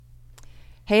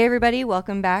Hey, everybody.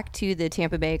 Welcome back to the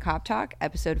Tampa Bay Cop Talk,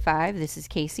 Episode 5. This is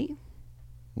Casey.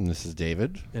 And this is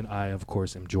David. And I, of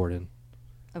course, am Jordan.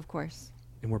 Of course.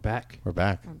 And we're back. We're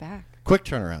back. We're back. Quick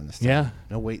turnaround this time. Yeah.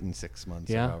 No waiting 6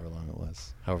 months or however long it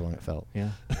was. However long it felt. Yeah.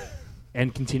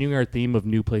 And continuing our theme of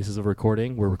new places of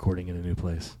recording, we're recording in a new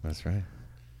place. That's right.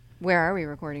 Where are we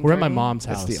recording? We're at my Jordan? mom's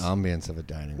house. It's the ambience of a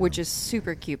dining room. Which is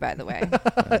super cute, by the way.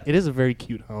 It is a very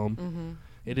cute home. Mm-hmm.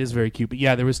 It is very cute. But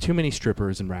yeah, there was too many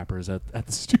strippers and rappers at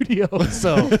the studio.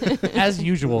 So, as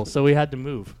usual, so we had to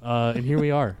move. And here we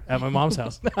are at my mom's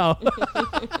house now.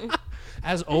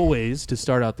 As always, to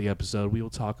start out the episode, we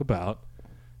will talk about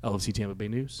LFC Tampa Bay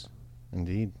news.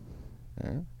 Indeed.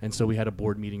 Yeah. And so we had a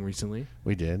board meeting recently.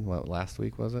 We did. What, last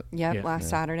week was it? Yep, Yeah. last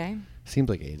Saturday. Seems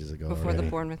like ages ago Before already.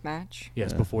 the Bournemouth match. Yes,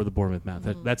 Yeah. before the Bournemouth match.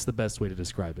 That's the best way to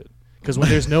describe it. Because when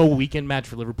there's no weekend match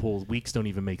for Liverpool, weeks don't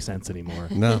even make sense anymore.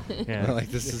 No. Yeah. Like,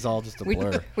 this is all just a We,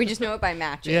 blur. we just know it by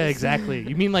matches. Yeah, exactly.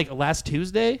 You mean like last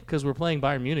Tuesday? Because we're playing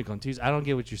Bayern Munich on Tuesday. I don't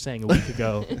get what you're saying a week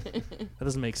ago. That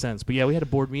doesn't make sense. But yeah, we had a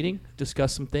board meeting,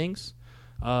 discussed some things.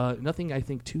 Nothing, I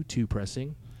think, too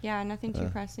pressing. Yeah, nothing too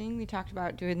pressing. We talked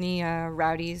about doing the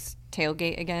Rowdies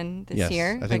tailgate again this Yes.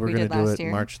 year. I think we're we going did to do last it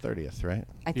year. March 30th, right?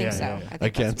 I think Yeah, so. yeah, yeah. I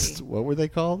think Against, what were they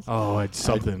called? Oh, it's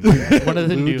something. One of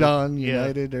the new Udon yeah.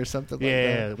 United or something like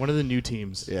Yeah, that. one of the new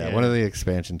teams. Yeah, one of the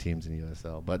expansion teams in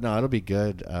USL. But no, it'll be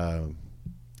good.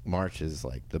 March is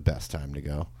like the best time to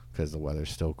go because the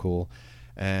weather's still cool.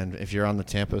 And if you're on the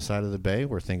Tampa side of the bay,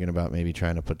 we're thinking about maybe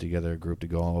trying to put together a group to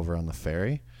go over on the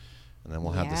ferry. And then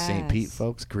we'll have the St. Pete Yes.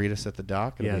 folks greet us at the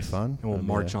dock. It'll be fun. And we'll It'll be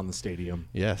march on the stadium.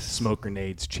 Yes. Smoke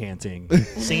grenades, chanting,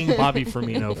 singing Bobby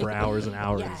Firmino for hours and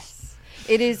hours. Yes.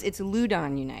 It's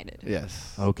Ludon United.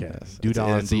 Yes. Okay. Yes.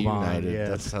 Dudon, it's a Dubon, United. yeah.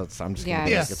 That's how I'm just Yeah. going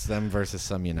to Yes. It's them versus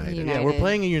some United. United. Yeah, we're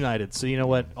playing a United, so you know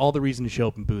what? All the reason to show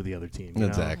up and boo the other team. You know?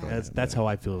 Exactly. That's how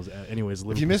I feel. Anyways,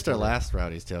 If you missed our last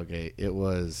Rowdies tailgate, it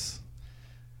was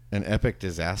an epic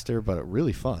disaster, but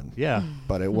really fun. yeah,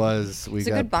 But it was It's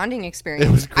a good bonding experience. It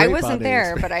was I great wasn't bonding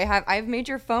there, experience. but I've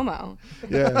major FOMO.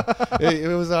 Yeah, it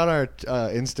was on our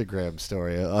Instagram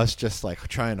story. Us just like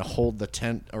trying to hold the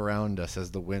tent around us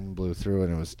as the wind blew through,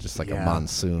 and it was just like a It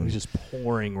monsoon, was just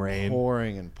pouring rain.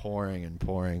 pouring and pouring and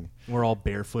pouring. We're all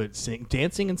barefoot,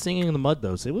 dancing and singing in the mud.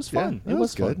 Though, so it was fun. Yeah, it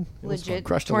was good. fun. It was fun. Legit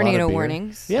Crushed a lot of tornado beer.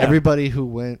 warnings. Yeah. Everybody who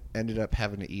went ended up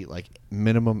having to eat like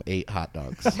minimum 8 hot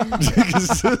dogs.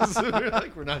 Because we're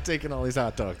like, we're not taking all these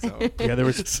hot dogs out. Yeah, there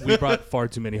was. We brought far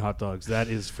too many hot dogs. That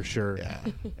is for sure. Yeah,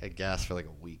 I had gas for like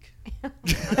a week.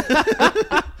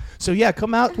 So yeah,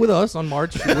 come out with us on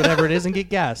March, whatever it is, and get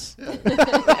gas.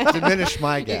 Diminish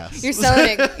my gas. You're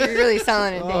selling it. You're really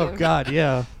selling it, Dave. Oh God,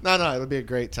 yeah. No, it'll be a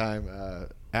great time.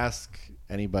 Ask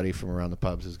anybody from around the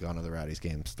pubs who's gone to the Rowdies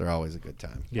games. They're always a good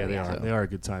time. Yeah, they Yeah. are. So- They are a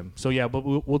good time. So yeah, but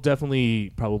we'll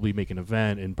definitely probably make an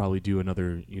event and probably do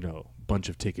another bunch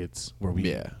of tickets where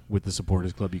we with the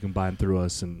supporters club you can buy them through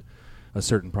us and a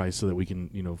certain price so that we can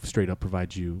straight up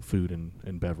provide you food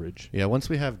and beverage. Yeah, once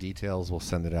we have details, we'll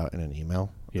send it out in an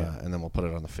email. Yeah. And then we'll put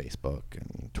it on the Facebook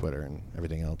and Twitter and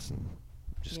everything else, and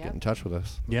just Yep. get in touch with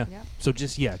us. Yeah. Yep. So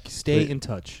just stay Wait. in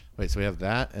touch. Wait, so we have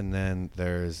that, and then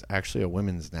there's actually a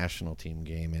women's national team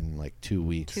game in like 2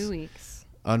 weeks. 2 weeks.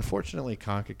 Unfortunately,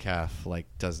 CONCACAF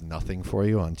does nothing for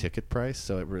you on ticket price,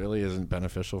 so it really isn't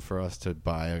beneficial for us to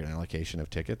buy an allocation of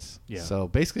tickets. Yeah. So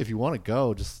basically, if you want to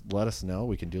go, just let us know.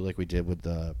 We can do like we did with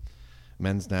the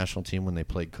men's national team when they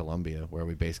played Colombia, where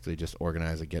we basically just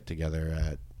organize a get-together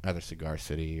at either Cigar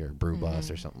City or Brew Bus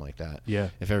or something like that. Yeah.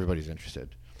 If everybody's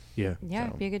interested. Yeah. Yeah, So-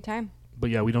 it'd be a good time. But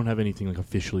yeah, we don't have anything like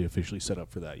officially set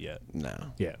up for that yet. No.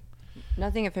 Yeah.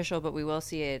 Nothing official, but we will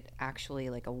see it actually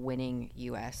like a winning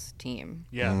U.S. team.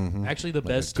 Yeah. Mhm. Actually, the Like a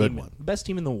best good team, one. best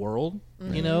team in the world.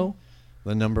 Mm-hmm. You know.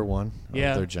 The number one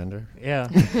Yeah. of their gender. Yeah.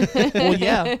 Well,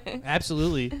 yeah,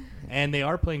 absolutely. And they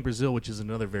are playing Brazil, which is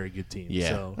another very good team. Yeah.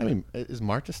 So. I mean, is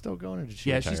Marta still going, or did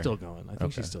she Yeah, retire? she's still going. I think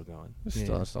Okay. she's still going.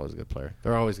 That's always a good player.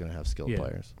 They're always going to have skilled Yeah.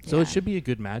 players. So Yeah. it should be a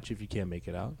good match if you can't make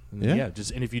it out. And Yeah.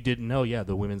 and if you didn't know,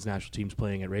 the women's national team's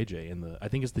playing at Ray J in I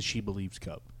think it's the She Believes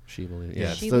Cup. She believes. Yeah.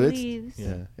 Yeah, She so believes.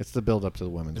 it's the build up to the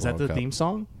women's. Is that World the Cup. theme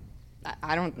song?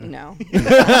 I don't know.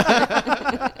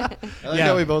 I like Yeah.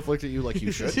 how we both looked at you like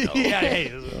you should know. yeah,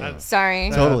 hey,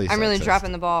 Sorry. Totally I'm really sexist.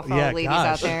 dropping the ball for all Yeah, the ladies gosh.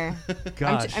 out there.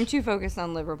 gosh. I'm too focused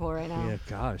on Liverpool right now. Yeah,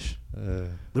 gosh. Uh,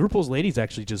 Liverpool's ladies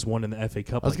actually just won in the FA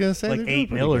Cup. I was gonna say, like they're doing 8-0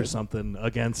 pretty or good. something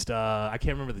against I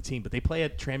can't remember the team, but they play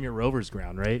at Tranmere Rovers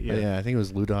ground, right? yeah. I think it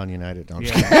was Ludon United. No, I'm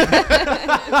just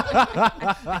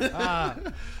Yeah.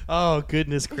 Oh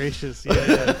goodness gracious!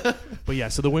 Yeah. But yeah,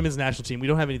 so the women's national team, we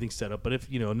don't have anything set up. But if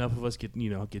enough of us get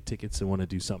tickets and want to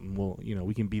do something, we'll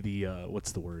we can be the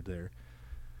what's the word there?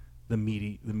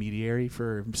 the mediary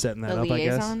for setting that The up.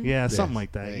 liaison? I guess. Yeah, something Yes,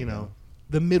 like that. there You you know, go.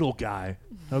 the middle guy.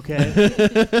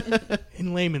 Okay,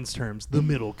 in layman's terms, the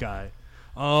middle guy.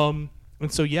 And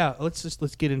so yeah, let's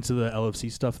get into the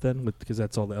LFC stuff then, because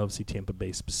that's all the LFC Tampa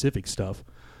Bay specific stuff.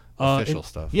 Official And-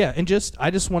 stuff. Yeah, and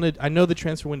I know the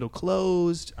transfer window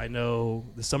closed. I know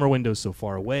the summer window's so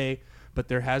far away, but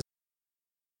there has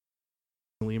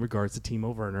in regards to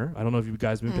Timo Werner. I don't know if you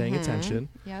guys have been paying attention,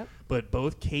 Yep. but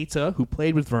both Keita, who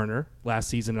played with Werner last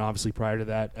season and obviously prior to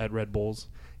that at Red Bulls,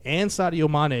 and Sadio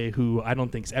Mane, who I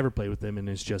don't think's ever played with him and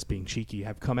is just being cheeky,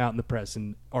 have come out in the press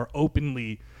and are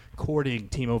openly courting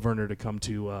Timo Werner to come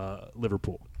to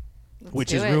Liverpool, which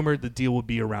do is it. rumored the deal will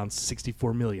be around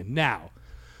 64 million. Now,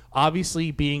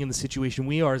 obviously, being in the situation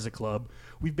we are as a club,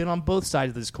 we've been on both sides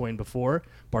of this coin before.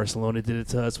 Barcelona did it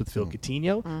to us with Phil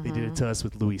Coutinho. They did it to us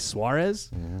with Luis Suarez.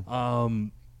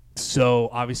 So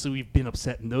obviously, we've been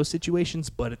upset in those situations.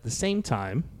 But at the same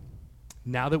time,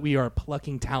 now that we are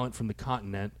plucking talent from the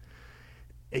continent,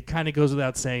 it kind of goes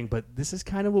without saying, but this is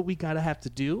kind of what we gotta have to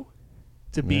do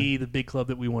to be the big club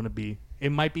that we want to be.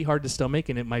 It might be hard to stomach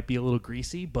and it might be a little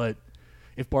greasy, but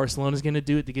if Barcelona's going to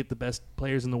do it to get the best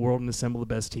players in the world and assemble the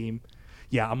best team,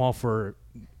 yeah, I'm all for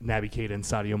Naby Keita and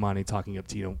Sadio Mane talking up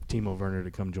Timo Werner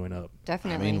to come join up. I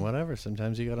Definitely. mean, whatever.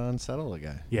 Sometimes you got to unsettle a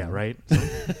guy. Yeah, right? So,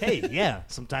 hey, yeah,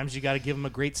 sometimes you got to give him a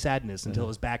great sadness until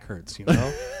his back hurts, you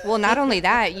know? Well, not only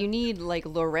that, you need like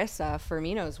Larissa,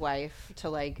 Firmino's wife, to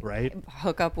like Right.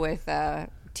 hook up with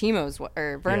Timo's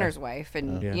or Werner's wife,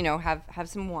 and Yeah. you know have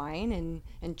some wine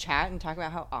and chat and talk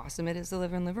about how awesome it is to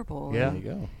live in Liverpool. Yeah. There you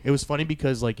go. It was funny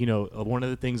because, like, you know, one of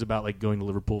the things about, like, going to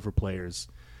Liverpool for players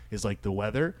is, like, the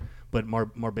weather. But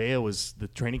Marbella was, the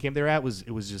training camp they were at,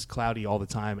 it was just cloudy all the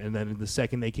time. And then the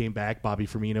second they came back, Bobby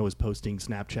Firmino was posting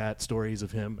Snapchat stories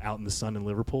of him out in the sun in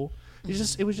Liverpool.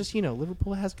 It was just, you know,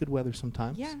 Liverpool has good weather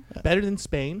sometimes. Yeah. Better than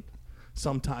Spain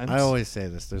sometimes. I always say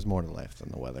this: there's more to life than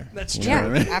the weather. That's You true. know Yeah,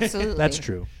 what I mean? absolutely. That's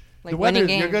true. Like The weather-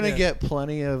 winning You're games. gonna Yeah. get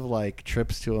plenty of like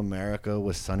trips to America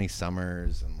with sunny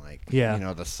summers and like Yeah. you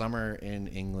know, the summer in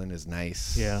England is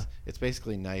nice. Yeah. It's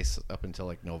basically nice up until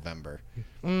like November.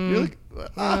 Mm. You're like,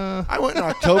 I went in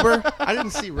October. I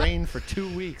didn't see rain for 2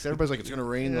 weeks. Everybody's like, it's gonna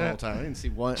rain the whole time. I didn't see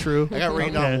one. True. I got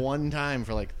rained Okay. on one time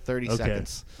for like 30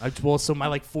 seconds. Well, so my,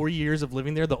 like, 4 years of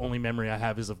living there, the only memory I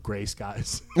have is of gray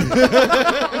skies.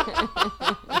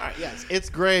 Yes, it's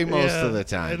gray most Yeah. of the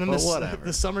time, And then but the, whatever.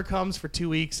 the summer comes for 2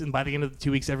 weeks, and by the end of the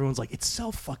 2 weeks, everyone's like, "It's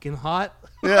so fucking hot.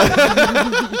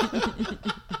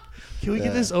 Can we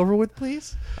get this over with,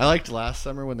 please?" I liked last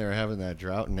summer when they were having that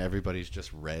drought and everybody's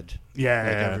just red. Yeah,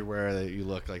 Like yeah. everywhere that you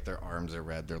look, like their arms are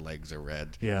red, their legs are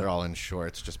red. Yeah. They're all in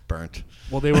shorts, just burnt.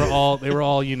 Well, they were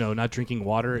all, you know, not drinking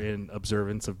water in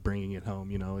observance of bringing it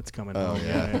home. You know, it's coming Oh home.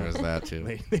 yeah, there was that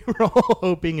too. They were all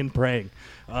hoping and praying.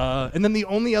 And then the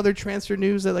only other transfer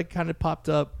news that, like, kind of popped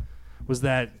up was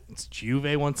that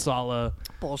Juve wants Salah.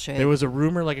 Bullshit. There was a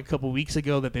rumor like a couple weeks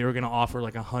ago that they were going to offer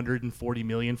like 140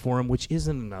 million for him, which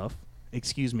isn't enough.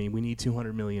 Excuse me, we need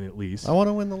 200 million at least. I want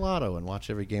to win the lotto and watch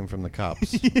every game from the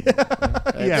cops. Yeah,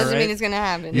 Doesn't right? mean it's gonna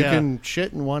happen. You Yeah. can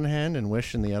shit in one hand and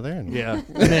wish in the other, and Yeah,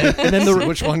 and then see the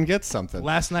which one gets something.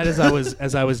 last night as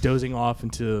I was dozing off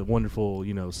into wonderful,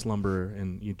 you know, slumber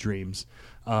and dreams,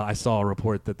 I saw a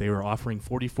report that they were offering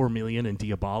 44 million in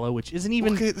Diabala, which isn't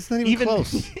even Okay, it's not even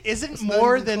close. isn't not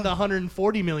more even than close. the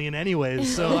 140 million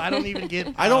anyways. So I don't even get.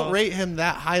 I don't how- rate him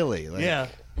that highly. Like, Yeah.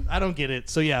 I don't get it.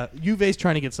 So yeah, Juve's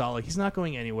trying to get Salah. He's not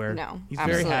going anywhere. No, he's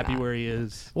very absolutely happy not. where he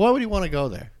is. Why would he want to go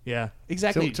there? Yeah,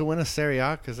 exactly. To win a Serie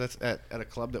A, because that's at a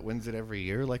club that wins it every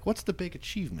year. Like, what's the big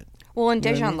achievement? Well, and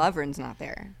You know what I Dejan mean? Lovren's not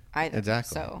there either.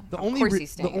 Exactly. So The of only course re-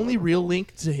 he's the staying. only at real Liverpool.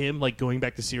 link to him, like going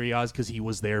back to Serie A, is because he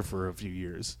was there for a few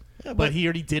years. Yeah, but but he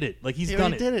already did it. Like he's He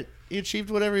done already it. did it. He achieved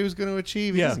whatever he was going to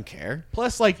achieve. He Yeah. doesn't care.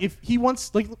 Plus, like if he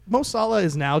wants, like Mo Salah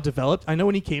is now developed. I know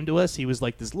when he came to us, he was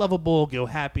like this lovable, go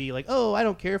happy, like, oh, I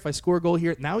don't care if I score a goal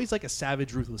here. Now he's like a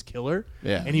savage, ruthless killer.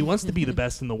 Yeah. and he wants to be the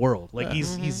best in the world. Like Yeah.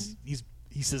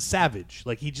 he's a savage.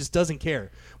 Like he just doesn't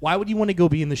care. Why would you want to go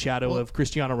be in the shadow Well, of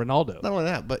Cristiano Ronaldo? Not only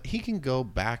that, but he can go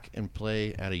back and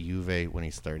play at a Juve when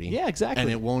he's 30. Yeah, exactly.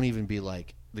 And it won't even be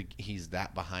like he's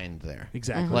that behind there.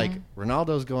 Exactly. Like,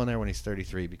 Ronaldo's going there when he's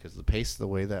 33 because the pace of the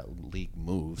way that league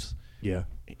moves, Yeah.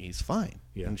 he's fine.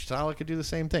 Yeah. And Salah could do the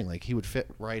same thing. Like, he would fit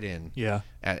right in Yeah.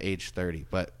 at age 30.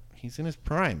 But he's in his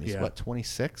prime. He's, Yeah. what,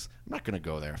 26? I'm not going to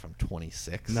go there if I'm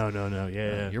 26. No.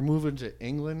 Yeah. You're moving to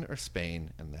England or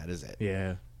Spain, and that is it. Yeah.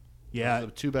 Those Yeah. are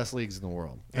the two best leagues in the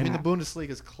world. I mean, the Bundesliga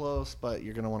is close, but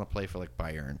you're going to want to play for, like,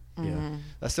 Bayern. Yeah.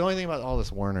 That's the only thing about all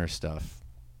this Werner stuff.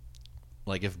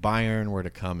 Like if Bayern were to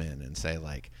come in and say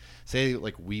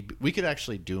we could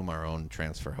actually doom our own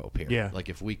transfer hope here. Yeah. Like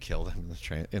if we kill them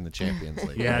in the Champions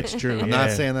League. Yeah, it's true. I'm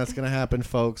not saying that's going to happen,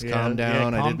 folks. Yeah, Calm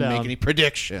down. calm I didn't down. make any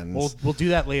predictions. We'll do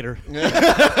that later.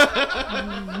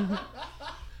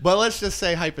 But let's just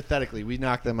say hypothetically, we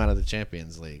knock them out of the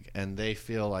Champions League, and they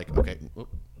feel like, okay,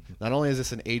 not only is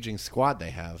this an aging squad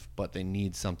they have, but they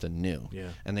need something new. Yeah.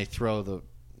 And they throw the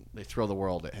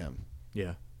world at him.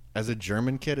 Yeah. As a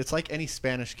German kid, it's like any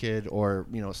Spanish kid or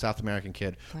South American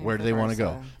kid. Playing Where do for they want to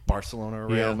go? Barca. Barcelona or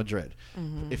Real Yeah. Madrid.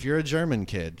 If you're a German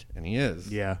kid, and he is,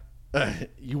 Yeah.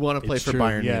 you want to play It's for true.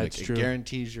 Bayern Yeah, Munich. it's It true.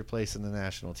 guarantees your place in the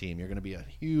national team. You're going to be a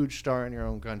huge star in your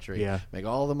own country. Yeah. Make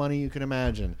all the money you can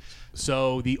imagine.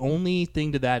 So the only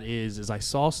thing to that is I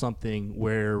saw something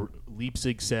where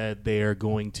Leipzig said they are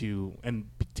going to, and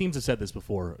teams have said this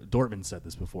before, Dortmund said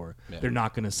this before, Yeah. they're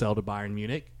not going to sell to Bayern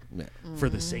Munich Yeah. for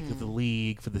the sake of the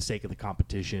league, for the sake of the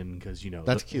competition, because,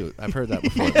 That's cute. I've heard that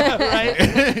before. right?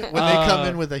 When they come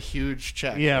in with a huge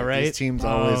check. yeah, like, right. These teams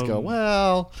always go,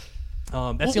 well,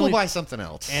 That's the we'll only buy something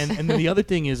else. and then the other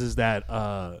thing is that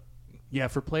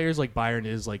for players like Bayern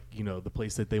is like the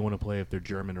place that they want to play if they're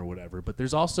German or whatever. But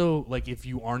there's also like if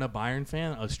you aren't a Bayern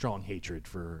fan, a strong hatred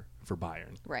for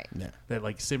Bayern Right. yeah. that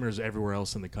like simmers everywhere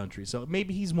else in the country. So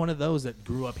maybe he's one of those that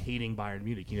grew up hating Bayern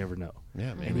Munich. You never know. Yeah,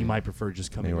 And maybe. he might prefer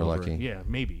just coming Maybe we're over. lucky. Yeah,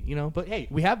 maybe. But hey,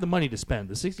 we have the money to spend.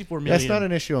 The $64 million. That's not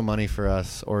an issue of money for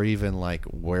us, or even like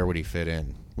where would he fit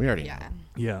in. We already Yeah. know.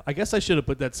 Yeah, I guess I should have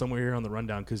put that somewhere here on the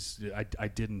rundown because I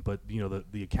didn't. But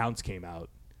the accounts came out,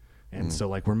 and so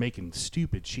like we're making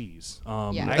stupid cheese.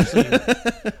 Yeah.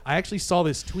 I actually saw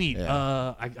this tweet.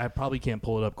 Yeah. I probably can't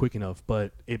pull it up quick enough,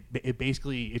 but it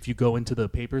basically, if you go into the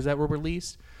papers that were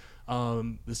released,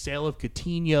 the sale of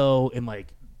Coutinho and like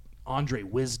Andre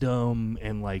Wisdom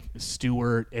and like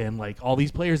Stewart and like all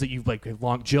these players that you've like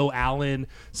long Joe Allen,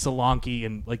 Solanke,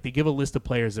 and like they give a list of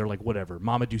players that are like whatever,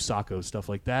 Mamadou Sakho, stuff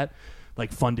like that,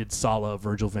 like funded Salah,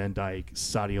 Virgil van Dijk,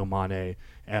 Sadio Mane,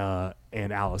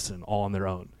 and Allison all on their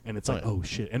own, and it's like oh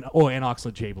shit, and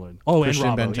Oxlade-Chamberlain, Christian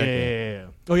and Robbo, Benteke. yeah.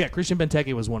 Oh yeah, Christian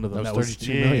Benteke was one of them. That was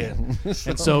 32 million.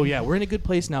 And so yeah, we're in a good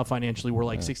place now financially. We're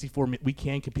like 64. We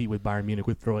can compete with Bayern Munich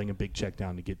with throwing a big check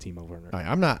down to get Timo Werner. All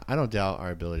right, I don't doubt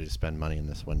our ability to spend money in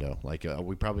this window. Like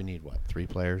we probably need 3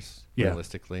 players Yeah.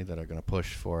 realistically that are going to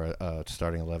push for a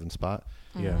starting 11 spot.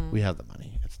 Yeah. We have the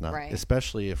money. It's not, Right.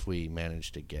 especially if we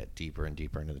manage to get deeper and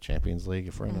deeper into the Champions League.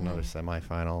 If we're in another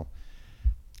semifinal,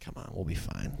 come on, we'll be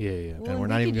fine. Yeah. Well, And we're we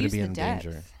not could even going use to be the in depth.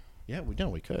 danger. Yeah,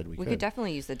 we could. We We could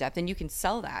definitely use the depth, and you can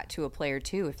sell that to a player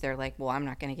too if they're like, "Well, I'm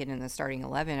not going to get in the starting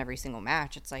 11 every single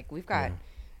match." It's like we've got.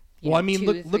 Well, I mean, 2,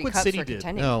 look 3 what cups City we're did.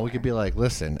 contending No, we for. could be like,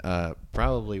 listen,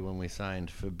 probably when we signed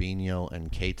Fabinho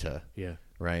and Keita, Yeah.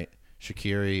 right?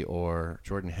 Shaqiri or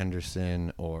Jordan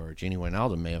Henderson or Gini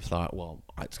Wijnaldum may have thought, well,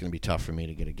 it's going to be tough for me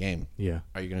to get a game. Yeah.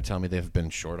 Are you going to tell me they've been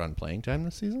short on playing time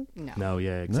this season? No. No,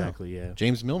 yeah, exactly, yeah.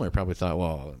 James Milner probably thought,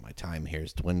 well, my time here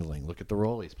is dwindling. Look at the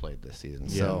role he's played this season.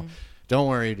 Yeah. So don't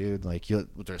worry, dude. Like,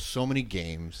 there's so many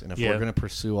games, and if Yeah. we're going to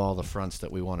pursue all the fronts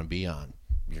that we want to be on,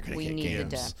 you're going to We get need games.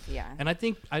 the depth. Yeah. And I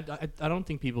think I don't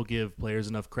think people give players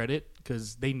enough credit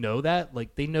because they know that.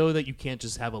 Like they know that you can't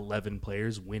just have 11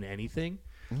 players win anything.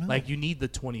 Like you need the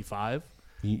 25.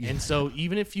 And so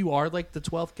even if you are like the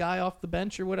 12th guy off the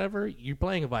bench or whatever, you're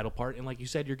playing a vital part. And like you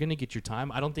said, you're going to get your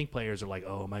time. I don't think players are like,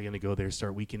 oh, am I going to go there,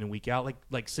 start week in and week out?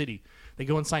 Like City, they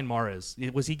go and sign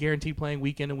Mahrez. Was he guaranteed playing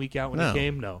week in and week out when No. he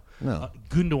came? No. No.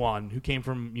 Gundogan, who came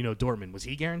from Dortmund, was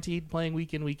he guaranteed playing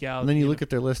week in, week out? And then you know? look at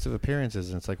their list of appearances,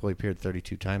 and it's like, well, he appeared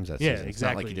 32 times that Yeah, season. It's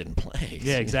exactly. not like he didn't play. Yeah,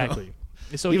 you know? exactly.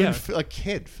 So Even yeah, a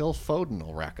kid, Phil Foden,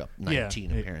 will rack up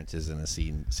 19 Yeah. appearances in a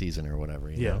season or whatever.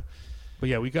 You know? But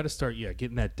yeah, we got to start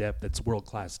getting that depth. That's world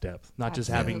class depth, not just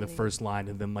having the Absolutely. first line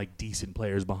and then like decent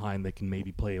players behind that can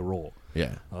maybe play a role.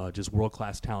 Yeah. Just world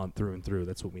class talent through and through.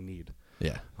 That's what we need.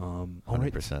 Yeah. All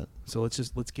right. 100%. So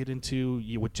let's get into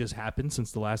what just happened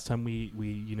since the last time we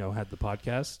had the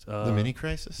podcast. The mini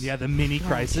crisis? Yeah, the mini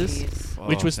crisis, jeez.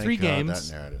 which was thank 3 God games.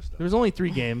 that narrative stuff. There was only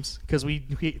 3 games because we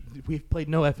played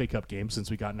no FA Cup games since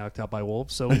we got knocked out by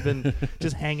Wolves. So we've been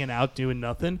just hanging out doing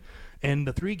nothing. And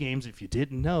the 3 games, if you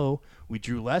didn't know, we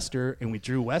drew Leicester and we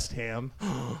drew West Ham.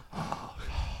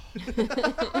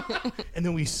 And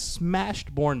then we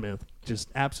smashed Bournemouth, just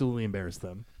absolutely embarrassed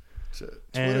them. Twitter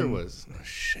And- was a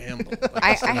shambles.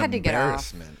 I It's an had to get off.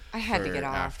 embarrassment I had to for get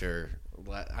off. After,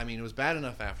 I mean, it was bad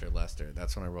enough after Leicester.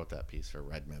 That's when I wrote that piece for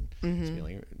Redmond. Just being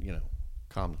like,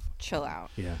 calm the fuck Chill out.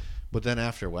 Yeah. But then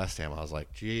after West Ham, I was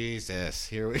like, Jesus,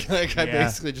 here we like. I Yeah.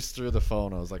 basically just threw the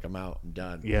phone. I was like, I'm out. I'm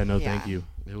done. Yeah, no, Yeah. thank you.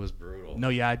 It was brutal. No,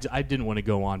 yeah, I didn't want to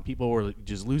go on. People were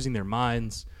just losing their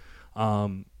minds.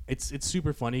 And It's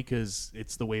super funny because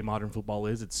it's the way modern football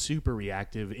is. It's super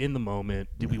reactive in the moment.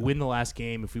 Did we win the last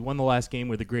game? If we won the last game,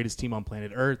 we're the greatest team on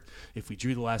planet Earth. If we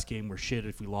drew the last game, we're shit.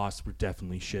 If we lost, we're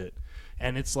definitely shit.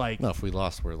 And it's like No, if we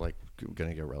lost, we're like going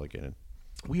to get relegated.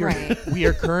 we are Right. we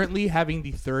are currently having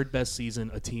the third best season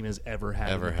a team has ever had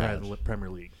Ever in had. the Premier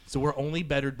League. So we're only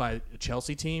bettered by the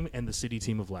Chelsea team and the City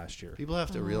team of last year. People have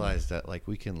to realize that like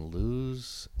we can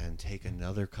lose and take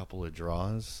another couple of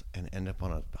draws and end up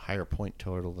on a higher point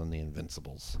total than the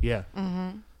Invincibles. Yeah.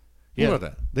 Mm-hmm. Yeah. Look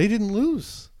at that. They didn't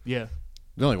lose. Yeah.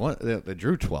 The only one they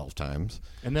drew 12 times.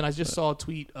 And then I just saw a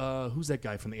tweet. Who's that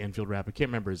guy from the Anfield Rap? I can't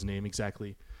remember his name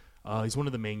exactly. He's one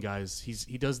of the main guys.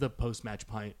 He does the post match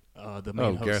pint. The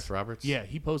main host. Gareth Roberts? Yeah,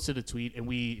 he posted a tweet,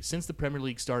 and since the Premier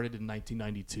League started in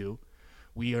 1992,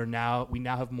 we now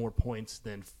have more points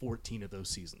than 14 of those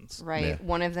seasons. Right. Yeah.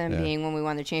 One of them Yeah. being when we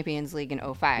won the Champions League in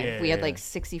 05. Yeah, we had yeah. like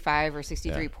 65 or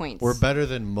 63 points. We're better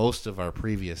than most of our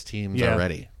previous teams Yeah.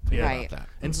 already. Think Yeah. about Right. that.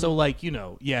 And so, like,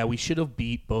 we should have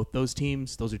beat both those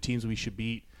teams. Those are teams we should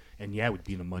beat. And, yeah, we'd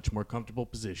be in a much more comfortable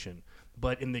position.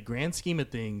 But in the grand scheme of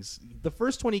things, the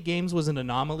first 20 games was an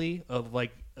anomaly of,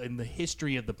 like, in the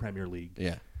history of the Premier League.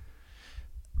 Yeah.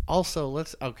 Also,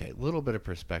 little bit of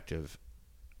perspective.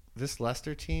 This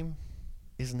Leicester team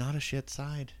is not a shit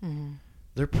side.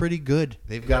 They're pretty good.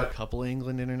 They've got a couple of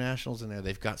England internationals in there.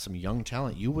 They've got some young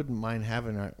talent. You wouldn't mind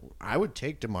having I would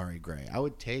take Damari Gray. I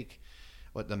would take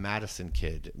the Madison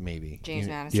kid maybe. James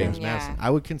Madison, James yeah. Madison. I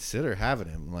would consider having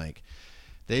him. Like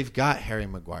they've got Harry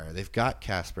Maguire. They've got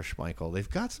Kasper Schmeichel. They've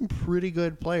got some pretty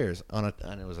good players and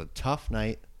it was a tough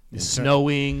night.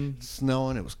 Snowing.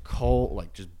 It was cold,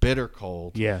 like just bitter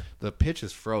cold. Yeah. The pitch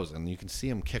is frozen. You can see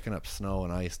them kicking up snow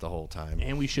and ice the whole time.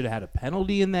 And we should have had a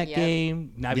penalty in that Yep.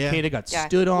 game. Navigator got Yeah.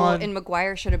 stood Well, on. and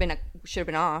Maguire should have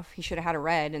been off. He should have had a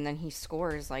red, and then he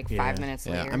scores like 5 minutes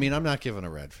Yeah, later. I mean, I'm not giving a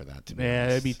red for that. To be Yeah,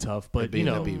 honest. it'd be tough, but,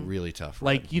 that'd be really tough.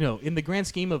 like, in the grand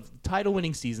scheme of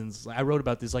title-winning seasons, I wrote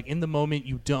about this. Like, in the moment,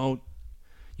 you don't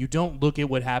look at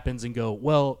what happens and go,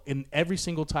 well, in every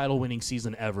single title-winning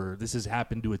season ever, this has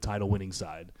happened to a title-winning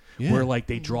side, Yeah. where like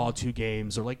they draw 2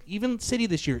 games, or like even City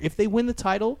this year, if they win the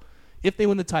title,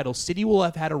 City will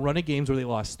have had a run of games where they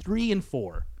lost 3 and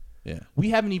 4. Yeah. We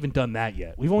haven't even done that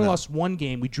yet. We've only lost 1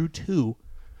 game. We drew 2.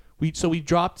 We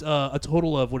dropped a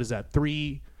total of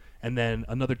 3, and then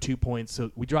another 2 points.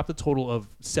 So we dropped a total of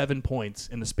 7 points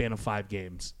in the span of 5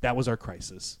 games. That was our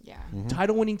crisis. yeah.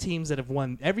 Title-winning teams that have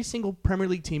won, every single Premier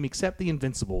League team except the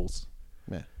Invincibles.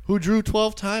 Yeah. Who drew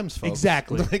 12 times, folks.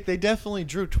 Exactly. Like, they definitely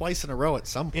drew twice in a row at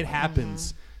some point. It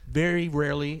happens very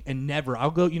rarely and never.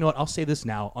 I'll go, I'll say this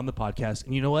now on the podcast.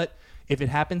 And you know what? If it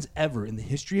happens ever in the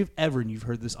history of ever, and you've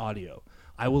heard this audio,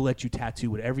 I will let you tattoo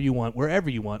whatever you want, wherever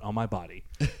you want on my body.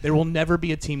 There will never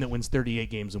be a team that wins 38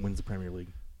 games and wins the Premier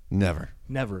League. Never.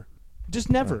 Never. Just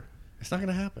never. It's not going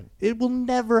to happen. It will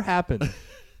never happen.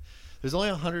 There's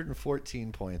only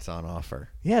 114 points on offer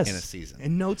Yes. in a season.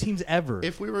 And no team's ever.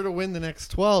 If we were to win the next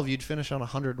 12, you'd finish on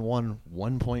 101,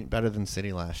 1 point better than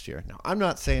City last year. Now, I'm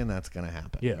not saying that's going to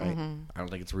happen. Yeah. Right? I don't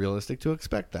think it's realistic to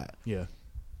expect that. Yeah.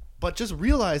 But just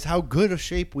realize how good a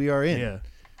shape we are in. Yeah.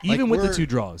 Like, Even with the we're- 2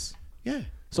 draws. Yeah.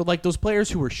 So, like, those players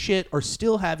who were shit are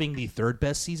still having the 3rd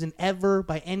best season ever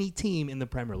by any team in the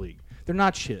Premier League. They're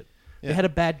not shit. They Yeah. had a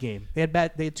bad game. They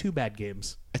had 2 bad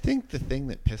games. I think the thing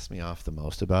that pissed me off the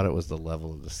most about it was the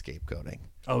level of the scapegoating.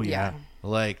 Oh, yeah. Yeah.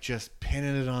 Like, just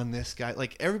pinning it on this guy.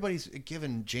 Like, everybody's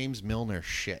giving James Milner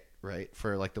shit, right?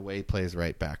 For, like, the way he plays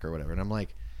right back or whatever. And I'm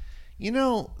like,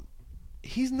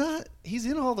 he's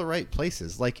in all the right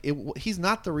places. Like, he's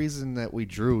not the reason that we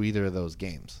drew either of those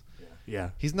games.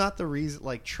 Yeah. He's not the reason.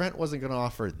 Like, Trent wasn't going to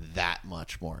offer that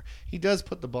much more. He does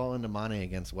put the ball into Mane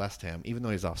against West Ham, even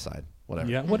though he's offside. Whatever.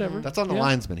 Yeah, whatever. That's on the Yeah.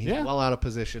 linesman. He's Yeah. well out of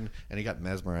position, and he got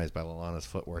mesmerized by Lallana's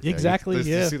footwork. there. Exactly, Did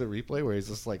yeah. you see the replay where he's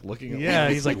just like looking at Yeah,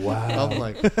 me? he's like, wow. I'm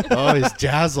like, oh, he's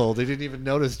dazzled. They didn't even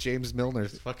notice James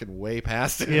Milner's fucking way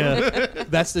past him. Yeah.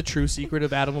 That's the true secret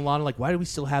of Adam Lallana. Like, why do we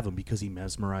still have him? Because he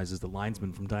mesmerizes the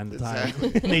linesman from time to time.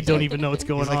 Exactly. And they don't even know what's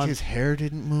going He's like, on. his hair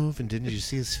didn't move, and didn't you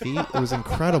see his feet? It was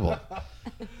incredible.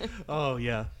 Oh,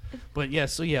 yeah. But, yeah,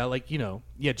 so, yeah, like,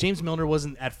 James Milner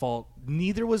wasn't at fault.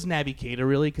 Neither was Naby Keita,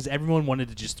 really, because everyone wanted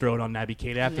to just throw it on Naby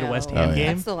Keita after the No. West Ham Oh, yeah. game.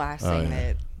 That's the last Oh, thing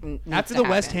yeah. that needs After to the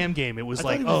West happen. Ham game, it was I thought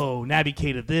like, he was- oh, Naby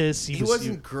Keita this. He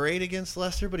wasn't great against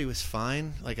Leicester, but he was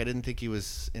fine. Like, I didn't think he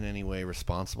was in any way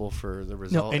responsible for the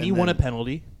result. No, and he won a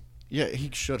penalty. Yeah, he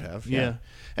should have. Yeah.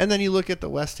 And then you look at the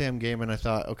West Ham game, and I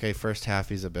thought, okay, first half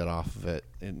he's a bit off of it,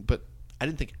 but I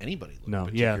didn't think anybody looked No,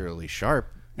 yeah. particularly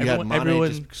sharp. You Everyone- had Mane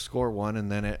everyone- just score one, and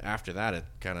then after that, it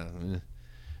kind of.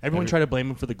 Everyone tried to blame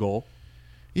him for the goal.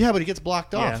 Yeah, but he gets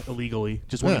blocked Yeah, off. illegally.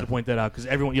 Just wanted Yeah. to point that out because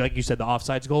everyone, like you said, the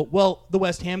offsides goal. Well, the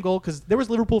West Ham goal, because there was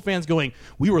Liverpool fans going,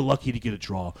 we were lucky to get a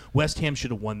draw. West Ham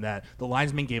should have won that. The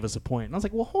linesman gave us a point. And I was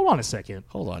like, well, hold on a second.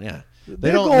 Hold on, yeah. They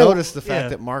Their don't goal- notice the fact yeah.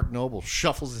 that Mark Noble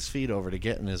shuffles his feet over to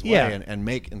get in his way Yeah.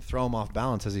 and throw him off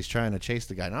balance as he's trying to chase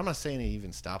the guy. And I'm not saying he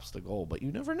even stops the goal, but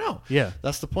you never know. Yeah.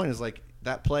 That's the point, is like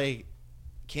that play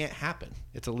can't happen.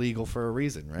 It's illegal for a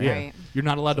reason, right? Yeah, Right. you're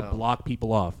not allowed to So- block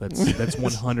people off. That's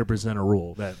 100% a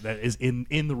rule that is in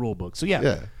the rule book. So yeah,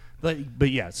 Yeah.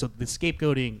 But yeah, so the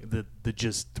scapegoating, the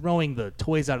just throwing the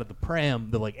toys out of the pram,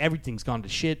 the like everything's gone to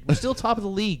shit. We're still top of the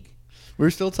league. We're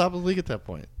still top of the league at that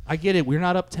point. I get it. We're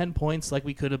not up 10 points like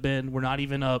we could have been. We're not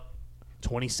even up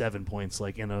 27 points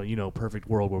like in a perfect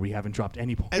world where we haven't dropped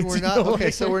any points. And we're you not know, okay.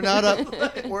 like- So we're not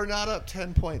up. We're not up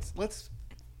 10 points. Let's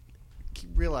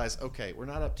realize. Okay, we're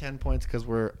not up 10 points because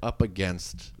we're up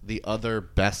against the other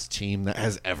best team that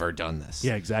has ever done this.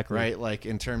 Yeah, exactly. Right. Like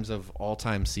in terms of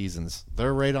all-time seasons,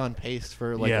 they're right on pace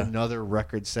for like Yeah. another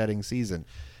record-setting season,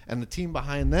 and the team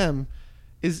behind them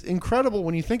is incredible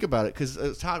when you think about it, because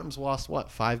Tottenham's lost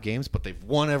 5 games, but they've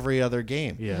won every other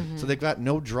game. Yeah. So they've got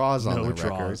no draws on No their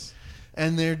draws. record.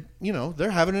 And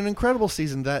they're having an incredible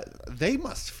season that they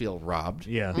must feel robbed.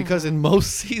 Yeah. Because in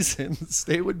most seasons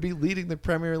they would be leading the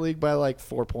Premier League by like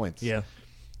 4 points. Yeah.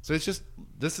 So it's just,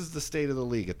 this is the state of the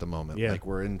league at the moment. Yeah. Like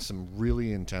we're in some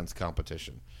really intense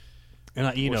competition. And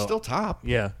We're still top.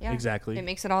 Yeah, Yeah, exactly. It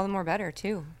makes it all the more better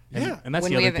too. Yeah. And that's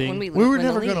when the we other have, thing. when we We were win the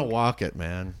never going to league. walk it,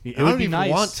 man. It I would don't be even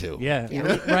nice. want to. Yeah,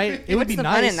 Yeah. right. It would What's be the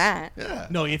nice. fun in that? Yeah.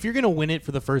 No, if you're gonna win it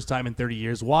for the first time in 30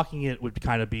 years, walking it would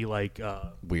kind of be like,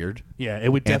 Weird. yeah, it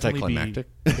would definitely Anticlimactic.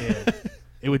 be. Yeah,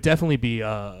 it would definitely be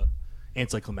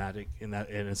anticlimactic in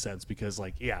a sense, because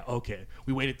like, yeah, okay,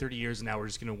 we waited 30 years and now we're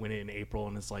just gonna win it in April,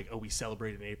 and it's like, oh, we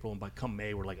celebrated in April, and by come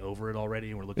May we're like over it already,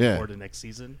 and we're looking Yeah. forward to next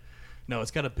season. No,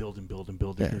 it's got to build and build and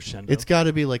build Yeah. and crescendo. It's got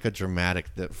to be like a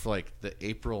dramatic, that for like the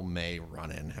April-May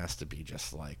run-in has to be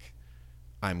just like,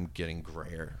 I'm getting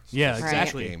grayer. It's Yeah, just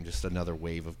exactly. Game, just another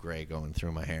wave of gray going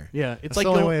through my hair. Yeah, it's That's like the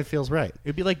only go- way it feels right.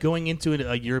 It'd be like going into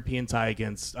a European tie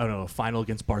against, I don't know, a final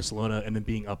against Barcelona, and then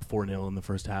being up 4-0 in the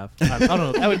first half. I don't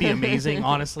know. That would be amazing,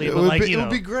 honestly. It But would, like, be, you it know,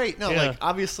 would be great. No, yeah. like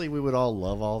obviously we would all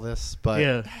love all this, but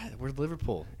Yeah. we're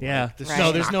Liverpool. Yeah. Like, this Right. is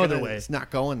No, there's not no other gonna- way. It's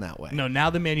not going that way. No, now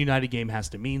the Man United game has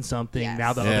to mean something. Yes.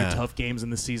 Now the Yeah. other tough games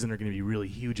in the season are going to be really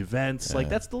huge events. Like,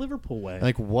 that's the Liverpool way.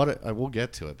 Like I will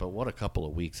get to it, but what a couple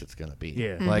of weeks it's going to be.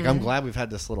 Yeah. Like I'm glad we've had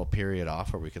this little period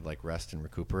off where we could like rest and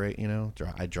recuperate.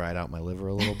 I dried out my liver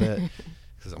a little bit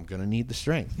because I'm going to need the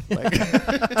strength.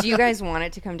 Like, Do you guys want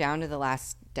it to come down to the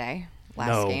last day,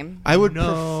 No. game? I would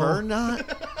No. prefer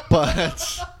not,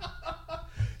 but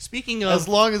Speaking as of,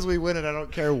 long as we win it, I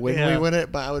don't care when Yeah. we win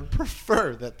it. But I would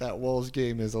prefer that Wolves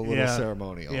game is a little Yeah.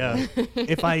 ceremonial. yeah,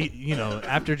 if I,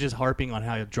 after just harping on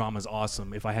how drama's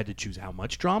awesome, if I had to choose how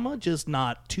much drama, just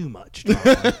not too much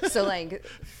drama. So like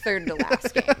third to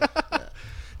last game.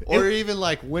 Or even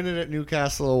like win it at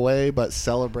Newcastle away, but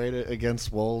celebrate it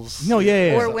against Wolves. No,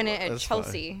 yeah. Or win it at That's fine.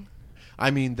 Chelsea.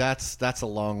 I mean, that's a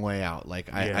long way out. Like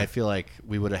Yeah. I feel like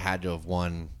we would have had to have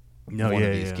won No, one yeah,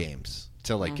 of these yeah. games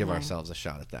to like give ourselves a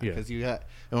shot at that. Yeah. Because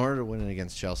in order to win it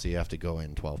against Chelsea, you have to go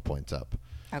in 12 points up.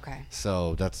 Okay.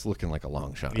 So that's looking like a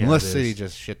long shot, Yeah, unless it City is.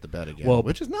 just shit the bed again, Well,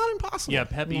 which is not impossible. Yeah,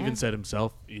 Pep Yeah. even said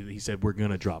himself, he said, we're going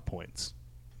to drop points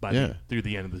Yeah. through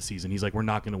the end of the season. He's like, we're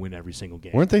not going to win every single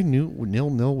game. Weren't they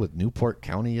 0-0 with Newport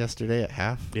County yesterday at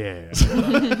half? Yeah.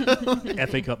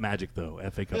 FA Cup magic, though.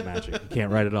 FA Cup magic. You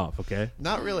can't write it off, okay?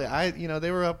 Not really. They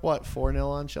were up 4-0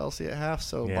 on Chelsea at half.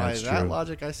 So Yeah, by that's that true.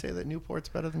 logic, I say that Newport's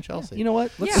better than Chelsea. You know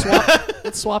what?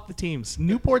 Let's swap the teams.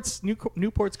 Newport's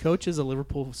coach is a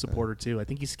Liverpool supporter, too. I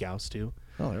think he's Scouse, too.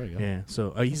 Oh, there you go. Yeah,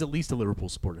 so he's at least a Liverpool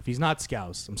supporter. If he's not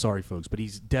Scouse, I'm sorry, folks, but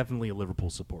he's definitely a Liverpool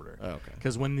supporter. Oh, okay.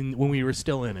 Because when we were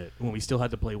still in it, when we still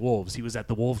had to play Wolves, he was at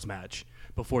the Wolves match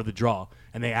before the draw,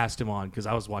 and they asked him on because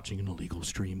I was watching an illegal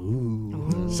stream.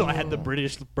 Ooh. So I had the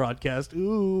British broadcast.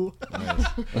 Ooh.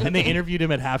 And they interviewed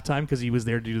him at halftime because he was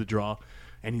there to do the draw.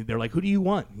 And they're like, who do you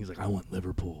want? He's like, I want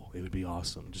Liverpool. It would be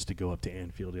awesome just to go up to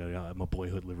Anfield. Yeah, I'm a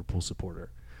boyhood Liverpool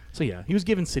supporter. So, yeah, he was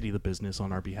giving City the business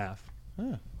on our behalf.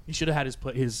 Huh. He should have had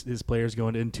his players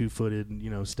going in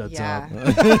 2-footed, studs Yeah.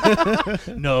 up.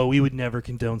 No, we would never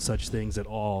condone such things at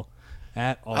all.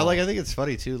 At all. I think it's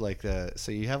funny too. Like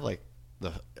so you have like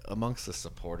amongst the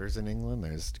supporters in England,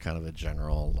 there's kind of a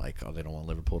general like, oh, they don't want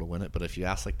Liverpool to win it. But if you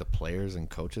ask like the players and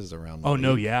coaches around, the Oh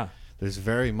no, league, yeah, there's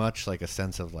very much like a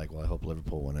sense of like, well, I hope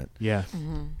Liverpool win it. yeah,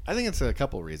 I think it's a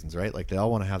couple of reasons, right? Like they all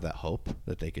want to have that hope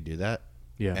that they could do that.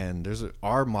 yeah, And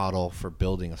our model for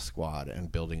building a squad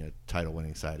and building a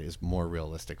title-winning side is more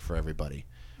realistic for everybody.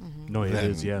 No, it than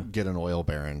is. Yeah. get an oil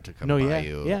baron to come No, buy yeah,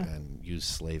 you yeah. and use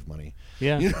slave money.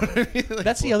 Yeah. You know what I mean? Like,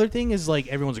 That's the other thing is like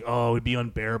everyone's like, oh, it'd be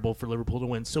unbearable for Liverpool to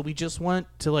win. So we just want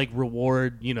to like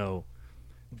reward,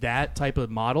 that type of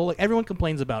model. Like everyone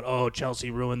complains about, oh,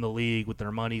 Chelsea ruined the league with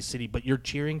their money, City, but you're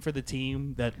cheering for the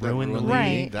team that ruined the league.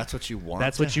 Right. That's what you want.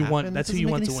 That's what to you want. happen? That's It who you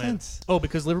doesn't want make to any win. sense. Oh,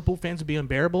 because Liverpool fans would be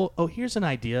unbearable. Oh, here's an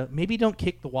idea. Maybe don't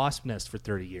kick the wasp nest for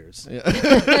 30 years.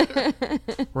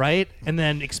 Right? And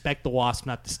then expect the wasp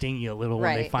not to sting you a little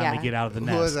when they Right, finally yeah. get out of the Who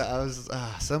nest. was it? I was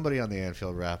somebody on the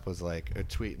Anfield rap was like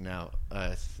tweeting out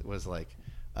was like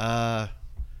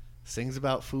sings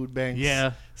about food banks,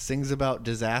 Yeah. sings about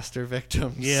disaster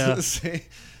victims, Yeah.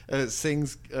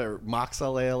 sings mocks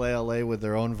LA with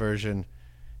their own version.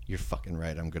 You're fucking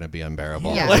right. I'm gonna be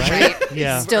unbearable. Yeah, Like, right.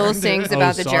 Yeah. Still sings Oh,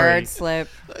 about the sorry. Gerrard slip.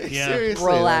 Yeah. seriously,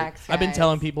 Relax. I've been guys.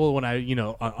 telling people when I,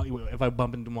 if I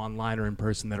bump into them online or in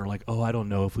person that are like, oh, I don't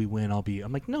know if we win,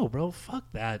 I'm like, no, bro, fuck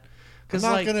that. I'm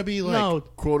not gonna be like no,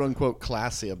 quote unquote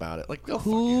classy about it. Like, go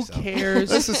who fuck yourself. cares?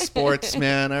 This is sports,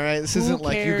 man. All right, this Who isn't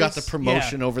like you got the cares?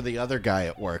 promotion Yeah. over the other guy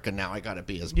at work, and now I got to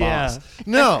be his Yeah. boss.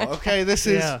 No, okay, this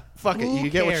is Yeah. fuck it. Who You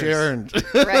get what you cares? earned.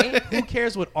 Right? Who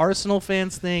cares what Arsenal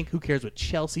fans think? Who cares what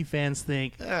Chelsea fans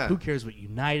think? Yeah. Who cares what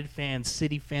United fans,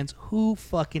 City fans? Who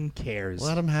fucking cares?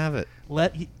 Let them have it.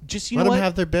 Let Let know them what?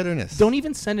 have their bitterness. Don't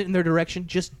even send it in their direction.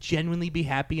 Just genuinely be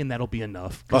happy, and that'll be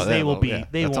enough. Because Oh, they yeah, will well, be. yeah.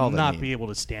 They That's will all they not need. be able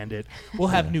to stand it. We'll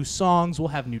have new songs. We'll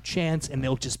have new chants, and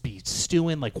they'll just be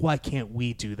stewing. Like, why can't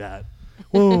we do that?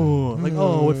 Oh, like,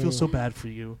 oh, it feels so bad for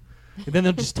you. And then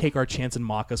they'll just take our chance and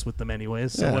mock us with them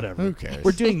anyways. So Yeah, whatever. who cares?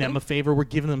 We're doing them a favor. We're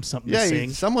giving them something Yeah, to sing.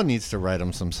 someone needs to write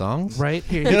them some songs. Right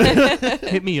here,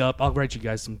 hit me up. I'll write you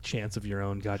guys some chants of your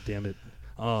own. God damn it.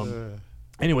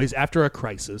 Anyways, after a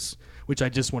crisis, which I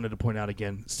just wanted to point out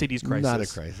again, City's crisis. Not a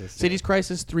crisis. City's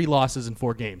crisis, 3 losses in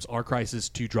 4 games. Our crisis,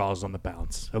 2 draws on the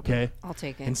bounce. Okay, I'll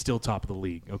take it. and still top of the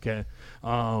league. Okay,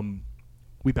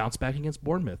 we bounced back against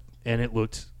Bournemouth, and it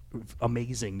looked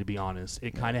amazing. To be honest,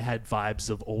 it kind of had vibes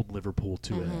of old Liverpool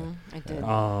to I did.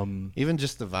 it. Even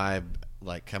just the vibe,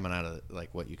 like coming out of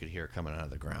what you could hear coming out of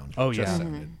the ground. Oh just yeah,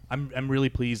 sounded- I'm really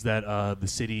pleased that the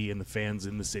city and the fans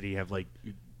in the city have like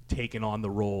taken on the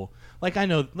role. Like I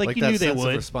know, like you that knew they sense of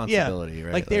would. responsibility, yeah.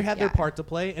 right? Like they Like- had their Yeah. part to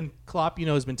play, and Klopp,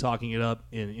 has been talking it up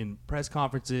in press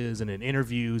conferences and in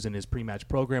interviews and his pre-match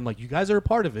program. Like you guys are a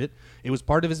part of it. It was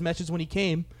part of his message when he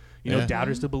came. Yeah.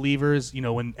 Doubters to believers.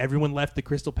 When everyone left the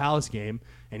Crystal Palace game,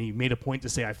 and he made a point to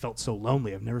say, "I felt so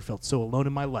lonely. I've never felt so alone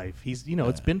in my life." He's,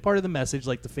 it's been part of the message.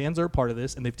 Like the fans are a part of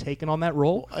this, and they've taken on that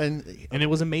role, and and it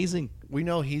was amazing. we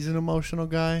know he's an emotional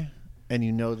guy, and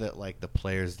you know that like the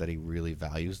players that he really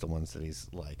values, the ones that he's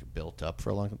like built up for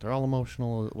a long time, they're all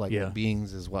emotional like Yeah.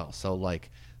 beings as well. So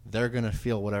like they're gonna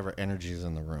feel whatever energy is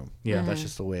in the room. Yeah. That's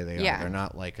just the way they are. Yeah. They're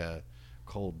not like a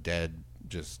cold dead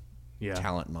just Yeah.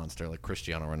 talent monster like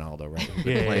Cristiano Ronaldo, right? Who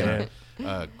Yeah, could play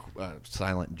yeah, in a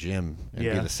silent gym and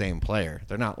Yeah. be the same player.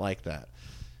 They're not like that.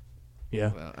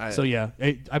 Yeah. Well, So yeah,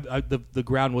 the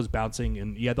ground was bouncing,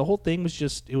 and yeah, the whole thing was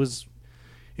just it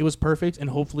was perfect, and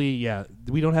hopefully, yeah,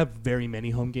 we don't have very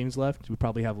many home games left. We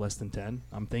probably have less than 10.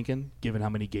 I'm thinking, given how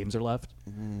many games are left.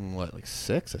 What, like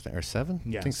 6 I think, or 7?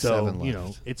 Yeah. I think So 7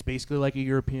 left. it's basically like a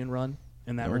European run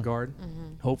in that regard.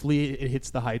 Hopefully, it hits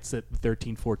the heights that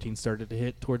 13-14 started to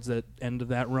hit towards the end of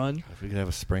that run. If we could have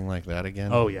a spring like that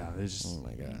again. Oh yeah, there's just, Oh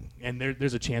my god. and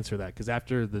there's a chance for that because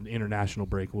after the international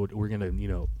break, we're gonna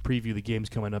preview the games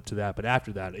coming up to that. But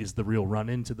after that is the real run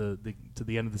into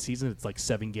the end of the season. It's like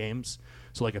 7 games,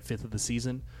 so like a fifth of the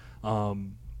season.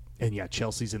 And yeah,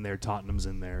 Chelsea's in there, Tottenham's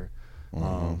in there.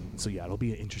 So yeah, it'll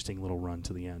be an interesting little run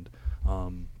to the end.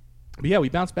 But yeah, we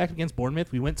bounced back against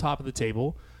Bournemouth. We went top of the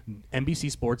table. NBC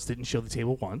Sports didn't show the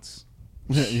table once.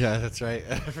 Yeah, that's right.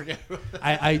 I forget.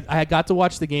 I got to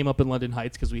watch the game up in London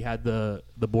Heights because we had the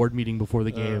board meeting before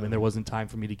the game, and there wasn't time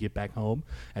for me to get back home,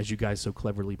 as you guys so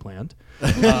cleverly planned.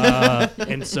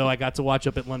 And so I got to watch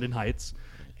up at London Heights.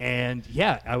 And,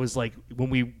 yeah, I was like, when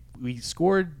we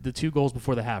scored the 2 goals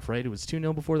before the half, right? It was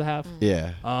 2-0 before the half.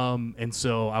 Yeah. And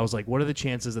so I was like, what are the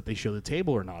chances that they show the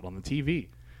table or not on the TV?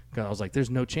 Because I was like, there's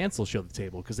no chance they'll show the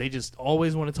table because they just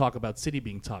always want to talk about City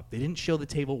being top. They didn't show the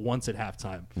table once at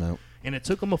halftime. No. And it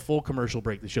took them a full commercial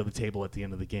break to show the table at the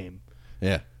end of the game.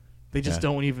 Yeah. They just Yeah.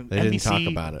 don't even. They didn't talk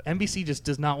about it. NBC just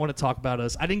does not want to talk about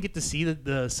us. I didn't get to see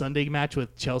the Sunday match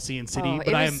with Chelsea and City, Oh, but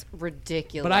it I was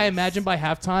ridiculous. But I imagine by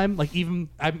halftime,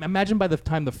 I imagine by the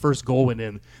time the first goal went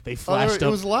in, they flashed it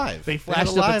up. was live. They had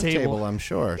flashed a up live a table. I'm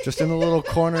sure, just in the little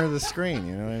corner of the screen.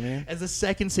 You know what I mean? As the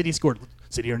second City scored,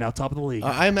 City are now top of the league.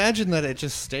 I imagine that it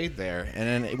just stayed there,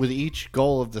 and then with each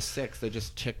goal of the 6, they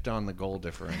just ticked on the goal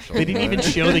differential. They didn't even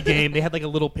show the game. They had like a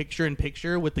little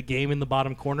picture-in-picture with the game in the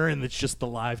bottom corner, and it's just the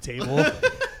live table.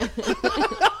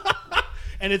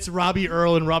 And it's Robbie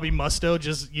Earl and Robbie Musto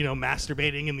just,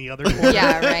 masturbating in the other corner.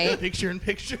 Yeah, right.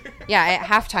 Picture-in-picture. Yeah, at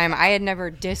halftime, I had never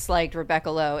disliked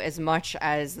Rebecca Lowe as much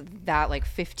as that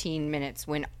 15 minutes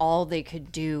when all they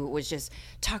could do was just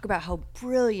talk about how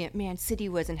brilliant Man City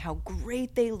was and how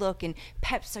great they look, and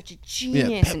Pep's such a genius.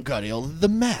 Yeah, Pep and Guardiola, the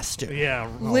master. Yeah.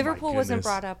 Liverpool wasn't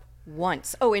brought up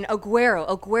once. Oh, and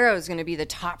Aguero is going to be the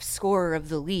top scorer of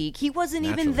the league. He wasn't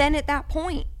even Naturally. then at that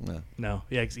point. No.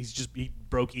 Yeah, he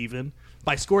broke even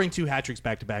by scoring 2 hat-tricks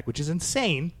back-to-back, which is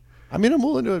insane. I mean, I'm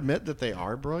willing to admit that they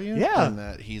are brilliant. Yeah. And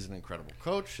that he's an incredible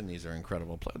coach, and these are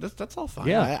incredible players. That's all fine.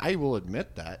 Yeah. I will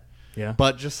admit that. Yeah.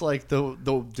 But just like the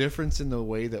difference in the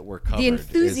way that we're covered.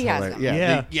 enthusiasm. Is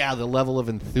hilarious. The level of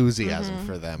enthusiasm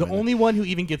for them. The And only one who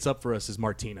even gets up for us is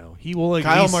Martino. He will at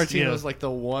Kyle least, Martino is like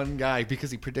the one guy, because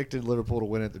he predicted Liverpool to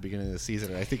win at the beginning of the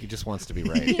season, and I think he just wants to be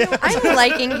right. I'm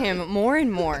liking him more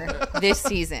and more this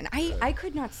season. I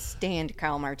could not stand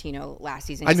Kyle Martino last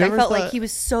season because I never felt thought- like he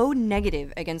was so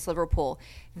negative against Liverpool.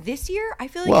 This year, I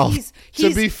feel like Well, he's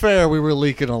to be fair, we were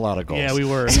leaking a lot of goals. Yeah, we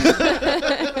were.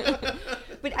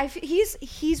 but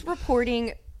he's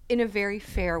reporting in a very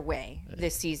fair way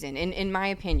this season, in my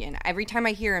opinion. Every time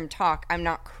I hear him talk, I'm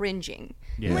not cringing.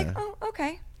 Yeah. I'm like, oh,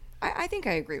 okay. I think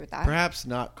I agree with that. Perhaps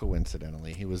not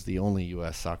coincidentally, he was the only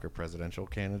U.S. soccer presidential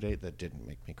candidate that didn't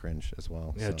make me cringe as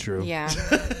well. Yeah, so. true. Yeah.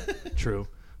 True.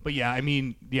 But yeah, I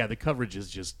mean, the coverage is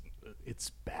just, it's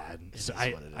bad. So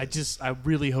I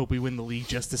really hope we win the league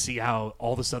just to see how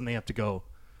all of a sudden they have to go,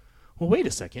 well, wait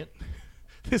a second.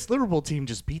 This Liverpool team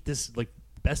just beat this,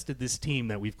 bested this team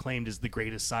that we've claimed is the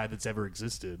greatest side that's ever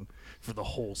existed for the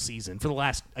whole season, for the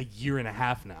last a year and a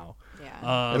half now.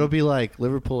 Yeah. It'll be like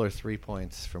Liverpool are 3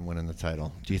 points from winning the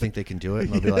title. Do you think they can do it?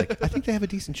 And they'll be like, I think they have a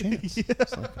decent chance.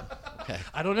 It's like, okay.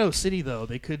 I don't know, City, though.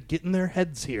 They could get in their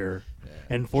heads here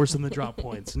and force them to drop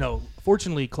points. No,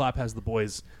 fortunately, Klopp has the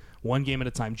boys one game at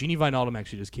a time. Gini Wijnaldum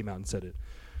actually just came out and said it.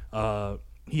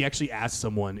 He actually asked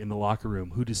someone in the locker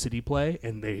room, who does City play?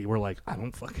 And they were like, I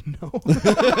don't fucking know.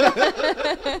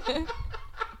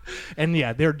 And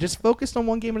yeah, they're just focused on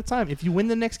one game at a time. If you win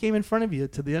the next game in front of you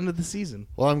to the end of the season.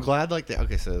 Well, I'm glad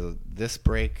so this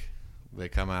break, they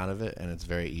come out of it, and it's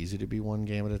very easy to be one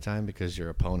game at a time because your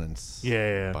opponent's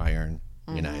Bayern,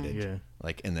 United.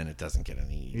 Yeah. And then it doesn't get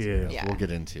any easier. Yeah. We'll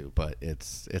get into, but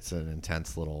it's an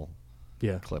intense little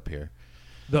clip here.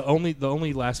 The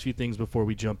only last few things before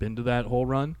we jump into that whole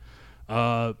run,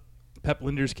 Pep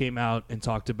Linders came out and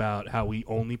talked about how we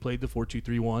only played the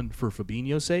 4-2-3-1 for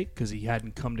Fabinho's sake because he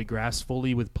hadn't come to grasp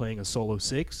fully with playing a solo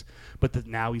 6, but that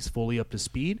now he's fully up to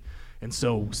speed. And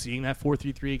so seeing that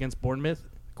 4-3-3 against Bournemouth,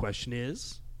 the question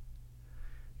is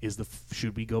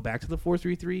should we go back to the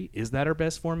 4-3-3? Is that our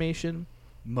best formation?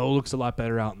 Mo looks a lot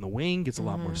better out in the wing, gets a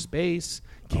lot more space.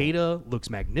 Keita looks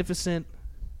magnificent.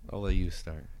 I'll let you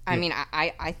start. I mean,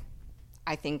 I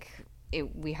think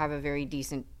we have a very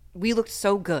decent. We looked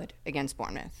so good against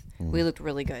Bournemouth. We looked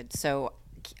really good. So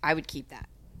I would keep that.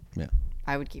 Yeah.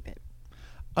 I would keep it.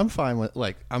 I'm fine with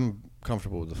I'm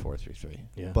comfortable with the 4-3-3.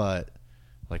 Yeah. But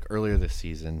earlier this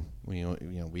season,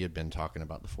 we had been talking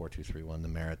about the 4-2-3-1, the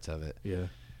merits of it. Yeah.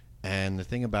 And the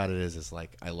thing about it is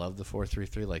I love the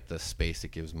 4-3-3, the space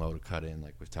it gives Mo to cut in,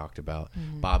 like we've talked about.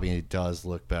 Bobby does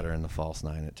look better in the false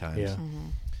 9 at times. Yeah.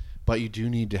 But you do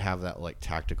need to have that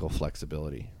tactical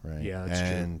flexibility, right? Yeah, that's true.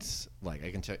 And I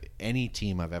can tell you, any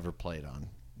team I've ever played on,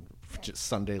 just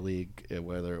Sunday league,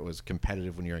 whether it was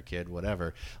competitive when you're a kid,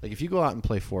 whatever. If you go out and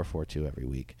play 4-4-2 every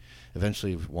week,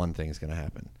 eventually one thing is going to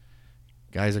happen.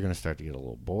 Guys are going to start to get a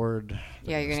little bored.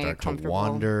 You're going to get comfortable.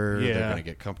 Wander. Yeah. They're going to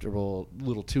get comfortable, a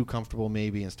little too comfortable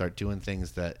maybe, and start doing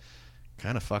things that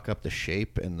kind of fuck up the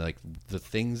shape, and the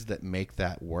things that make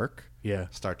that work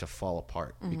start to fall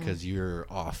apart because you're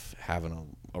off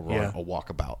having a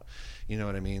walkabout. You know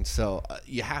what I mean? So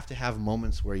you have to have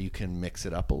moments where you can mix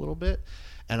it up a little bit.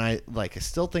 And I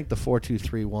still think the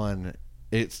 4-2-3-1,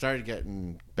 it started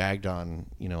getting bagged on,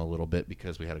 a little bit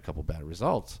because we had a couple bad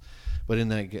results. But in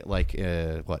that,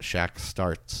 Shaq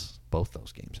starts both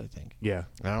those games, I think. Yeah.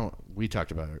 We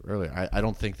talked about it earlier. I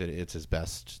don't think that it's his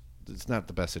best. It's not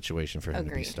the best situation for him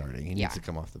to be starting. He needs to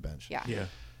come off the bench. Yeah. Yeah.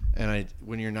 And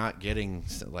when you're not getting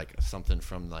something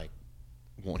from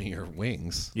one of your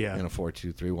wings in a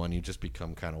 4-2-3-1, you just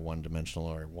become kind of one-dimensional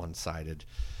or one-sided.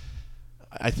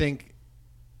 I think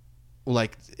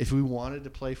if we wanted to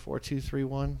play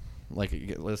 4-2-3-1,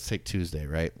 let's take Tuesday,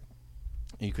 right?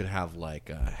 You could have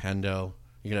Hendo.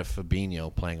 You could have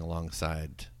Fabinho playing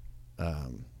alongside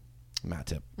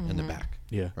Matip in the back.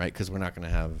 Yeah. Right, because we're not going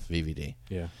to have VVD.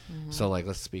 Yeah. So, like,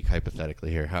 let's speak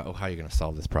hypothetically here. How are you going to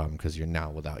solve this problem? Because you're now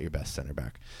without your best center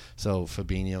back. So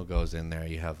Fabinho goes in there.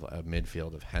 You have a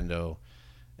midfield of Hendo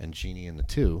and Gini in the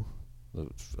 2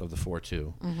 of the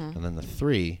 4-2, and then the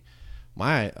 3.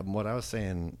 What I was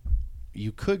saying,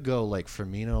 you could go like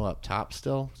Firmino up top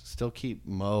still keep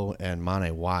Mo and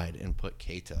Mane wide, and put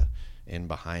Keita in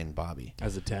behind Bobby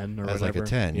As a 10 or as whatever. like a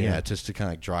 10, yeah, just to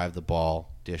kind of drive the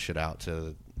ball, dish it out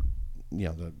to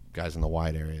the guys in the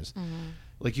wide areas.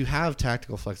 Like, you have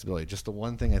tactical flexibility. Just the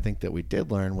one thing I think that we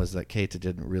did learn was that Keita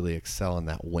didn't really excel in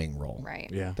that wing role. Right.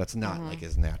 Yeah. That's not like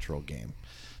his natural game.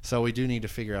 So we do need to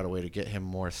figure out a way to get him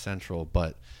more central,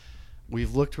 but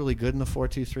we've looked really good in the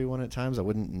 4-2-3-1 at times. I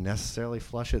wouldn't necessarily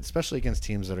flush it, especially against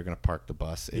teams that are going to park the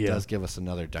bus. It does give us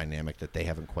another dynamic that they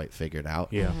haven't quite figured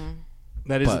out. Yeah.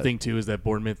 That is the thing too, is that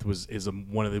Bournemouth is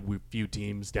one of the few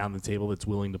teams down the table that's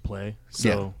willing to play.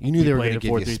 So you knew they were going to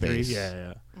give you space.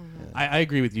 Yeah. I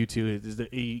agree with you too. Is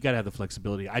that you got to have the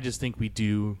flexibility. I just think we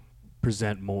do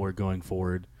present more going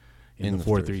forward in the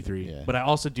 4-3-3. Yeah. But I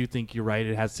also do think you're right.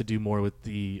 It has to do more with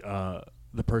the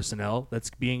personnel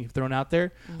that's being thrown out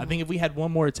there. I think if we had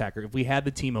one more attacker, if we had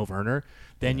the Timo Werner,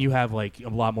 then you have like a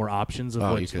lot more options of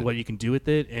what you can do with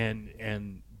it,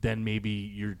 and then maybe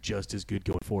you're just as good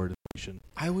going forward.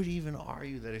 I would even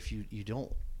argue that if you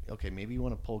don't, okay, maybe you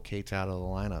want to pull Keita out of the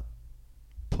lineup,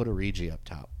 put Origi up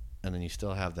top, and then you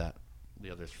still have the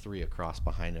other 3 across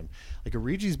behind him. Like,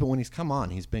 Origi's, but when he's come on,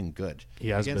 he's been good. He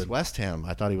has Against been. West Ham,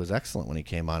 I thought he was excellent when he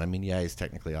came on. I mean, yeah, he's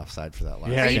technically offside for that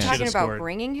last. Yeah, Are he you should've talking about scored.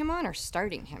 bringing him on or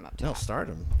starting him up top? No, start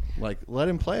him. Like, let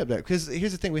him play up there. Because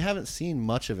here's the thing, we haven't seen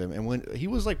much of him, and when he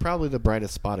was like probably the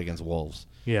brightest spot against Wolves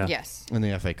Yeah. Yes. in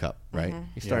the FA Cup, right?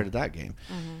 He started that game.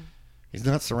 He's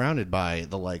not surrounded by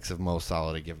the likes of Mo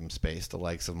Salah to give him space, the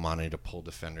likes of Mane to pull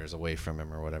defenders away from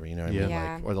him or whatever, you know what I mean?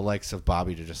 Yeah. Like, or the likes of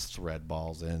Bobby to just thread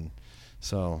balls in.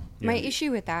 So My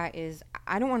issue with that is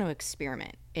I don't want to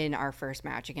experiment in our first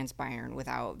match against Bayern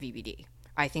without VVD.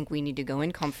 I think we need to go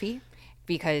in comfy,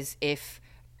 because if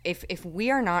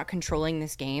we are not controlling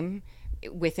this game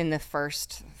within the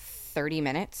first 30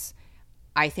 minutes,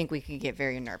 I think we could get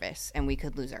very nervous and we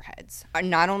could lose our heads.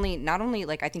 Not only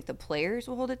like I think the players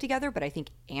will hold it together, but I think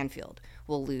Anfield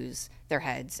will lose their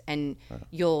heads, and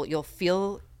you'll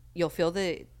feel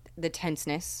the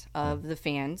tenseness of the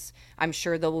fans. I'm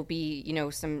sure there will be,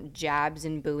 some jabs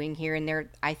and booing here and there.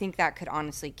 I think that could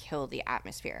honestly kill the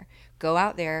atmosphere. Go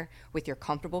out there with your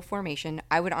comfortable formation.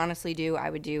 I would do,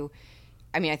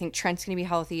 I think Trent's going to be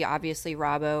healthy, obviously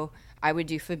Robbo. I would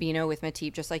do Fabinho with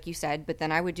Matip, just like you said, but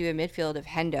then I would do a midfield of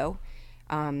Hendo,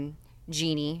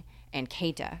 Gini, and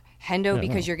Keita. Hendo,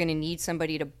 because you're going to need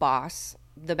somebody to boss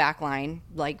the back line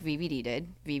like VVD did.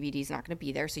 VVD's not going to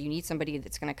be there, so you need somebody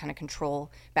that's going to kind of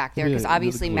control back there, because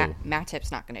obviously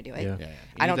Matip's not going to do it. Yeah.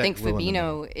 I don't think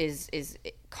Fabinho is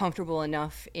comfortable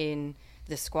enough in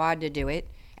the squad to do it.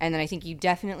 And then I think you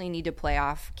definitely need to play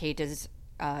off Keita's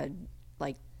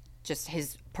just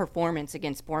his performance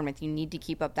against Bournemouth. You need to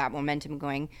keep up that momentum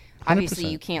going. Obviously,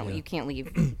 you can't leave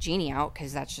Gini out,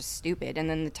 because that's just stupid. And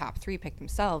then the top 3 pick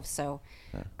themselves. So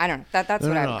I don't know. That's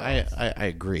what I would go with. I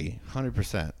agree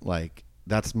 100%. Like,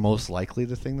 that's most likely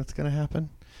the thing that's going to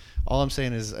happen. All I'm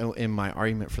saying is, in my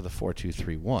argument for the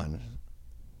 4-2-3-1,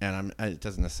 and it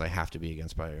doesn't necessarily have to be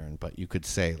against Bayern, but you could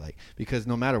say, like, because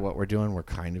no matter what we're doing, we're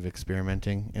kind of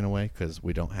experimenting in a way, because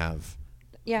we don't have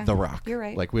the Rock. You're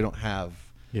right. Like, we don't have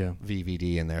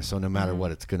VVD in there, so no matter what,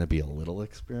 it's going to be a little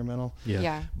experimental.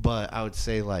 Yeah. But I would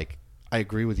say, like, I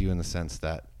agree with you in the sense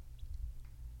that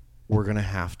we're going to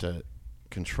have to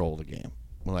control the game.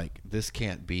 Like, this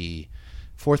can't be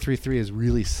 4-3-3 is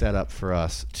really set up for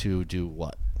us to do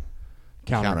what?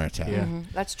 Counterattack. Yeah.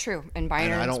 That's true. And Bayern,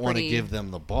 and I don't want to give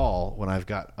them the ball when I've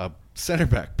got a center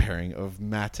back pairing of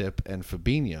Matip and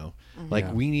Fabinho.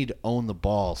 Like, we need to own the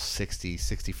ball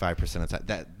 60-65% of the time.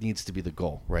 That needs to be the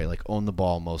goal, right? Like, own the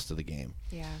ball most of the game.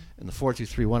 Yeah. And the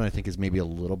 4-2-3-1, I think, is maybe a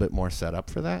little bit more set up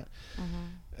for that.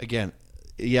 Again,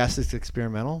 yes, it's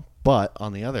experimental, but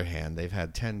on the other hand, they've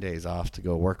had 10 days off to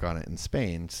go work on it in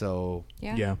Spain. So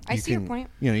Yeah. I see your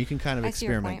point. You can kind of I see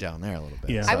your experiment point. down there a little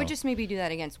bit. Yeah. I would just maybe do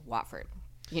that against Watford.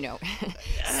 Yeah,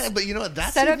 but you know what?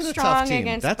 That's set up even a tough strong team.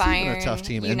 against That's Bayern even a tough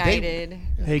team. United.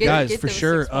 Hey, Get guys, for those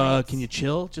sure, 6 points. can you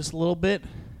chill just a little bit?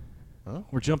 Huh?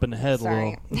 We're jumping ahead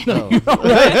Sorry. a little.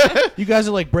 You guys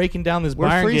are like breaking down this We're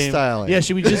Bayern game. freestyling. Yeah,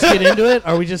 should we just get into it?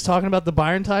 Are we just talking about the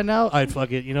Bayern tie now? I'd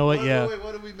fuck it. You know what? Yeah. Wait,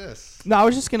 what did we miss? No, I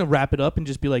was just gonna wrap it up and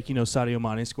just be like, Sadio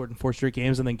Mane scored in 4 straight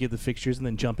games, and then give the fixtures and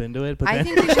then jump into it. But I then,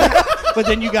 think we should. but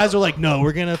then you guys are like, no,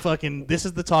 we're gonna fucking. This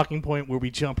is the talking point where we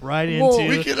jump right Well,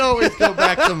 into. We can always go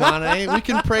back to Mane. We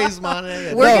can praise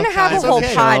Mane. We're gonna have It's a whole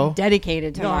okay. pod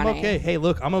dedicated to No, Mane. I'm okay. Hey,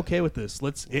 look, I'm okay with this.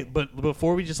 But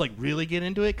before we just like really get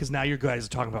into it, because now you guys are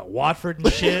talking about Watford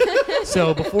and shit.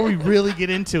 So before we really get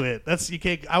into it,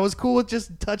 I was cool with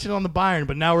just touching on the Bayern,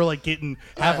 but now we're like getting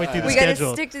halfway through the We gotta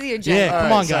schedule. stick to the agenda. Yeah,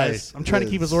 come All on, right, sorry. guys. I'm trying to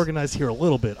keep us organized here a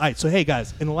little bit. All right, so hey,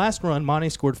 guys, in the last run, Mane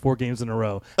scored 4 games in a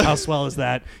row. How swell is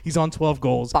that? He's on 12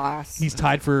 goals. Boss. He's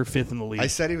tied for 5th in the league. I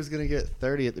said he was going to get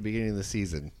 30 at the beginning of the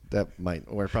season.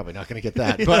 We're probably not going to get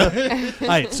that. But All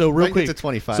right, so real If I can quick, get to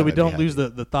 25, so we I'd be don't happy. lose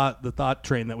the thought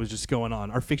train that was just going on.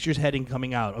 Our fixtures heading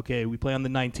coming out. Okay, we play on the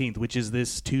 19th, which is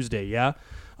this Tuesday. Yeah,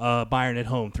 Bayern at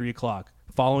home, 3:00.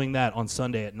 Following that on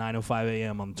Sunday at 9:05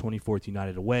 a.m. on the 24th,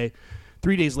 United away.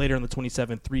 3 days later on the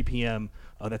 27th, 3 p.m.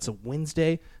 That's a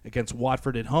Wednesday against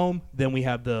Watford at home. Then we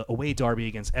have the away derby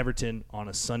against Everton on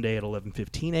a Sunday at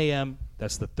 11:15 a.m.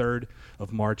 That's the 3rd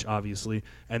of March, obviously.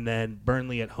 And then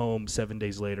Burnley at home 7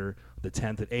 days later, the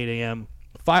 10th at 8 a.m.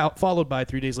 Followed by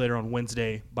 3 days later on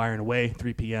Wednesday, Bayern away,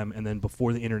 3 p.m. And then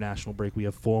before the international break, we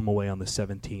have Fulham away on the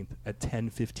 17th at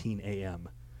 10:15 a.m.,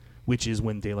 which is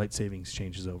when daylight savings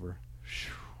changes over.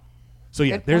 So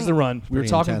yeah, Good there's point. the run. We were Pretty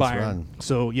talking intense Bayern. run.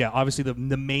 So yeah, obviously the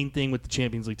main thing with the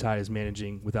Champions League tie is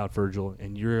managing without Virgil,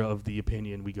 and you're of the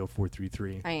opinion we go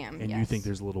 4-3-3. I am, and you yes. think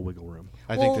there's a little wiggle room.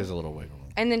 I Well- think there's a little wiggle room.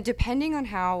 And then depending on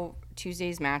how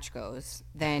Tuesday's match goes,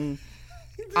 then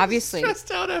obviously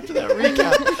Stressed out after that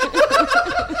recap.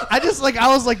 I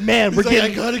was like, man, we're He's like, I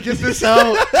getting. got to get this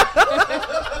out.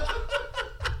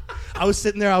 I was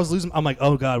sitting there, I was losing. I'm like,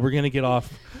 oh god, we're gonna get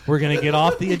off. We're gonna get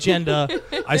off the agenda.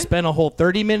 I spent a whole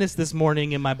 30 minutes this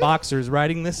morning in my boxers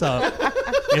writing this up.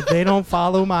 If they don't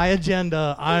follow my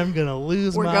agenda, I'm gonna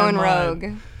lose we're my going mind.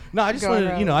 rogue. No, I just Going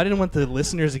wanted, rogue. I didn't want the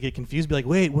listeners to get confused. Be like,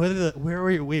 wait, where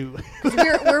were you? Wait.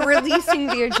 we're releasing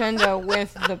the agenda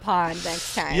with the pod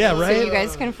next time. Yeah, right? So you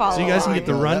guys can follow. So you guys can get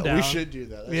the along. rundown. We should do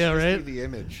that. That Yeah, should right? Be the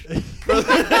image.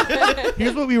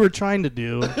 Here's what we were trying to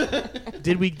do.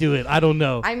 Did we do it? I don't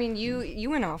know. I mean, you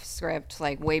went off script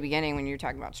like way beginning when you were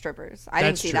talking about strippers. I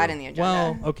didn't That's see true. that in the agenda.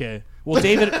 Well, okay. Well,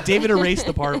 David erased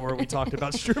the part where we talked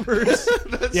about strippers.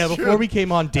 Yeah, before we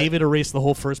came on, David erased the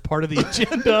whole first part of the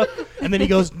agenda, and then he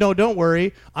goes, "No, don't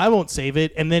worry, I won't save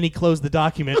it." And then he closed the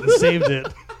document and saved it.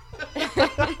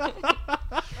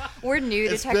 We're new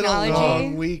to It's been a technology.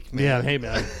 long week, man. Yeah, hey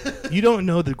man, you don't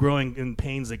know the growing and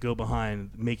pains that go behind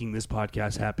making this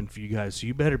podcast happen for you guys. So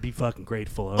you better be fucking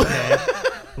grateful, okay?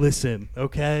 Listen,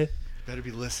 okay. Better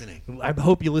be listening. I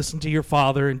hope you listen to your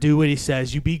father and do what he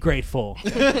says. You be grateful.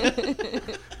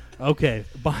 Okay,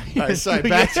 bye. All right, sorry,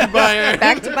 back to Bayern.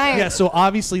 Back to Bayern. Yeah, so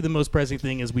obviously the most pressing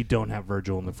thing is we don't have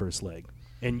Virgil in the first leg.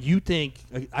 And you think,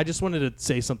 I just wanted to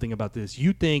say something about this.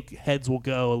 You think heads will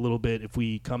go a little bit if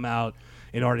we come out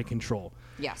and are in control.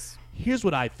 Yes. Here's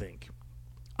what I think.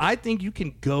 I think you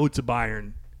can go to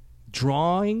Bayern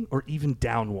drawing or even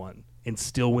down one and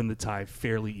still win the tie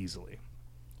fairly easily.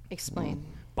 Explain.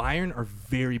 Bayern are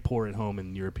very poor at home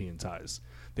in European ties.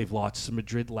 They've lost to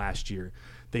Madrid last year.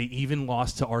 They even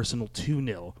lost to Arsenal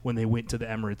 2-0 when they went to the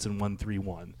Emirates and won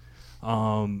 3-1.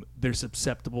 They're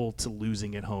susceptible to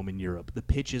losing at home in Europe. The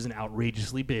pitch isn't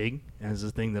outrageously big, as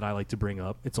a thing that I like to bring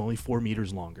up. It's only 4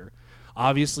 meters longer.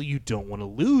 Obviously, you don't want to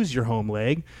lose your home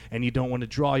leg, and you don't want to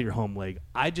draw your home leg.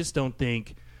 I just don't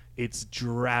think it's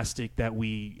drastic that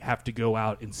we have to go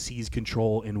out and seize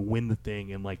control and win the thing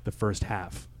in, like, the first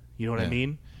half. You know what I Yeah.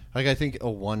 mean? Like, I think a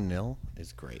 1-0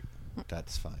 is great.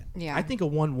 That's fine. Yeah. I think a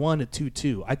 1-1, a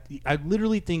 2-2. I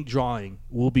literally think drawing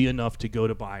will be enough to go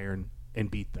to Bayern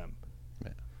and beat them.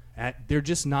 Yeah. They're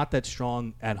just not that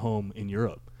strong at home in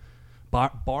Europe.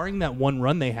 Barring that one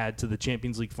run they had to the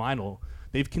Champions League final,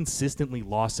 they've consistently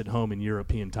lost at home in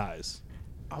European ties.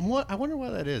 I wonder why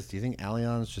that is. Do you think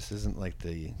Allianz just isn't like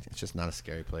it's just not a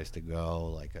scary place to go?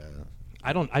 Like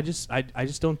I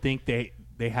just don't think they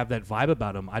have that vibe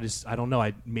about them. I don't know.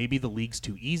 Maybe the league's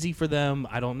too easy for them.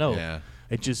 I don't know. Yeah.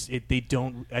 They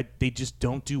just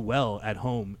don't do well at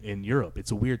home in Europe.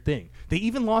 It's a weird thing. They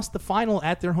even lost the final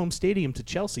at their home stadium to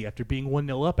Chelsea after being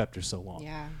 1-0 up after so long.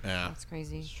 Yeah, Yeah. that's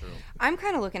crazy. It's true. I'm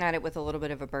kind of looking at it with a little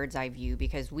bit of a bird's eye view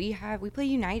because we play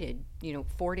United,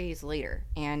 4 days later,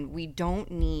 and we don't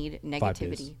need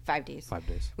negativity. 5 days. 5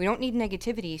 days. We don't need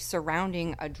negativity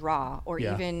surrounding a draw or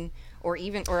Yeah. even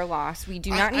a loss. We do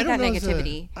not need that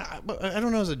negativity. I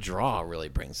don't know as a draw really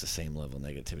brings the same level of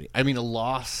negativity. I mean, a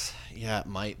loss, Yeah, it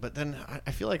might. But then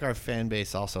I feel like our fan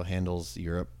base also handles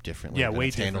Europe differently. Yeah, than way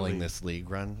it's handling differently. this league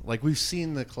run. Like, we've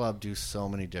seen the club do so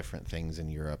many different things in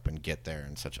Europe and get there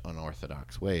in such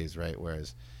unorthodox ways, right?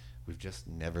 Whereas we've just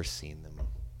never seen them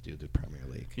do the Premier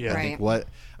League. Yeah.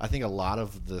 I think a lot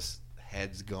of this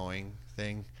heads going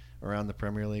thing around the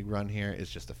Premier League run here is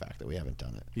just the fact that we haven't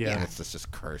done it. Yeah. And it's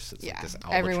just curse. It's like this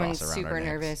albatross Everyone's around super our necks.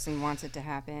 nervous and wants it to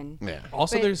happen. Yeah.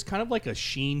 Also, But- there's kind of like a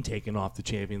sheen taken off the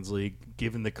Champions League,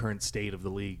 given the current state of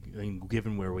the league, and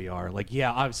given where we are. Like,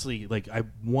 yeah, obviously, like I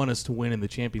want us to win in the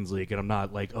Champions League, and I'm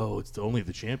not like, oh, it's only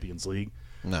the Champions League.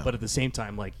 No. But at the same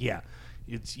time, like,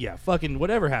 fucking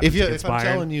whatever happens against If I'm Bayern,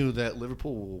 telling you that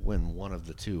Liverpool will win one of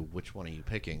the two, which one are you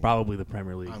picking? probably the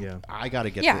Premier League. I got to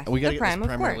get the we got to get Prem, this of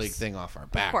Premier course. League thing off our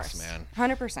Of backs, course, man.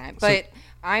 100%. But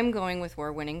I'm going with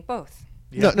we're winning both.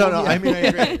 Yeah. No. I mean, I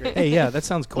agree. Hey, yeah, that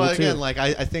sounds cool Well, too. again, like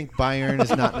I think Bayern is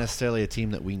not necessarily a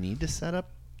team that we need to set up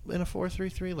in a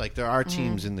 4-3-3. Like, there are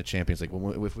teams in the Champions League.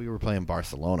 If we were playing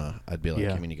Barcelona, I'd be like,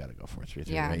 Yeah. I mean, you got to go 4-3-3.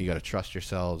 Yeah. Right? You got to trust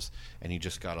yourselves, and you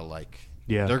just got to like.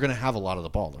 Yeah. They're going to have a lot of the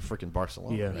ball. They're freaking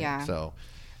Barcelona. Yeah. Right? Yeah. So.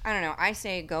 I don't know. I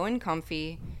say go in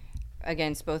comfy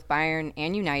against both Bayern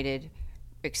and United.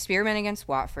 Experiment against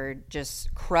Watford.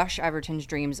 Just crush Everton's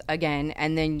dreams again,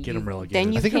 and then Get 'em relegated.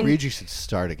 Then you I think can. Origi should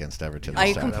start against Everton. I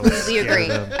this time. completely agree.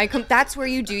 them. That's where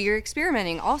you do your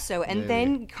experimenting also, and Yeah,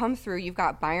 then come through. You've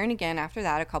got Bayern again after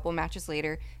that, a couple matches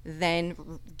later. Then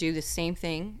do the same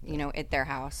thing, at their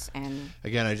house. And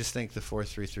Again, I just think the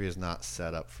 4-3-3 is not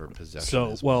set up for possession.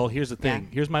 So, well, here's the thing.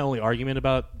 Yeah. Here's my only argument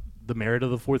about the merit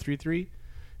of the 4-3-3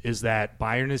 is that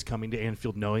Bayern is coming to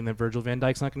Anfield knowing that Virgil van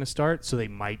Dijk's not going to start, so they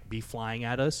might be flying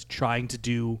at us, trying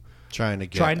to trying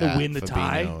to win the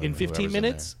tie in 15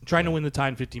 minutes. Trying to win the tie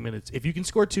in 15 minutes. If you can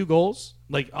score 2 goals,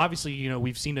 like obviously,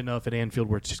 we've seen enough at Anfield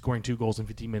where scoring 2 goals in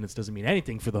 15 minutes doesn't mean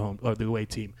anything for the home or the away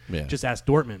team. Yeah. Just ask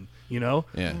Dortmund,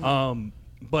 Yeah.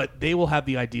 But they will have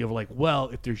the idea of like, well,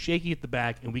 if they're shaky at the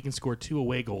back and we can score 2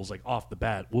 away goals like off the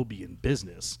bat, we'll be in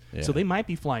business. Yeah. So they might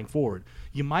be flying forward.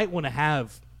 You might want to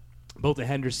have both a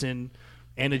Henderson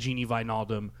and a Gini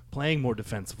Wijnaldum playing more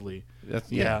defensively.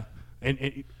 Yeah.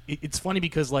 And it's funny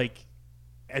because like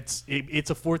it's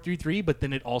a 4-3-3, but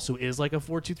then it also is like a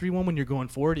 4-2-3-1 when you're going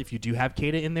forward. If you do have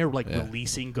Keita in there, like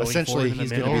releasing, going Essentially, forward in he's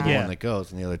the going to middle. be the Yeah. one that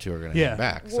goes, and the other two are going to Yeah. hang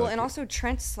back. well, and also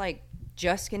Trent's like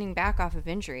just getting back off of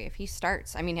injury. If he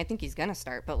starts, I mean, I think he's gonna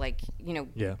start, but like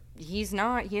Yeah. he's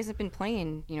not. He hasn't been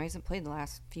playing. He hasn't played the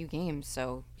last few games,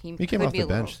 so he he came could off be the a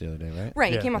little, bench the other day, right?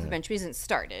 Right, Yeah. he came off the bench. But he hasn't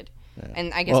started. Yeah.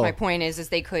 And I guess Well- my point is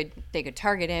they could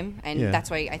target him, and Yeah. that's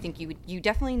why I think you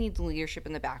definitely need the leadership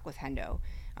in the back with Hendo.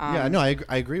 Yeah, no, I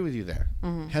agree with you there.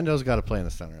 Mm-hmm. Hendo's got to play in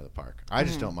the center of the park. I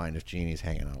just don't mind if Genie's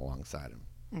hanging out alongside him,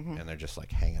 Mm-hmm. and they're just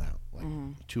like hanging out, like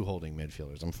two holding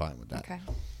midfielders. I'm fine with that. Okay.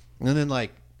 And then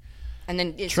like And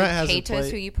then is Trent it hasn't Keita's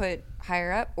played- who you put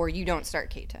higher up, or you don't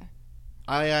start Keita?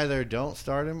 I either don't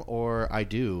start him or I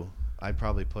do. I'd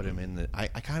probably put him in the. I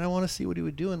kind of want to see what he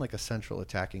would do in like a central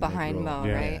attacking Behind mid role. Mo,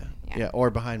 Yeah. right? Yeah, or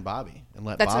behind Bobby and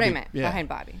let That's Bobby, what I meant. yeah. Behind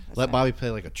Bobby. That's Let fine. Bobby play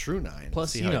like a true 9.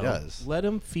 Plus, see how he does. let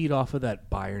him feed off of that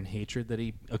Bayern hatred that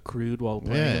he accrued while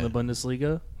playing in Yeah. the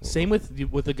Bundesliga. Same with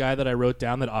the guy that I wrote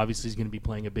down that obviously is going to be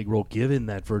playing a big role given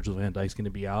that Virgil van Dijk's going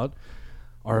to be out.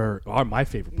 Are my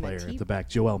favorite player Matip? at the back,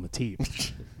 Joel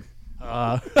Matip.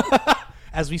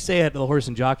 As we say at the Horse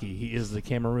and Jockey, he is the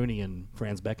Cameroonian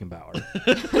Franz Beckenbauer.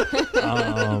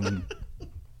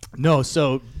 No,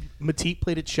 so Matip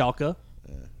played at Schalke.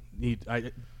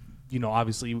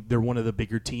 Obviously they're one of the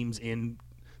bigger teams in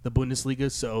the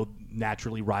Bundesliga, so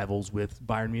naturally rivals with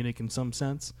Bayern Munich in some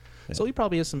sense. Yeah. So he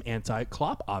probably has some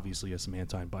Klopp obviously has some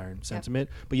anti-Bayern sentiment.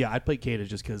 But yeah, I'd play Keita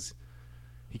just because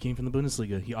he came from the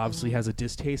Bundesliga. He obviously has a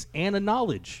distaste and a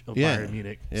knowledge of Bayern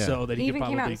Munich, so that He he could even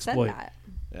came out probably and said exploit. that.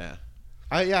 Yeah.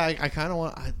 I kind of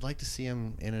want. I'd like to see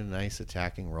him in a nice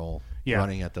attacking role,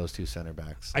 running at those two center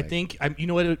backs. I think you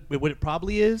know what it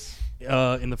probably is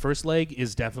in the first leg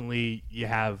is definitely you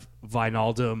have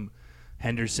Wijnaldum,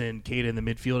 Henderson, Keita in the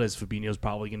midfield as Fabinho's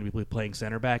probably going to be playing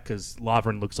center back because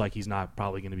Lovren looks like he's not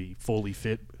probably going to be fully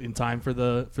fit in time for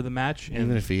the match. And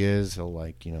even if he is, he'll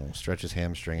stretch his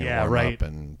hamstring and warm up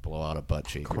and blow out a butt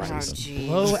cheek. Or something. geez.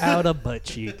 blow out a butt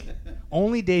cheek.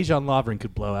 Only Dejan Lovren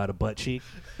could blow out a butt cheek.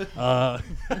 I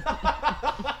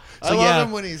love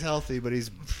him when he's healthy, but he's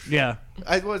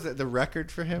was it the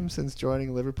record for him since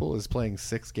joining Liverpool is playing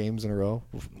 6 games in a row.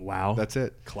 Wow, that's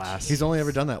it. Class. He's only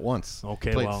ever done that once.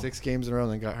 Okay, played 6 games in a row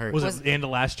and then got hurt. Was it the end of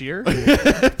last year?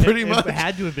 Pretty much. It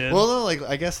had to have been. Well, no,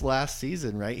 I guess last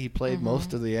season, right? He played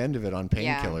most of the end of it on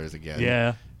painkillers again.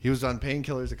 Yeah. He was on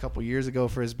painkillers a couple years ago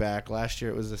for his back. Last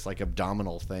year it was this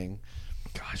abdominal thing.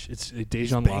 Gosh, it's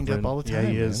Dejan banged up Lovren. all the Yeah,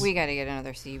 time, he is. We got to get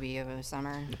another CB over the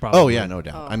summer. Probably. Oh yeah, no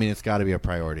doubt. Oh. I mean, it's got to be a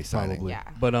priority signing. Probably. Yeah.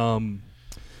 But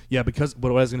yeah, because what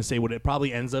I was going to say, what it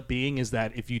probably ends up being is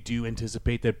that if you do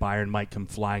anticipate that Bayern might come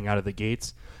flying out of the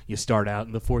gates, you start out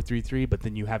in the 4-3-3, but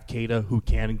then you have Keita who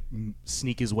can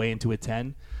sneak his way into a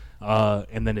 10,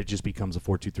 and then it just becomes a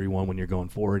 4-2-3-1 when you're going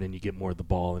forward and you get more of the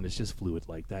ball, and it's just fluid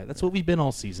like that. That's what we've been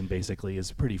all season, basically,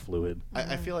 is pretty fluid.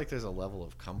 I feel like there's a level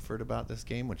of comfort about this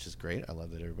game, which is great. I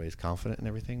love that everybody's confident and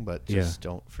everything, but just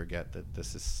don't forget that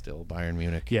this is still Bayern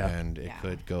Munich, and it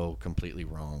could go completely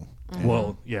wrong. And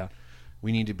Well, yeah.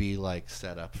 we need to be like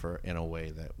set up for in a way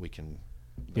that we can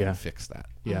fix that.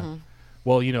 Yeah.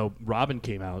 Well, you know, Robin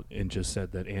came out and just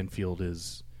said that Anfield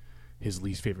is his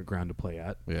least favorite ground to play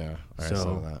at. Yeah, I So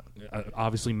saw that.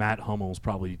 Obviously, Matt Hummels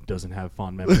probably doesn't have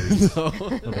fond memories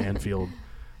of Anfield.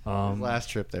 Last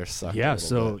trip there sucked. Yeah, a little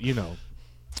so bit. you know,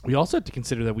 we also have to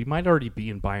consider that we might already be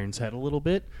in Bayern's head a little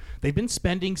bit. They've been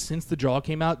spending since the draw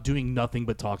came out doing nothing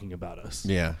but talking about us.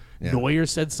 Yeah. Neuer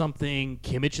said something.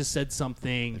 Kimmich has said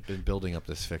something. They've been building up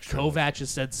this fixture. Kovac has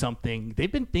said something.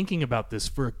 They've been thinking about this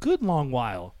for a good long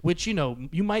while, which, you know,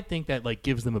 you might think that like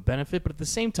gives them a benefit, but at the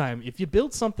same time, if you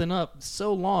build something up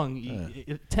so long,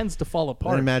 it tends to fall But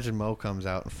apart. imagine Mo comes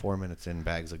out and 4 minutes in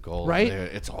bags a goal. Right?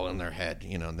 It's all in their head.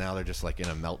 You know, now they're just like in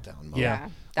a meltdown mode. Yeah.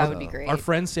 That would be great. Our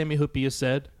friend Sammy Hupia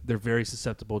said they're very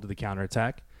susceptible to the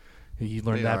counterattack. He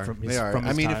learned They that are. from his, They are. from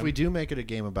his I mean, time. if we do make it a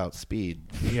game about speed,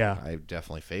 Yeah. I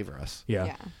definitely favor us. Yeah.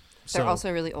 Yeah. So They're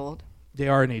also really old. they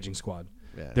are an aging squad.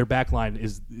 Yeah. Their back line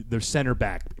is their center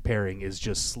back pairing is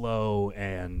just slow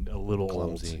and a little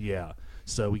Clumsy. old. Yeah.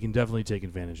 So we can definitely take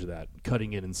advantage of that,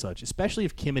 cutting in and such, especially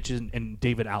if Kimmich and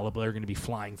David Alaba are going to be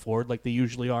flying forward like they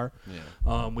usually are,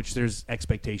 which there's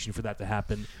expectation for that to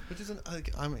happen. Which isn't,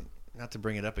 like, I mean, not to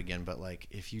bring it up again, but like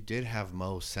if you did have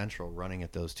Mo Central running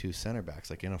at those two center backs,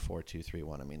 like in a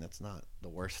 4-2-3-1, I mean, that's not the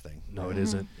worst thing. No, it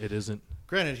isn't. It isn't.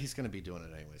 Granted, he's going to be doing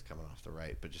it anyways, coming off the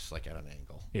right, but just like at an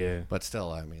angle. Yeah. But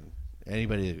still, I mean, any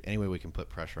way we can put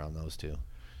pressure on those two.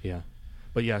 Yeah.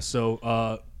 But yeah, so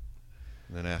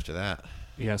And then after that,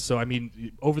 so I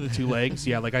mean, over the two legs,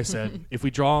 like I said, if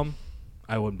we draw them,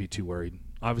 I wouldn't be too worried.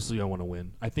 Obviously, I want to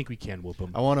win. I think we can whoop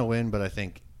them. I want to win, but I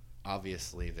think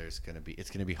obviously it's going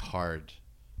to be hard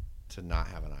to not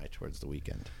have an eye towards the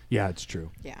weekend. Yeah, it's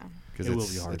true. Yeah. Because It will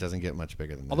be hard. It doesn't get much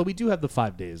bigger than that. Although we do have the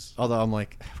 5 days. Although I'm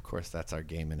like, of course, that's our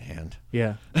game in hand.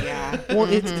 Yeah. Yeah. Well,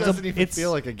 It doesn't even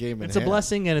feel like a game in It's hand. a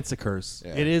blessing and it's a curse.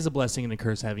 Yeah. It is a blessing and a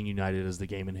curse having United as the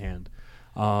game in hand.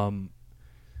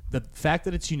 The fact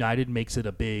that it's United makes it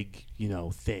a big,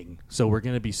 thing. So we're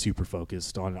going to be super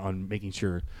focused on making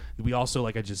sure we also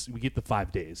we get the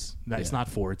 5 days. It's Yeah. not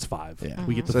 4, it's 5. Yeah.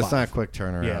 We get the So 5. it's not a quick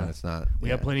turnaround. Yeah. It's not. We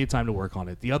have plenty of time to work on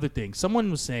it. The other thing,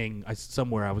 someone was saying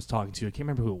somewhere I was talking to, I can't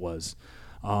remember who it was.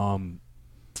 One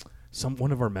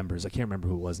of our members, I can't remember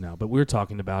who it was now, but we were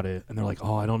talking about it, and they're like,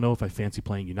 "Oh, I don't know if I fancy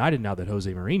playing United now that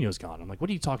Jose Mourinho's gone." I'm like, "What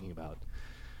are you talking about?"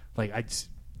 Like,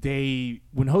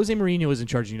 when Jose Mourinho was in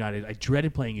charge of United, I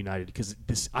dreaded playing United because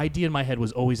this idea in my head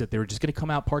was always that they were just going to come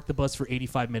out, park the bus for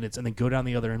 85 minutes, and then go down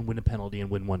the other end, win a penalty,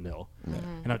 and win 1-0.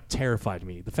 And it terrified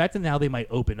me. The fact that now they might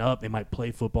open up, they might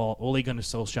play football. Ole Gunnar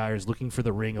Solskjaer is looking for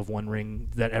the ring of one ring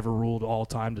that ever ruled all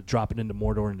time to drop it into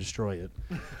Mordor and destroy it.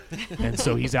 And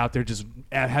so he's out there just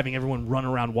having everyone run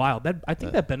around wild. I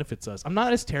think that benefits us. I'm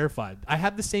not as terrified. I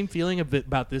have the same feeling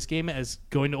about this game as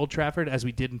going to Old Trafford as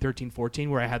we did in 13-14,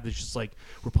 where I had this just like,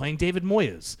 we're playing David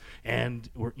Moyes and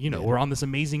we're on this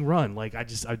amazing run. Like I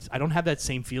don't have that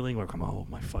same feeling where oh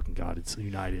my fucking God, it's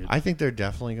United. I think they're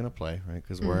definitely going to play, right?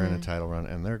 Because we're in a title run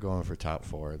and they're going for top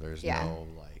 4. There's no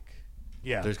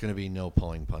there's going to be no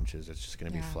pulling punches. It's just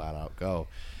going to be flat out go.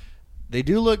 They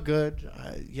do look good.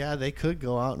 They could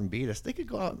go out and beat us. They could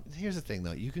go out. Here's the thing,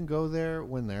 though. You can go there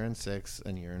when they're in 6th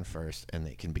and you're in 1st, and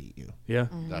they can beat you. Yeah.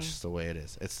 That's just the way it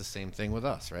is. It's the same thing with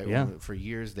us, right? Yeah. For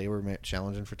years, they were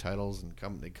challenging for titles, and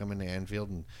they'd come into Anfield,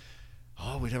 and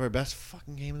we'd have our best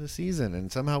fucking game of the season,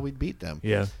 and somehow we'd beat them.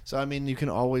 Yeah. So, I mean, you can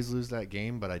always lose that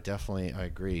game, but I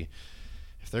agree.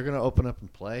 If they're going to open up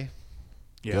and play,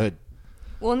 good.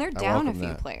 Well, and they're down a welcome few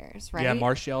that. players, right? Yeah,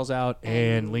 Martial's out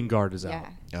and Lingard is out.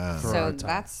 Yeah. for So our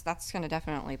time. that's going to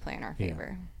definitely play in our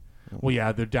favor. Well,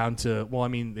 yeah, they're down to. Well, I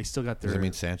mean, they still got their. Does it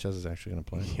mean Sanchez is actually going to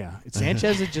play? Yeah,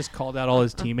 Sanchez had just called out all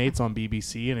his teammates on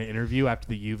BBC in an interview after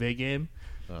the Juve game,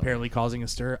 apparently causing a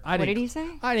stir. What did he say?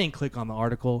 I didn't click on the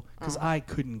article because I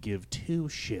couldn't give 2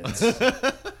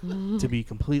 shits, to be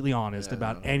completely honest,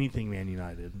 about anything Man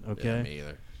United. Okay, Yeah, me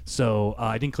either. so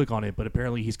I didn't click on it, but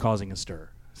apparently he's causing a stir.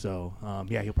 So,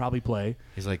 yeah, he'll probably play.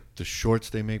 He's like, the shorts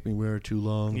they make me wear are too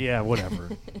long. Yeah, whatever.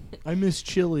 I miss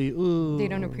Chile. Ooh. They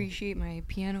don't appreciate my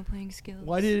piano playing skills.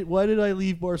 Why did I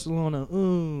leave Barcelona?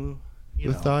 Ooh.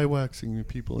 The thigh waxing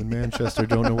people in Manchester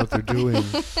don't know what they're doing.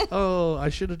 Oh, I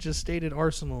should have just stayed at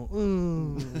Arsenal.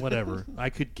 Ooh. Whatever.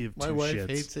 I could give My two wife shits.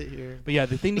 hates it here. But yeah,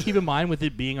 the thing to keep in mind with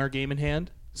it being our game in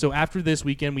hand. So after this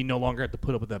weekend, we no longer have to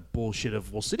put up with that bullshit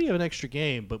of, well, City have an extra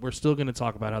game, but we're still going to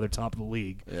talk about how they're top of the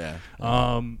league. Yeah.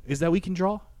 Is that we can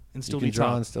draw and still you can be draw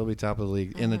top. and still be top of the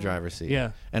league in the driver's seat.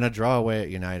 Yeah. And a draw away at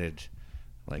United,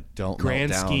 like, don't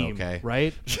Grand melt down, scheme, okay?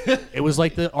 right? It was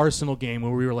like the Arsenal game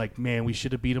where we were like, man, we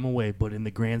should have beat them away, but in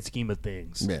the grand scheme of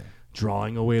things, Yeah.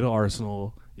 drawing away to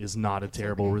Arsenal is not a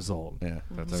terrible result. Yeah.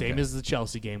 That's Same okay. as the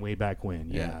Chelsea game way back when.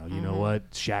 Yeah, Yeah. you know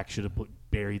what? Shaq should have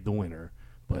buried the winner.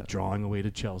 But drawing away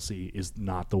to Chelsea is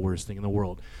not the worst thing in the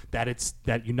world. That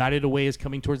United away is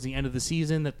coming towards the end of the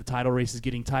season, that the title race is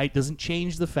getting tight, doesn't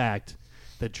change the fact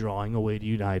that drawing away to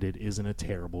United isn't a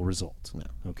terrible result. No.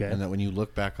 Okay? And that when you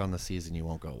look back on the season, you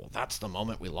won't go, well, that's the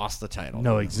moment we lost the title.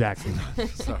 No, exactly.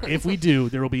 Sorry. If we do,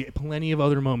 there will be plenty of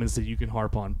other moments that you can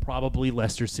harp on. Probably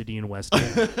Leicester City and West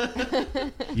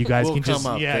Ham. You guys We'll can come just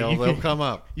up. yeah, They'll you can, come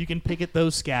up. You can pick at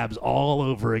those scabs all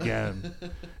over again,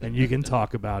 and you can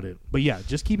talk about it. But yeah,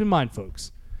 just keep in mind,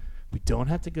 folks, we don't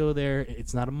have to go there.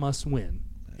 It's not a must-win.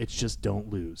 It's just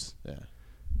don't lose. Yeah.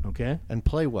 Okay? And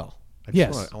play well.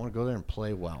 Yes. I want to go there and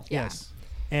play well. Yeah. Yes.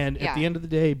 And at Yeah. the end of the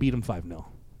day, beat them 5-0.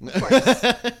 Of course.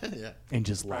 Yeah. And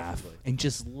just laugh. And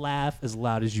just laugh as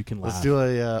loud as you can laugh. Let's do a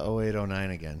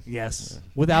 08-09 again. Yes.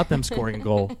 Without them scoring a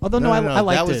goal. Although, No, I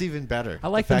liked that was it. even better. I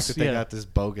like the fact them- that they yeah. got this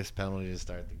bogus penalty to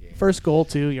start the game. First goal,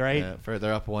 too. You're right. Yeah,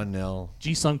 they're up 1-0.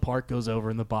 Ji-Sung Park goes over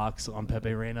in the box on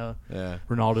Pepe Reina. Yeah.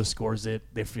 Ronaldo scores it.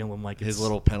 They're feeling like His it's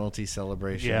little penalty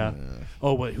celebration. yeah.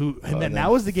 Oh, but who? And Oh, then and that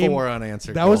then was the game. 4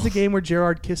 unanswered That was the goals. game where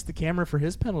Gerrard kissed the camera for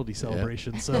his penalty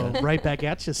celebration. So right back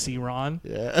at you, C-Ron.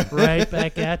 Yeah. Right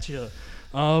back at you.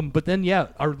 But then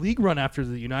our league run after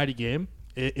the United game,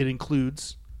 it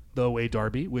includes the away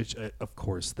derby, which of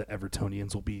course the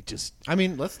Evertonians will be just. I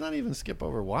mean, let's not even skip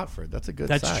over Watford. That's a good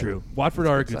That's side. true. Watford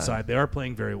are a good good side. side. They are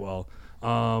playing very well.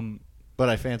 But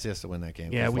I fancy us to win that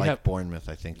game. Yeah, 'cause we like have- Bournemouth,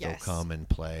 I think Yes. they'll come and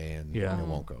play, and Yeah. it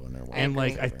won't go in their way. And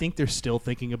agree. I think they're still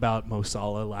thinking about Mo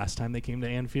Salah last time they came to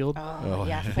Anfield. Oh,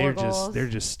 yeah, they're 4 goals. they're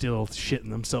just still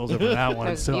shitting themselves over that one.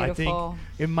 That was So I beautiful. think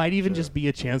it might even just be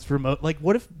a chance for Mo. Like,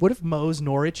 what if Mo's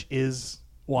Norwich is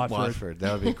Watford?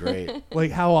 That would be great.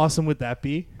 Like, how awesome would that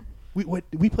be?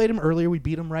 We played him earlier. We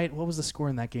beat him, right? What was the score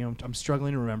in that game? I'm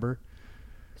struggling to remember.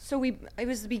 So it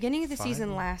was the beginning of the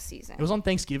season last season. It was on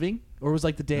Thanksgiving, or was it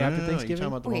like the day after You're Thanksgiving? talking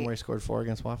about the one Wait. where he scored 4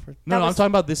 against Watford? No, That I'm was-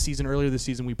 talking about this season. Earlier this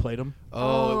season, we played them.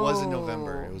 Oh, it was in Oh.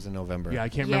 November. It was in November. Yeah, I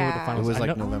can't remember what the Yeah. final. It was I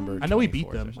like know, November. I know we beat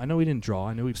 24th or them. something. I know we didn't draw.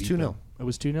 I know we beat 2-0. them. It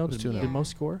was 2-0. was Did 2-0. Mo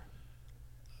score?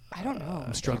 I don't know.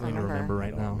 I'm struggling to remember right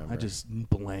I don't now. remember. I just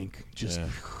blank. Just Yeah.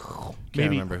 maybe. Can't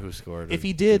remember who scored. If or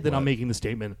he did, then what. I'm making the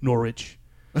statement. Norwich.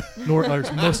 Or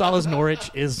Mo Salah's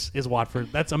Norwich is Watford.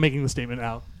 I'm making the statement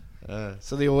now.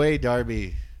 So the away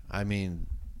derby, I mean,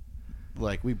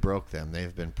 like, we broke them.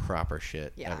 They've been proper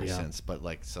shit Yeah. ever Yeah. since. But,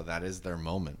 like, so that is their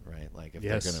moment, right? Like, if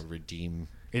Yes. they're going to redeem.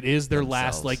 It is their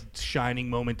last Themselves. shining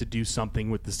moment to do something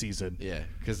with the season. Yeah,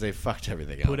 because they fucked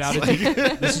everything else. Put out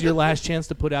a this is your last chance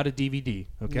to put out a DVD,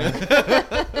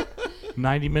 okay?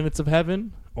 90 minutes of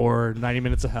heaven or 90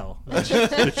 minutes of hell.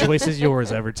 The choice is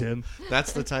yours, Everton.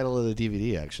 That's the title of the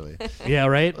DVD, actually. Yeah,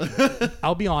 right?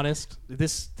 I'll be honest.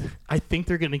 I think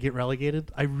they're going to get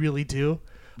relegated. I really do.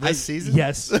 This season?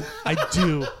 Yes, I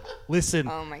do. Listen.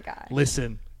 Oh my god.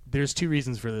 Listen. There's 2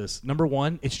 reasons for this. Number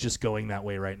 1, it's just going that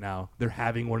way right now. They're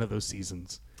having one of those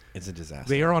seasons. It's a disaster.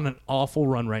 They are on an awful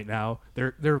run right now.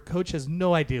 Their coach has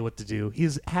no idea what to do. He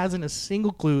hasn't a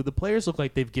single clue. The players look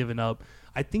like they've given up.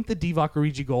 I think the Divock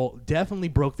Origi goal definitely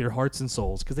broke their hearts and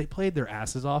souls because they played their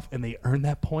asses off and they earned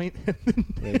that point.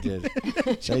 They did.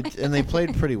 And they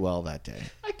played pretty well that day.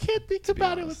 I can't think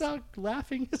about it honest. without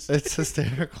laughing. It's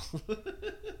hysterical.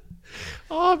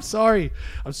 Oh, I'm sorry.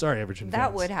 I'm sorry, Everton That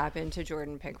fans. would happen to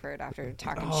Jordan Pickford after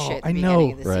talking Oh, shit at the I beginning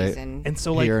know, of the right? season. And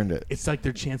so, He like, earned it. it's like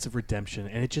their chance of redemption,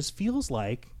 and it just feels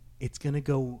like it's gonna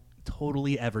go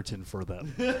totally Everton for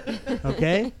them.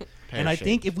 Okay, and I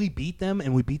think if we beat them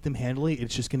and we beat them handily,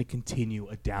 it's just gonna continue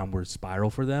a downward spiral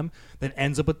for them that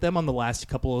ends up with them on the last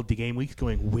couple of the game weeks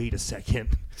going, wait a second.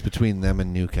 It's between them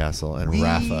and Newcastle, and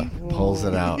Rafa pulls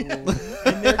it out.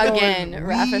 Again,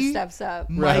 Rafa steps up.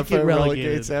 Might Rafa get relegated.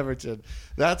 relegates Everton.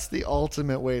 That's the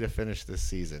ultimate way to finish this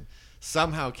season.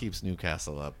 Somehow keeps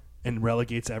Newcastle up. And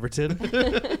relegates Everton.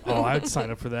 Oh, I would sign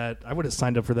up for that. I would have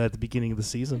signed up for that at the beginning of the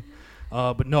season.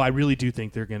 But no, I really do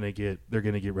think they're gonna get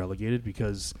relegated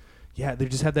because yeah, they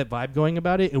just had that vibe going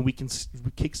about it, and we can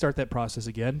kickstart that process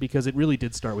again because it really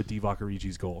did start with Divock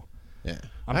Origi's goal. Yeah,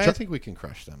 I'm I tr- think we can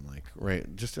crush them, like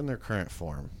right, just in their current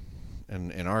form,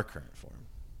 and in our current form.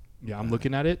 Yeah, I'm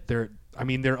looking at it. They're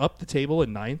up the table at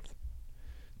 9th,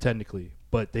 technically,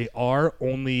 but they are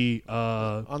only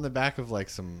On the back of like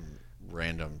some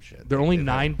random shit. they're only They've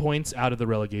 9 points out of the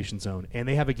relegation zone, and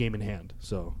they have a game in hand.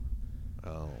 So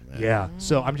had- Oh man. yeah,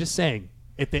 so I'm just saying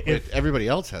if Everybody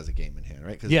else has a game in hand,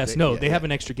 right? 'Cause yes, no, they have yeah.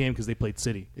 an extra game because they played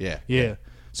City. Yeah. Yeah.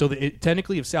 So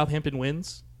technically, if Southampton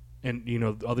wins, and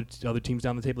the other teams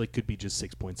down the table, it could be just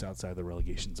 6 points outside the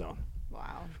relegation zone.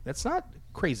 Wow. That's not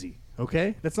crazy,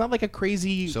 okay? That's not like a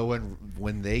crazy. So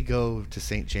when they go to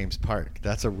St. James Park,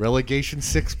 that's a relegation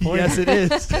 6 point. Yes, it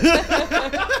is.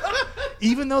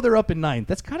 Even though they're up in 9th,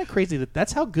 that's kind of crazy.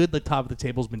 That's how good the top of the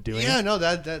table's been doing. Yeah, no,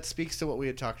 that speaks to what we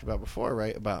had talked about before,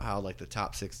 right? About how like the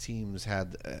top 6 teams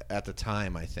had at the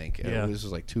time, I think. Yeah. This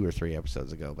was like 2 or 3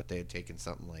 episodes ago, but they had taken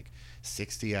something like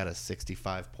 60 out of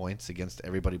 65 points against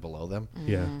everybody below them.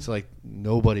 Yeah. So like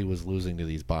nobody was losing to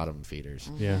these bottom feeders.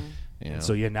 Yeah. You know?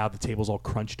 So yeah, now the table's all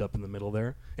crunched up in the middle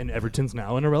there, and Everton's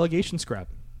now in a relegation scrap.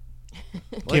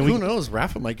 like, who knows?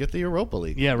 Rafa might get the Europa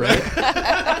League. Yeah, right.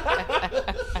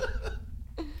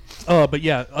 But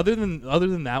yeah, other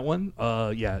than that one,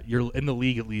 yeah, you're in the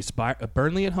league at least.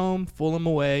 Burnley at home, Fulham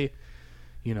away.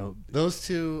 Those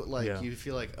two, like Yeah. you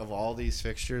feel like of all these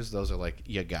fixtures, those are like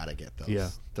you gotta get those. Yeah.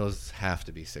 Those have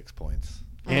to be 6 points.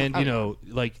 And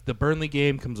like the Burnley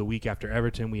game comes a week after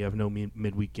Everton. We have no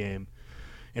midweek game,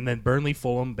 and then Burnley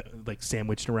Fulham like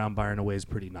sandwiched around Bayern away is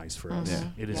pretty nice for us. Yeah.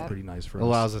 It is Yep. pretty nice for It us.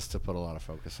 allows us to put a lot of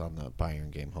focus on the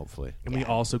Bayern game, hopefully. And we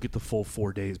also get the full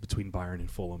 4 days between Bayern and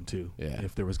Fulham too. Yeah.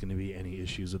 If there was going to be any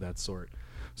issues of that sort.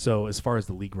 So as far as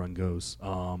the league run goes,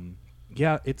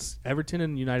 yeah, it's Everton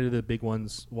and United are the big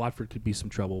ones. Watford could be some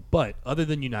trouble, but other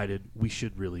than United, we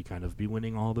should really kind of be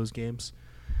winning all those games.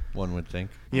 One would think.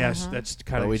 Yeah, that's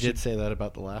kind But of. we did say that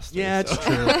about the last. Yeah, three, it's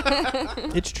so.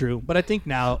 true. It's true, but I think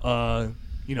now,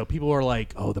 people are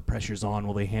like, "Oh, the pressure's on.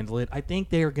 Will they handle it?" I think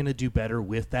they are going to do better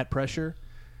with that pressure.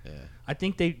 Yeah. I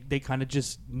think they kind of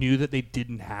just knew that they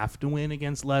didn't have to win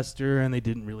against Leicester, and they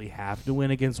didn't really have to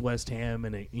win against West Ham,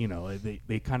 and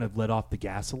they kind of let off the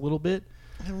gas a little bit.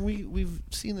 And we've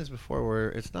seen this before,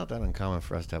 where it's not that uncommon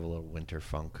for us to have a little winter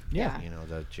funk. Yeah.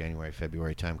 The January,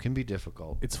 February time can be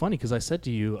difficult. It's funny because I said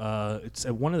to you, it's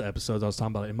at one of the episodes I was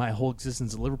talking about. In my whole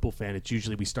existence as a Liverpool fan, it's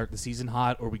usually we start the season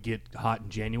hot or we get hot in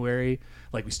January.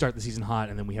 Like we start the season hot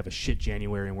and then we have a shit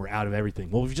January and we're out of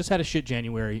everything. Well, we've just had a shit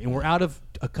January and we're out of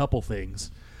a couple things.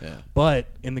 Yeah. But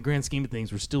in the grand scheme of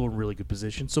things, we're still in a really good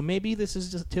position. So maybe this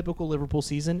is just a typical Liverpool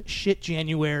season. Shit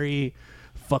January,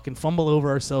 fucking fumble over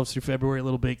ourselves through February a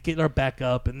little bit, get our back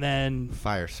up, and then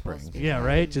Fire spring. yeah,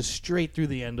 right, just straight through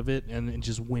the end of it, and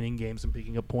just winning games and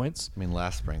picking up points. I mean,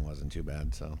 last spring wasn't too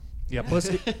bad, so. Yeah. Plus,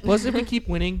 if we keep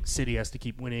winning, City has to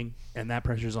keep winning, and that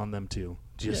pressure's on them too,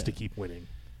 just to keep winning.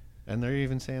 And they're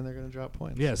even saying they're going to drop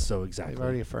points. Yes, so exactly. They've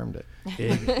already affirmed it.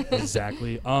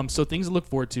 Exactly. So things to look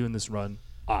forward to in this run.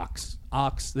 Ox.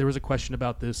 There was a question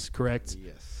about this, correct?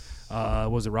 Yes.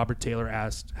 Was it Robert Taylor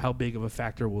asked, how big of a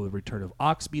factor will the return of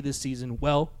Ox be this season?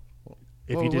 Well,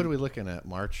 if Well, you what did, are we looking at?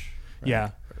 March? Right?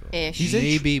 yeah. Ish. He's in-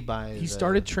 Maybe by He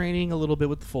started training a little bit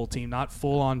with the full team, not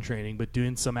full on training, but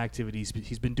doing some activities.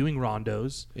 He's been doing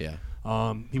rondos. Yeah.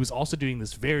 He was also doing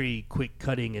this very quick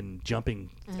cutting and jumping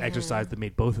exercise that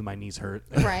made both of my knees hurt.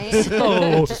 Right.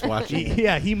 So, Just watching.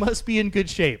 he must be in good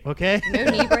shape. Okay. No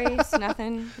knee brace,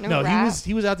 nothing. No, No, wrap.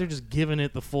 he was out there just giving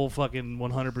it the full fucking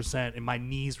 100%, and my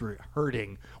knees were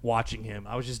hurting watching him.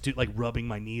 I was just rubbing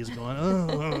my knees, going,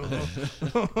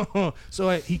 oh. So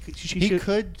he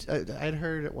could. I'd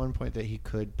heard at one point that he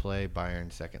could play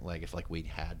Bayern second leg if we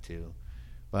had to,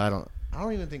 but I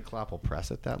don't even think Klopp will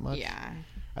press it that much. Yeah.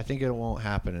 I think it won't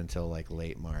happen until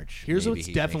late March. Here's Maybe what's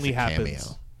he definitely makes a happens.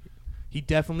 cameo. He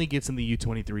definitely gets in the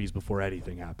U23s before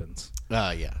anything happens.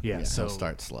 Yeah. So He'll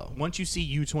start slow. Once you see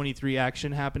U23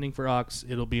 action happening for Ox,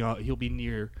 he'll be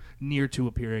near to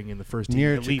appearing in the first team.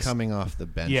 Near at to least. coming off the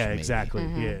bench. Yeah, maybe. exactly.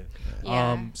 Yeah.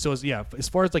 Yeah. As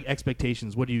far as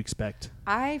expectations, what do you expect?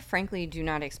 I frankly do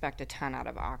not expect a ton out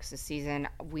of Ox this season.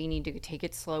 We need to take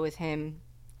it slow with him.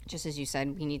 Just as you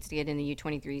said, he needs to get in the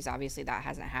U23s. Obviously, that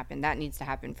hasn't happened. That needs to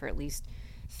happen for at least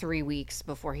 3 weeks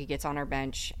before he gets on our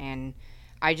bench. And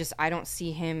I don't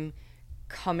see him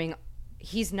coming.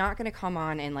 He's not going to come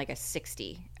on in a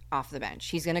 60 off the bench.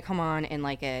 He's going to come on in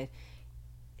a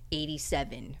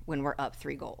 87 when we're up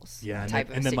 3 goals. Yeah, type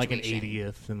of and then an situation.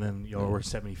 80th, and then we're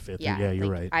 75th. Yeah, You're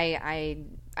right.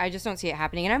 I just don't see it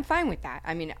happening, and I'm fine with that.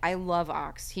 I mean, I love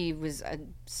Ox. He was a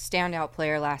standout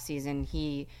player last season.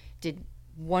 He did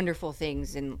wonderful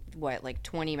things in like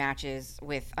 20 matches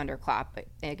with under Klopp, but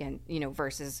again,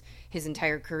 versus his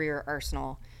entire career at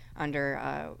Arsenal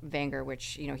under Wenger,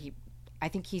 which I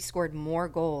think he scored more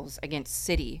goals against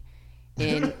City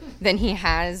than he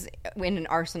has in an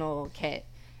Arsenal kit.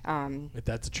 If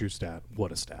that's a true stat,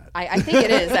 what a stat. I think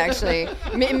it is, actually.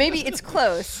 Maybe it's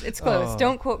close. It's close.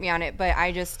 Don't quote me on it, but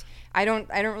I don't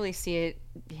really see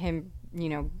him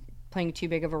playing too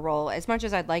big of a role. As much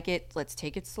as I'd like it, let's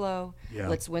take it slow. Yeah.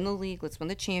 Let's win the league. Let's win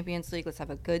the Champions League. Let's have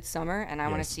a good summer. And I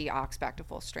want to see Ox back to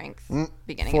full strength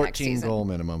beginning of next 14 season. goal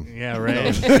minimum. Yeah,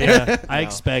 right. Yeah, I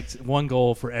expect 1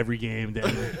 goal for every game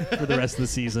for the rest of the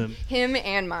season. Him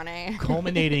and Mane.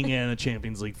 Culminating in a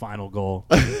Champions League final goal.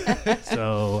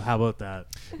 So how about that?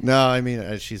 No, I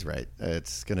mean, she's right.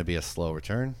 It's going to be a slow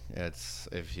return. It's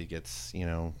if he gets,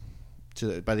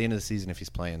 by the end of the season, if he's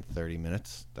playing 30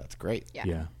 minutes, that's great.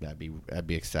 Yeah. I'd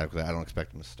be ecstatic with that. I don't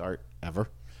expect him to start ever.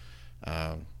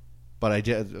 But I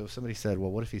did. Somebody said,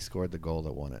 "Well, what if he scored the goal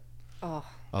that won it?" Oh,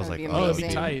 I was that would like, be "Oh, Oh, that'd that'd be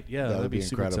amazing. tight. Yeah, That that'd be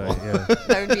super incredible." tight. Yeah.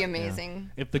 That would be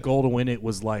amazing. If the goal to win it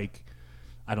was like,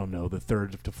 I don't know, the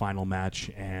third to final match,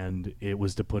 and it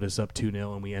was to put us up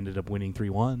 2-0, and we ended up winning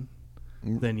 3-1.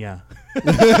 Then yeah.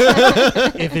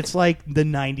 If it's like the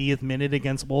 90th minute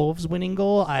against Wolves winning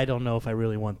goal, I don't know if I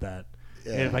really want that.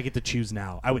 Yeah. If I get to choose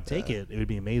now, I would take it. It would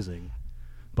be amazing.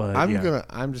 But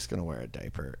I'm just gonna wear a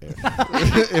diaper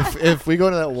if we go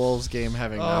to that Wolves game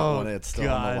having not won it still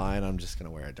on God. the line. I'm just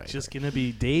gonna wear a diaper. just gonna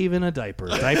be Dave in a diaper,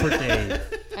 diaper Dave.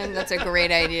 And that's a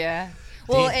great idea.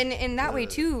 Well, and in that way,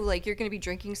 too, like, you're going to be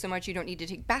drinking so much you don't need to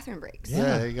take bathroom breaks.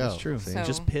 Yeah, there you go. That's true. See? So-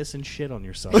 Just piss and shit on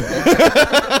yourself.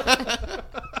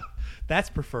 That's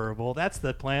preferable. That's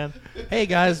the plan. Hey,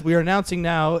 guys, we are announcing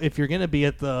now, if you're going to be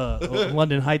at the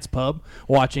London Heights pub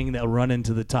watching the run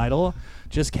into the title,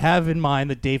 just have in mind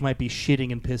that Dave might be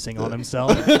shitting and pissing on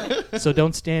himself. So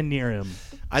don't stand near him.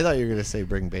 I thought you were gonna say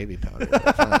bring baby powder.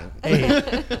 But fine.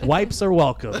 Hey, wipes are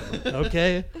welcome.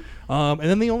 Okay. And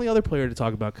then the only other player to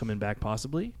talk about coming back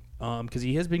possibly, because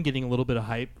he has been getting a little bit of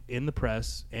hype in the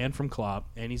press and from Klopp,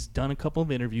 and he's done a couple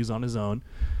of interviews on his own,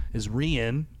 is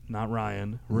Ryan, not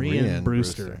Ryan, Ryan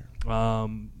Brewster.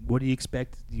 What do you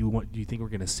expect? Do you think we're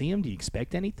going to see him? Do you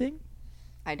expect anything?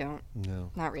 I don't. No.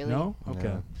 Not really. No? Okay.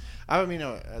 No. I mean,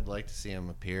 I'd like to see him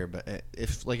appear, but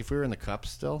if we were in the cup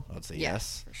still, I'd say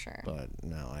yes, for sure. But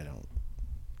no, I don't.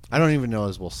 I don't even know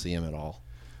as we'll see him at all.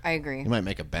 I agree. He might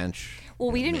make a bench. Well,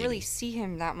 we didn't maybe. really see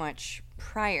him that much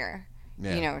prior,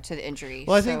 Yeah. to the injury.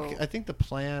 Well, so, I think the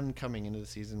plan coming into the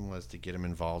season was to get him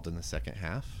involved in the second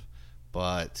half,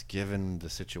 but given the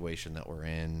situation that we're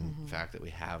in, the fact that we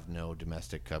have no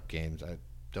domestic cup games, I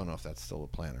don't know if that's still a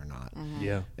plan or not.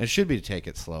 Yeah. It should be to take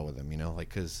it slow with him,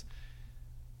 because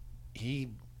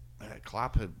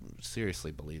Klopp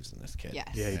seriously believes in this kid. Yes.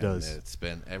 Yeah, he And does.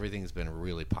 everything's been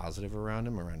really positive around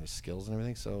him, around his skills and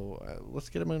everything. So let's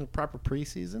get him in a proper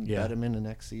preseason. Yeah. Bet him in the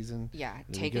next season. Yeah,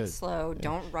 It'll be take it good. slow.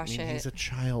 Don't rush it. He's a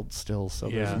child still, so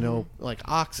Yeah. there's no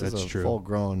Ox is That's a true. full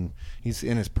grown. He's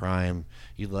in his prime.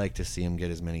 You'd like to see him get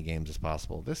as many games as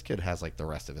possible. This kid has the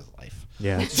rest of his life.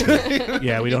 Yeah. That's true.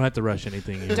 Yeah, we don't have to rush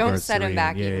anything. in Don't regards set to him Ryan.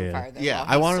 back Yeah, even yeah. farther. Yeah, while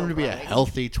I he's want him still to be a growing.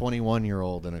 healthy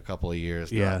 21-year-old in a couple of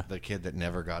years. Yeah. Not the kid that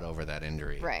never got over that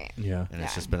injury. Right. Yeah. And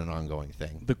it's Yeah. just been an ongoing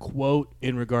thing. The quote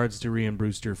in regards to Ryan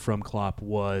Brewster from Klopp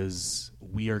was,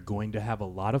 "We are going to have a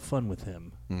lot of fun with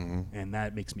him," and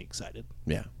that makes me excited.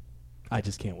 Yeah. I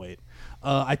just can't wait.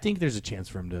 I think there's a chance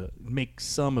for him to make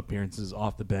some appearances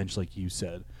off the bench, like you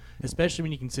said, especially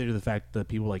when you consider the fact that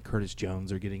people like Curtis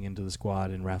Jones are getting into the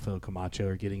squad and Rafael Camacho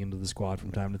are getting into the squad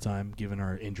from time to time, given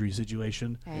our injury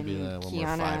situation. And Maybe when we're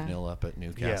Kiana. 5-0 up at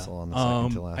Newcastle on the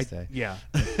second to last day. Yeah.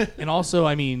 And also,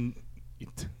 I mean,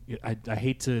 I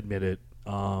hate to admit it,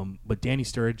 but Danny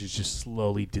Sturridge is just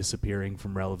slowly disappearing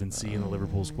from relevancy in the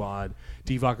Liverpool squad.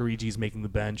 Divock Origi is making the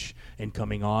bench and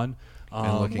coming on.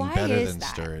 And looking Why better is than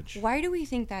that? Sturridge. Why do we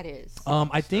think that is?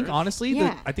 I think honestly,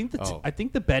 Yeah. I think Oh.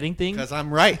 the betting thing. Because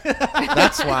I'm right.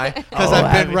 That's why. Because Oh, I've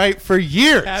have been it. right for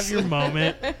years. Have your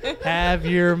moment. Have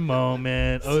your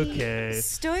moment. Okay.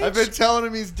 Sturridge, I've been telling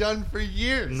him he's done for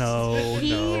years. No,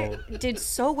 he no. did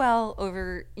so well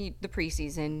over the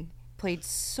preseason, played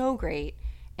so great,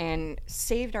 and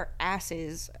saved our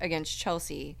asses against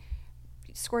Chelsea.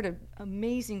 Scored an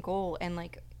amazing goal, and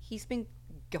he's been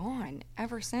gone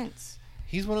ever since.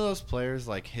 He's one of those players,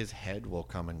 his head will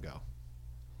come and go.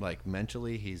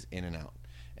 Mentally, he's in and out.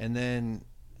 And then,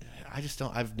 I just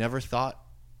don't, I've never thought,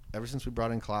 ever since we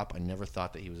brought in Klopp, I never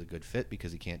thought that he was a good fit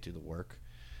because he can't do the work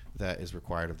that is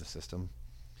required of the system.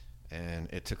 And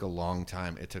it took a long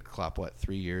time. It took Klopp,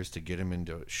 3 years to get him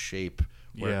into shape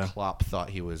where Yeah. Klopp thought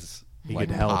he was He could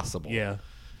help. possible. Yeah.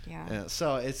 Yeah.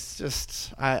 So it's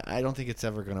just I don't think it's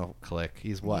ever gonna click.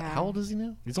 He's what? Yeah. How old is he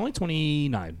now? He's only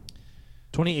 29.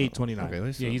 28, 29. Okay,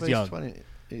 Yeah, he's young. 20,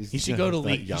 He should go to he's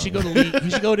not league. He young. should go to league. He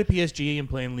should go to PSG and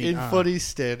play in league. In footy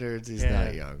standards, he's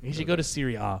not young. He should go to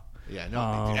Serie A. Yeah, no,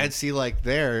 and see, like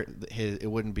there, it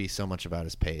wouldn't be so much about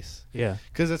his pace. Yeah,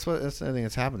 because that's the thing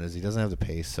that's happened is he doesn't have the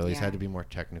pace, so he's Yeah. had to be more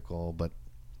technical. But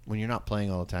when you're not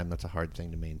playing all the time, that's a hard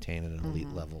thing to maintain at an elite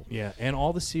level. yeah, and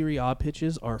all the Serie A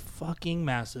pitches are fucking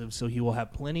massive, so he will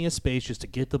have plenty of space just to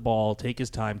get the ball, take his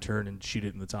time, turn, and shoot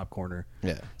it in the top corner.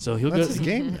 Yeah, So he'll that's go. his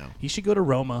game now. He should go to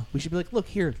Roma. We should be like, look,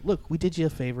 we did you a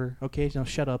favor. Okay, now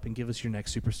shut up and give us your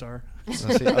next superstar.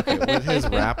 See, okay, with his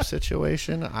rap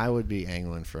situation, I would be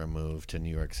angling for a move to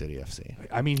New York City FC.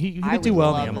 I mean, he I would do would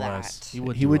well in the love MLS.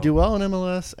 that. He would do well in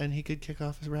MLS, and he could kick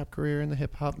off his rap career in the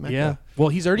hip hop mecca. Yeah. Well,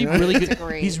 he's already really good. That's a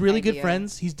great He's really good idea.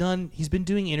 friends. He's been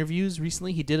doing interviews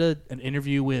recently. He did an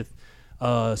interview with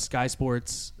Sky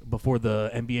Sports before the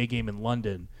NBA game in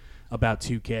London about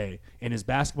 2K, and his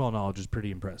basketball knowledge is pretty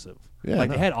impressive. Yeah, like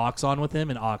no. they had Ox on with him,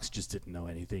 and Ox just didn't know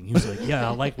anything. He was like, "Yeah,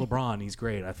 I like LeBron. He's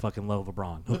great. I fucking love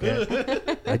LeBron."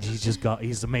 Okay,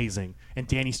 he's amazing. And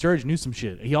Danny Sturridge knew some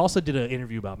shit. He also did an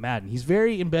interview about Madden. He's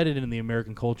very embedded in the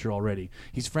American culture already.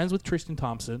 He's friends with Tristan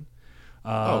Thompson.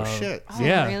 Oh shit! Oh,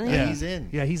 Yeah, really? yeah, He's in.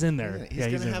 Yeah, he's in there. He's Yeah,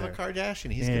 gonna in have there. a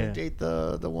Kardashian. He's Yeah. gonna date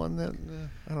the one that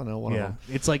I don't know. One Yeah, of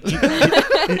them. it's like he's never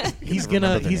gonna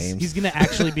remember the names. he's gonna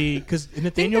actually be because I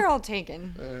think they're Nathaniel all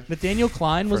taken. Nathaniel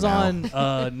Klein was For now.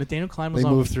 on Nathaniel Klein was They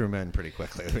on move through men pretty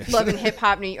quickly. Loving hip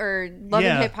hop or loving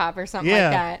Yeah. hip hop or something yeah,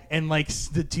 like that. and like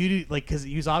the dude like because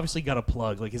he's obviously got a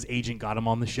plug like his agent got him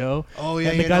on the show. Oh, yeah,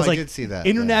 and the yeah, guy's no, I like did see that,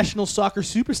 international soccer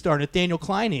superstar Nathaniel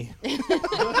Kleiny.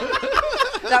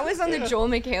 That was on the Joel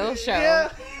McHale show.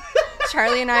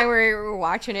 Charlie and I were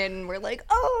watching it, and we're like,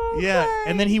 "Oh, Yeah, okay."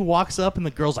 and then he walks up, and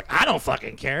the girl's like, "I don't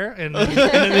fucking care," and then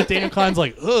Nathaniel Klein's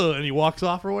like, "Ugh," and he walks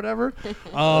off or whatever.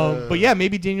 But yeah,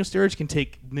 maybe Daniel Sturridge can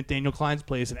take Nathaniel Klein's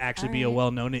place and actually be a Alright.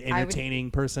 well-known,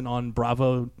 entertaining person on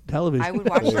Bravo television. I would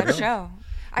watch that show.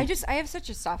 I have such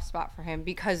a soft spot for him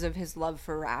because of his love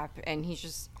for rap, and he's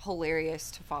just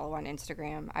hilarious to follow on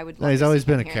Instagram. I would. No, Love he's to always see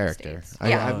been a him here in the character. States. I've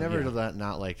Yeah, never yeah.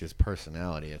 not liked his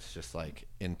personality. It's just like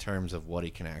in terms of what he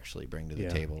can actually bring to the Yeah.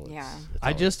 table. Yeah. It's I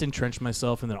always- just entrenched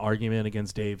myself in an argument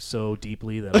against Dave so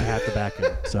deeply that I have to back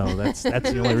him. So that's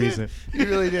the only reason. He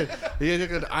really did. He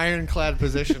took an ironclad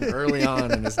position early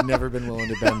on and has never been willing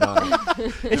to bend on it.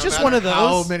 It's No just one of matter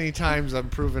those. How many times I'm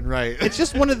proven right? It's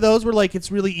just one of those where like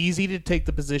it's really easy to take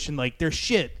the position like they're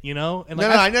shit, you know? And like,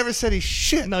 no, I never said he's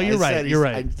shit. No, you're I right, said you're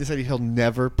he's- right. I just said he'll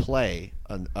never play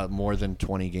more than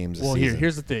 20 games a Well, season.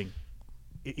 here's the thing.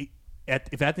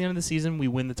 If at the end of the season we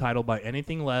win the title by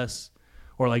anything less,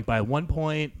 or like by 1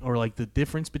 point, or like the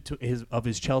difference between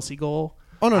his Chelsea goal,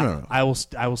 Oh, no. I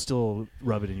will still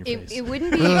rub it in your face. It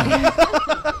wouldn't be.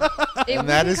 It And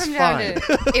that wouldn't is come down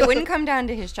to. It wouldn't come down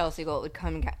to his Chelsea goal. It would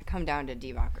come down to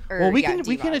Divock. well, we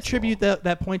can attribute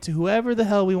that point to whoever the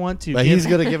hell we want to. But he's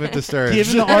going to give it to Sturridge.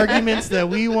 Given the arguments that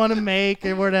we want to make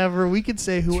or whatever, we could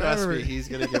say Trust whoever. me, he's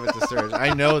going to give it to Sturridge.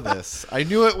 I know this. I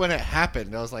knew it when it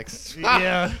happened. I was like,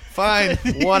 Yeah. fine,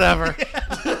 whatever.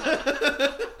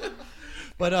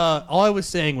 But all I was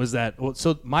saying was that.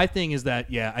 So my thing is that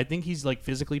I think he's like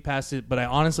physically past it, but I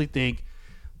honestly think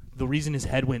the reason his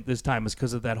head went this time is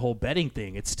because of that whole betting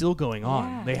thing. It's still going on.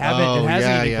 Yeah. They haven't. Oh, it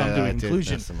hasn't even yeah, come to that a did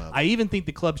conclusion. mess him up. I even think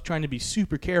the club's trying to be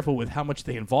super careful with how much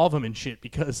they involve him in shit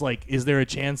because, like, is there a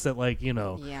chance that, like, Yeah.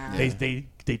 they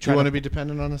Do try you want to to be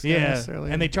dependent on this guy yeah,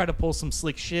 necessarily? and they try to pull some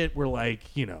slick shit where, like,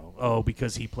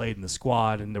 because he played in the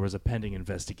squad and there was a pending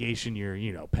investigation, you're,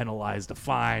 penalized a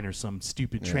fine or some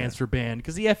stupid transfer ban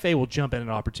because the FA will jump at an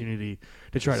opportunity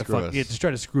to try Screw to us. to try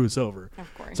to screw us over.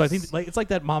 Of course. So I think it's like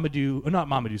that not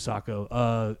Mamadou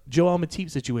Sakho, Joel Matip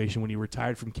situation when he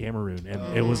retired from Cameroon,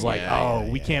 and it was like,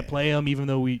 we can't play him, even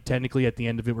though we technically at the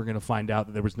end of it we're going to find out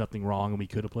that there was nothing wrong and we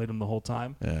could have played him the whole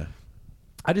time. Yeah.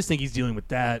 I just think he's dealing with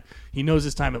that. He knows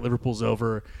his time at Liverpool's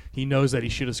over. He knows that he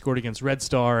should have scored against Red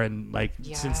Star, and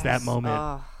since that Yes. moment,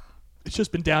 Oh. it's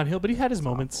just been downhill. But he had his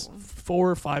moments: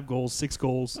 4 or 5 goals, 6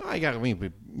 goals. Oh, he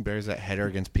bears that header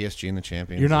against PSG in the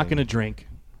Champions You're not League. going to drink.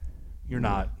 You're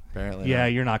not. Apparently Yeah,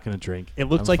 not. you're not going to drink. It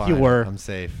looks I'm like you fine. were. I'm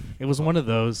safe. It was one of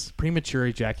those premature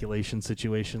ejaculation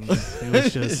situations. It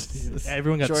was just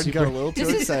everyone got Jordan super. got a little too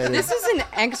This is excited. an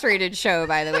X-rated show,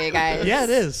 by the way, guys. Yeah, it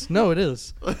is. No, it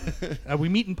is. We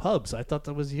meet in pubs. I thought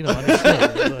that was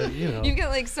understood. But, You've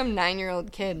got like some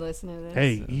 9-year-old kid listening to this.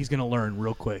 Hey, he's gonna learn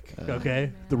real quick.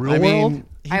 Okay, the real I world. mean,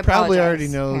 he I probably apologize, already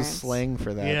knows parents. slang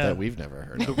for that Yeah. that we've never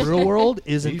heard. The of. real world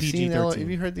isn't Have you seen PG-13. have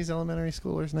you heard these elementary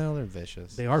schoolers now? They're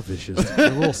vicious. They are vicious.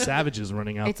 They're little savages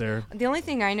running out It's, there. the only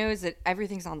thing I know is that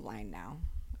everything's online now.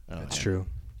 That's yeah. true.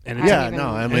 And I it's, don't Yeah, even- no,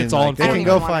 I and mean, it's all like, in they favor. can I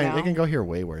go don't even wanna find, they know. can go hear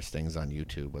way worse things on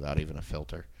YouTube without even a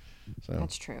filter. So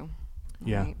That's true.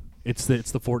 Yeah. Right. It's the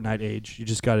Fortnite age. You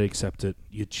just got to accept it.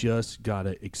 You just got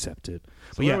to accept it.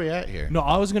 So where are we at here? No,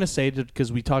 I was going to say that because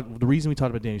the reason we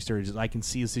talked about Daniel Sturridge is I can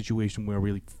see a situation where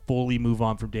we fully move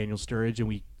on from Daniel Sturridge and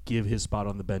we give his spot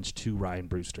on the bench to Ryan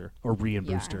Brewster or Ryan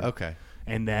Yeah. Brewster. Okay.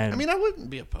 And then I mean, I wouldn't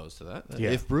be opposed to that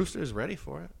Yeah. if Brewster's ready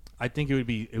for it. I think it would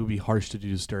be harsh to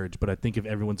do Sturridge, but I think if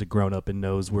everyone's a grown up and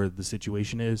knows where the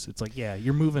situation is, it's like, yeah,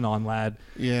 you're moving on, lad.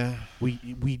 Yeah.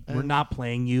 We're not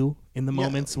playing you in the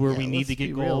moments where we need let's to get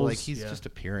be goals. real, like he's Yeah. just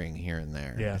appearing here and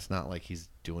there. Yeah. It's not like he's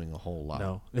doing a whole lot.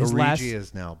 No. His His last-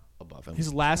 is now above him.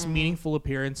 His last meaningful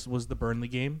appearance was the Burnley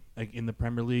game, like in the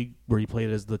Premier League, where he played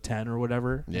as the 10 or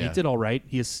whatever. And Yeah. he did all right.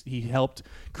 He helped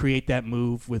create that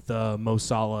move with Mo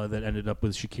Salah that ended up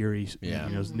with Shaqiri, Yeah.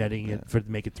 netting it to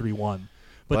make it 3-1.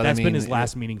 But But, I that's been mean, his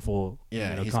last meaningful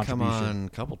Yeah, he's come contribution. on a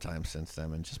couple times since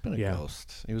then and just been a Yeah.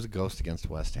 ghost. He was a ghost against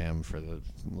West Ham for the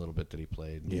little bit that he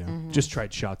played. Yeah, just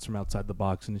tried shots from outside the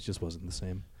box, and it just wasn't the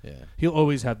same. Yeah. He'll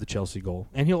always have the Chelsea goal,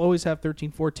 and he'll always have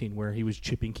 13-14, where he was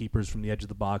chipping keepers from the edge of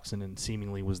the box and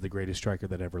seemingly was the greatest striker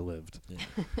that ever lived.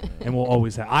 And we'll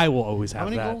always have. I will always have How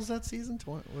many that. goals that season?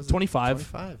 Was it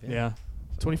 25. 25, Yeah.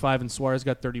 25, and Suarez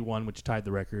got 31, which tied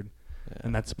the record.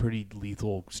 And that's a pretty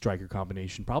lethal striker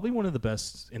combination. Probably one of the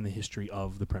best in the history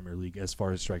of the Premier League as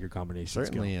far as striker combinations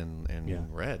Certainly go. in Yeah.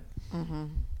 red.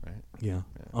 Right? Yeah.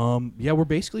 We're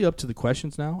basically up to the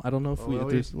questions now. I don't know if Well,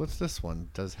 there's. what's this one?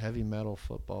 Does heavy metal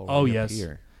football Oh ring yes.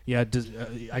 appear? Yeah,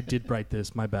 I did write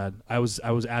this. My bad. I was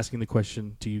asking the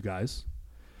question to you guys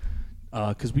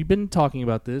because we've been talking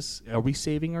about this. Are we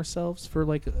saving ourselves for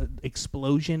like an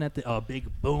explosion at the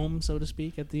big boom, so to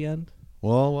speak, at the end?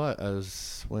 Well,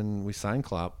 as when we signed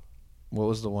Klopp, what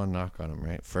was the one knock on him,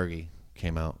 right? Fergie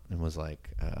came out and was like,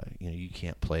 you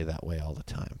can't play that way all the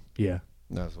time. Yeah.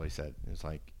 That's what he said. It was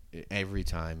like every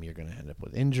time you're going to end up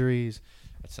with injuries.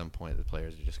 At some point, the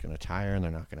players are just going to tire and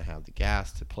they're not going to have the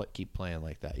gas to keep playing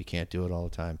like that. You can't do it all the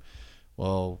time.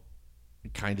 Well,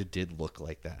 it kind of did look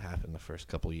like that happened the first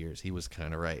couple of years. He was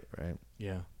kind of right?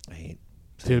 Yeah. I hate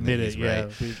To saying admit that it, he's yeah.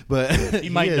 right. But He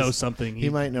might is. know something. He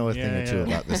might know a thing or two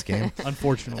about this game.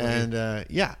 Unfortunately. And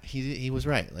he was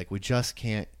right. Like, we just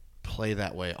can't play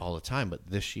that way all the time. But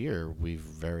this year, we've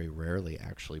very rarely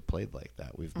actually played like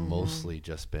that. We've mostly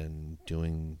just been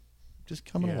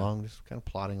coming along, just kind of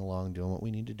plodding along, doing what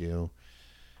we need to do.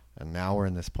 And now we're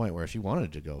in this point where if you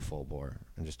wanted to go full bore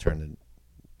and just turn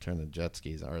the jet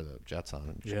skis or the jets on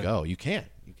and just go, you can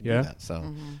Yeah. do that.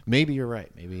 So maybe you're right.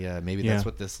 Maybe that's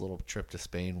what this little trip to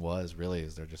Spain was really,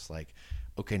 is they're just like,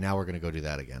 okay, now we're going to go do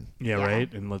that again. Yeah, Yeah.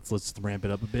 right. And let's ramp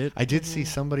it up a bit. I did see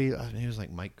somebody, I think it was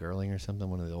like Mike Gerling or something,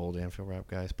 one of the old Anfield Rap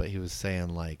guys, but he was saying,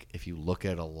 like, if you look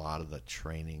at a lot of the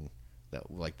training,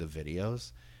 that like the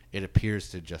videos, it appears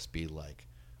to just be like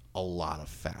a lot of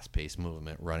fast-paced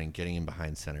movement, running, getting in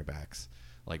behind center backs,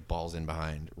 like balls in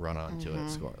behind, run onto it,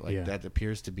 score. Like that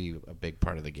appears to be a big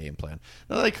part of the game plan.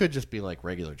 Now, they could just be like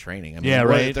regular training. I mean, Yeah,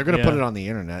 right. They're going to Yeah. put it on the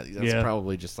internet. That's Yeah.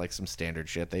 probably just like some standard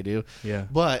shit they do. Yeah.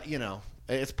 But,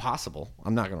 it's possible.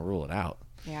 I'm not going to rule it out.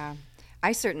 Yeah.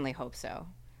 I certainly hope so.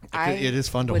 It is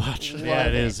fun to would watch. love Yeah,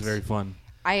 it is it. very fun.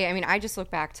 I mean, I just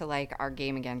look back to like our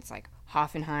game against like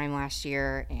Hoffenheim last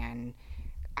year, and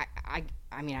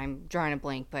I mean, I'm drawing a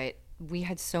blank, but we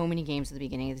had so many games at the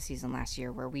beginning of the season last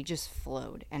year where we just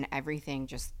flowed and everything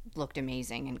just looked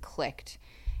amazing and clicked.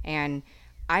 And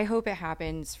I hope it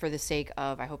happens for the sake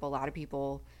of, I hope a lot of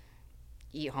people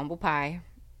eat humble pie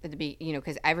at the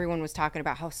because everyone was talking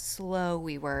about how slow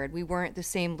we were. We weren't the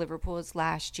same Liverpool as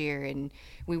last year, and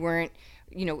we weren't,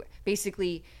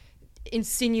 basically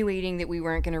insinuating that we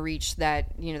weren't going to reach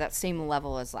that, that same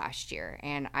level as last year.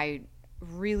 And I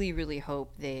really, really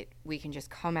hope that we can just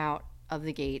come out of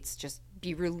the gates, just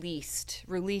be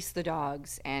release the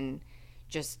dogs, and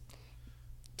just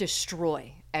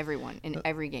destroy everyone in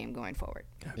every game going forward.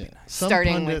 Yeah.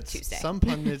 Starting with Tuesday. Some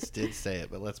pundits did say it,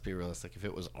 but let's be realistic. If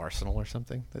it was Arsenal or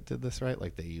something that did this, right,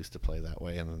 like they used to play that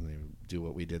way and then they do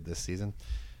what we did this season,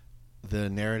 the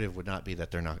narrative would not be that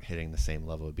they're not hitting the same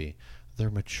level. It would be they're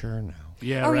mature now.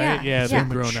 Yeah, Oh, right. yeah. They're Yeah.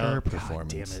 grown Mature up.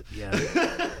 performance. God damn it.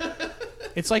 Yeah.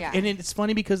 It's like, Yeah. and it's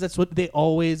funny because that's what they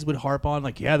always would harp on.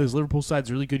 Like, yeah, this Liverpool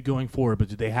side's really good going forward, but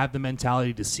do they have the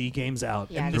mentality to see games out?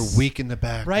 Yeah, And They're this- weak in the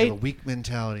back. Right? They're a weak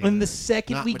mentality. And the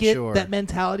second Not we mature. get that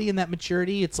mentality and that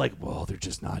maturity, it's like, well, they're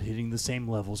just not hitting the same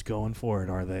levels going forward,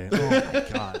 are they? Oh my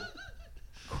God,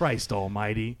 Christ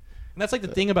Almighty! And that's like the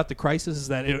thing about the crisis is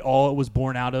that it was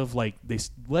born out of like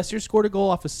Leicester scored a goal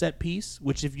off a set piece,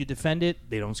 which if you defend it,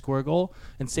 they don't score a goal.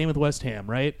 And same with West Ham,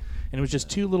 right? And it was just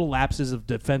two little lapses of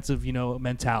defensive,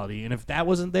 mentality. And if that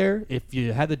wasn't there, if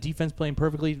you had the defense playing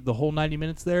perfectly the whole 90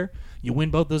 minutes there, you win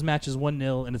both those matches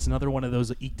 1-0, and it's another one of those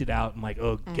that eked it out and like,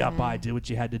 got by, did what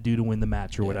you had to do to win the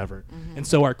match or whatever. And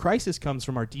so our crisis comes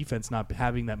from our defense not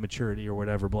having that maturity or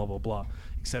whatever, blah, blah, blah.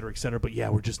 Et cetera, et cetera. But yeah,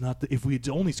 we're just not. If we had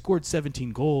only scored 17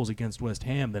 goals against West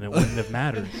Ham, then it wouldn't have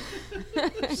mattered.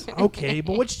 Okay,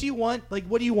 but what do you want? Like,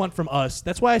 what do you want from us?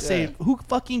 That's why I say, who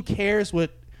fucking cares what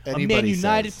a Man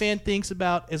United fan thinks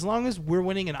about? As long as we're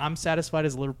winning and I'm satisfied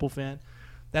as a Liverpool fan,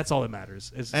 that's all that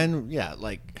matters.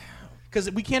 Because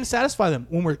we can't satisfy them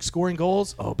when we're scoring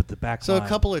goals. Oh, but the back line. A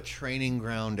couple of training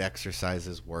ground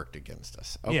exercises worked against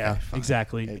us. Okay, yeah, fine.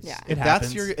 Exactly. It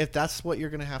happens. If that's what you're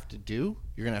going to have to do,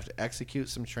 you're going to have to execute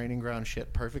some training ground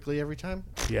shit perfectly every time.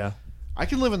 Yeah. I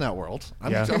can live in that world.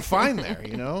 I'm fine there,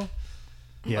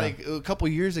 Yeah. Like a couple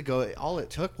years ago, all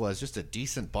it took was just a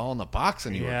decent ball in the box,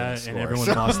 and you were going to score. And everyone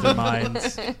lost their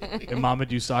minds. And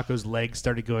Mamadou Sakho's legs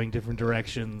started going different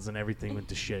directions, and everything went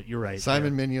to shit. You're right.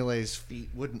 Simon Mignolet's feet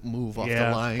wouldn't move off the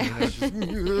line.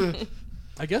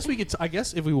 I guess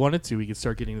if we wanted to, we could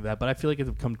start getting to that. But I feel like it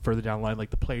would come further down the line, like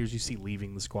the players you see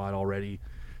leaving the squad already,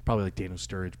 probably like Dano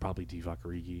Sturridge, probably Divock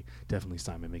Origi, definitely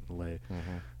Simon Mignolet.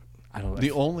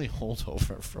 The only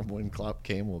holdover from when Klopp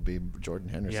came will be Jordan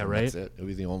Henderson. Yeah, right. That's it. It'll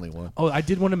be the only one. Oh, I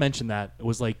did want to mention that. It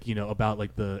was like, about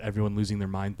like the everyone losing their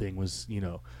mind thing was,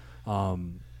 people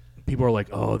are like,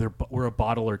 oh, we're a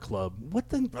bottler club. What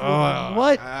the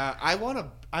what?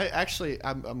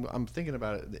 I'm thinking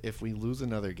about it. If we lose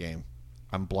another game,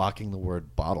 I'm blocking the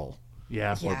word bottle.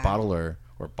 Yeah. Or bottler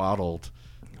or bottled.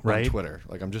 Right. On Twitter,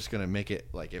 like I'm just gonna make it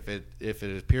like if it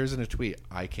appears in a tweet,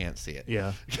 I can't see it.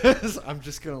 Yeah, because I'm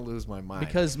just gonna lose my mind.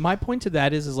 Because my point to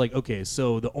that is like, okay,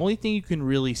 so the only thing you can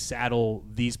really saddle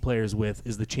these players with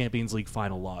is the Champions League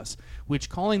final loss, which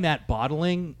calling that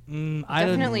bottling,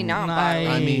 definitely not bottling.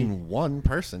 I mean, one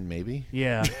person maybe.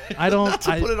 Yeah, I don't not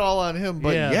to put it all on him,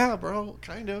 but yeah, bro,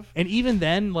 kind of. And even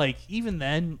then,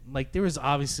 there was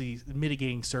obviously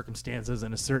mitigating circumstances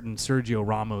and a certain Sergio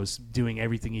Ramos doing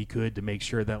everything he could to make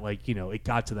sure that it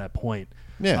got to that point.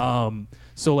 Yeah.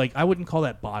 So I wouldn't call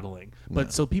that bottling,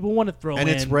 but so people want to throw in. And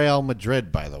it's Real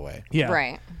Madrid, by the way. Yeah.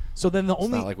 Right. So then It's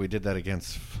not like we did that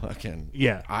against fucking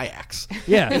Ajax.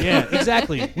 Yeah,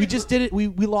 exactly. We just did it. We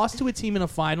lost to a team in a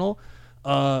final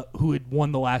who had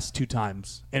won the last 2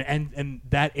 times. And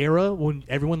that era, when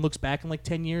everyone looks back in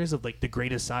 10 years of the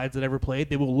greatest sides that ever played,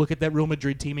 they will look at that Real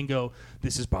Madrid team and go,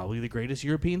 this is probably the greatest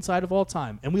European side of all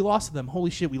time. And we lost to them.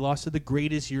 Holy shit, we lost to the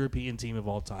greatest European team of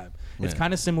all time. Yeah. It's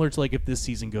kind of similar to if this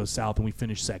season goes south and we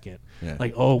finish second. Yeah.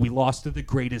 We lost to the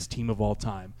greatest team of all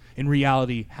time. In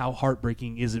reality, how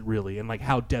heartbreaking is it really? And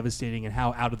how devastating and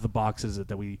how out of the box is it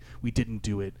that we didn't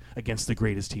do it against the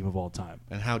greatest team of all time?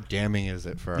 And how damning is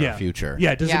it for our future?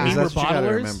 Yeah, does it mean we're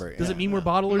bottlers? Does it mean we're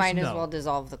bottlers? Might as well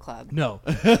dissolve the club. No.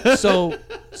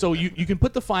 So you can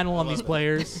put the final on these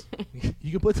players.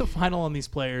 You can put the final on these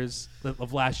players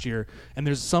of last year, and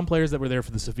there's some players that were there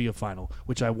for the Sevilla final,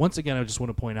 which I just want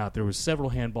to point out there was several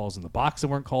handballs in the box that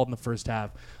weren't called in the first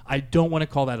half. I don't want to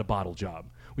call that a bottle job.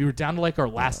 We were down to our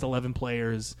last 11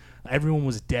 players. Everyone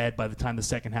was dead by the time the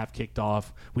second half kicked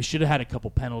off. We should have had a couple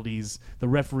penalties. The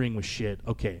refereeing was shit.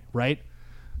 Okay, right?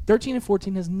 13 and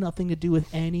 14 has nothing to do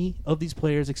with any of these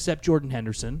players except Jordan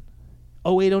Henderson.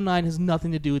 08-09 has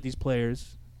nothing to do with these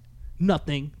players.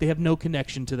 Nothing. They have no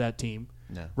connection to that team.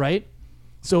 No. Right?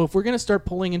 So if we're going to start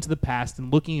pulling into the past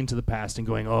and looking into the past and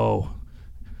going, oh,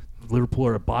 Liverpool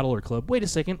are a bottler club, wait a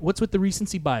second. What's with the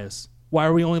recency bias? Why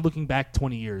are we only looking back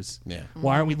 20 years? Yeah.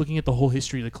 Why aren't we looking at the whole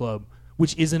history of the club,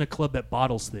 which isn't a club that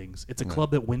bottles things? It's a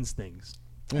club that wins things.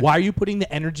 Yeah. Why are you putting the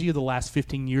energy of the last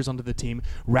 15 years onto the team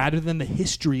rather than the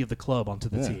history of the club onto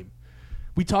the team?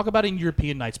 We talk about it in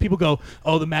European nights. People go,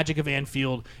 oh, the magic of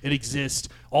Anfield, it exists.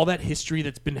 All that history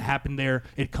that's been happened there,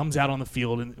 it comes out on the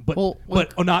field. But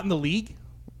not in the league?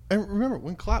 And remember,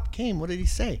 when Klopp came, what did he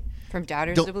say? From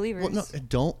doubters to believers. Well, no,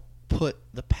 don't put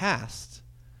the past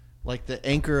like the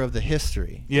anchor of the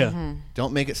history. Yeah. Mm-hmm.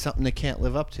 Don't make it something they can't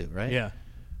live up to, right? Yeah.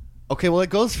 Okay, well, it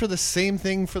goes for the same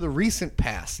thing for the recent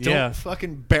past. Don't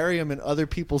fucking bury them in other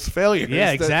people's failures.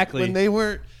 Yeah, exactly. When they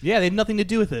weren't. Yeah, they had nothing to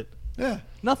do with it. Yeah.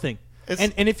 Nothing.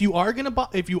 And if you are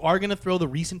gonna throw the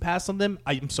recent past on them,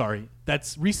 I'm sorry,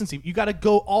 that's recency. You got to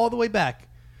go all the way back.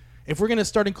 If we're gonna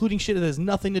start including shit that has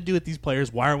nothing to do with these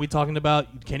players, why aren't we talking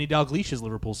about Kenny Dalglish's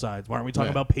Liverpool sides? Why aren't we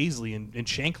talking about Paisley and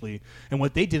Shankly and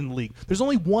what they did in the league? There's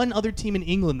only one other team in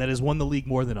England that has won the league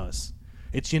more than us.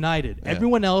 It's United. Yeah.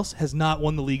 Everyone else has not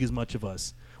won the league as much of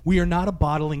us. We are not a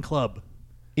bottling club.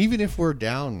 Even if we're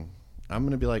down, I'm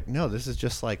going to be like, no, this is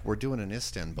just like we're doing an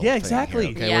Istanbul. Yeah, thing exactly.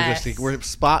 here, okay, Yes. we're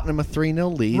spotting them a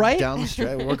 3-0 lead Right? down the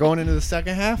stretch. We're going into the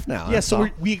second half now. Yeah, That's so all.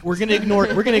 we're gonna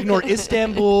ignore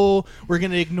Istanbul. We're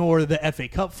gonna ignore the FA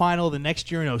Cup final the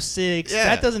next year in 06. Yeah.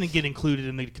 That doesn't get included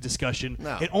in the discussion.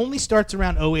 No. It only starts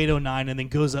around 08, 09 and then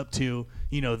goes up to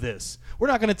this. We're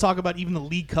not gonna talk about even the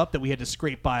League Cup that we had to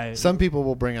scrape by. Some people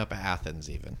will bring up Athens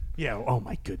even, Yeah. Oh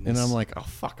my goodness. and I'm like, oh,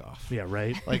 fuck off. yeah,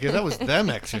 right. Like that was them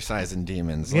exercising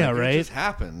demons. Yeah, Like, right? It just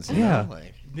happens. you Yeah. know?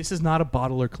 Like, This is not a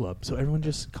bottler club, so everyone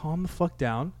just calm the fuck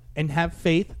down and have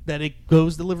faith that it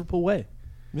goes the Liverpool way.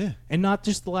 yeah. And not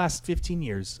just the last 15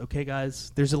 years, okay,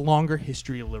 guys? There's a longer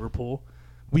history of Liverpool.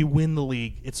 We win the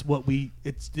league. It's what this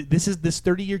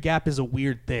 30-year gap is a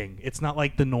weird thing. It's not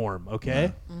like the norm,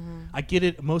 okay? I get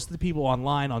it. Most of the people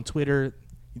online on Twitter,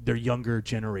 they're younger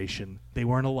generation. They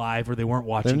weren't alive or they weren't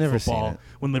watching never football seen it.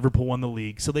 when Liverpool won the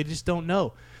league. So they just don't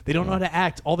know. They don't know how to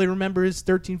act. All they remember is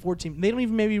 13, 14. They don't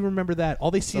even maybe remember that.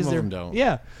 All they see Some is of their them don't.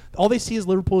 Yeah. All they see is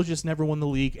Liverpool's just never won the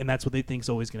league, and that's what they think is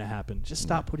always going to happen. Just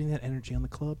stop putting that energy on the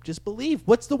club. Just believe.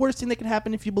 What's the worst thing that can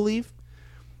happen if you believe?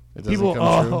 It doesn't People,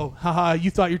 come true. oh, haha,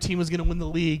 you thought your team was going to win the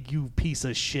league, you piece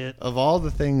of shit. Of all the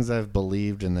things I've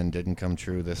believed and then didn't come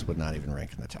true, this would not even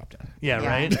rank in the top 10. Yeah, Yeah.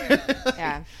 right?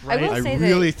 Yeah. Right? I will I say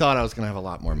really thought I was going to have a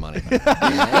lot more money.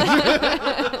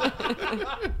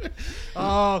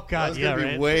 Oh, I God, was yeah, going to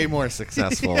be right? way more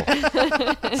successful.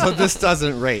 So this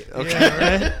doesn't rate. Okay.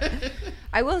 Yeah, right?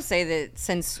 I will say that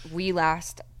since we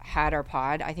last had our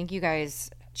pod, I think you guys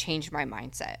changed my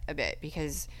mindset a bit,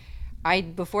 because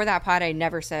before that pod I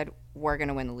never said we're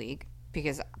gonna win the league,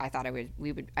 because I thought I would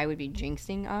be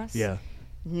jinxing us. Yeah.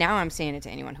 Now I'm saying it to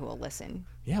anyone who will listen.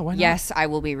 Yeah, why not? Yes, I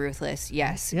will be ruthless.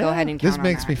 Yes, Yeah. go ahead and count This on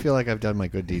makes that. me feel like I've done my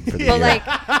good deed for the But year. like,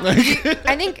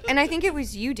 I think it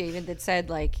was you, David, that said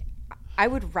like, I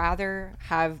would rather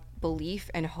have belief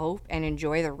and hope and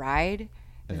enjoy the ride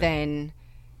than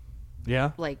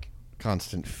Yeah? like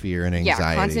Constant fear and anxiety.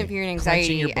 yeah, constant fear and Clenching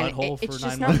anxiety. your And butthole it's for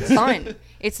just 9 not months. fun.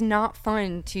 It's not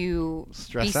fun to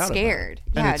Stress be out about it. scared.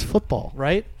 And Yeah, it's football.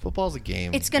 Right? Football's a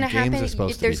game. it's gonna and games happen. Are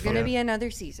supposed There's to be gonna fun. be another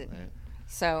season.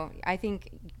 So I think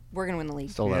we're gonna win the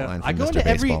league. Stole that line from I go Mr. into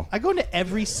Baseball. I go into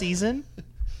every season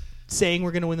saying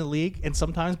we're going to win the league, and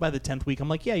sometimes by the 10th week I'm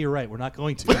like, yeah, you're right, we're not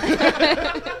going to.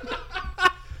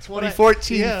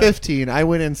 2014-15, I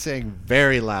went in saying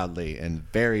very loudly and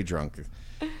very drunk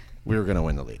we were going to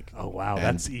win the league. Oh wow, And-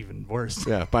 that's even worse.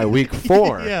 Yeah, by week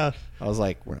 4, Yeah. I was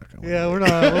like, we're not going to win Yeah, the we're league.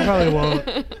 not. We probably won't.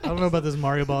 I don't know about this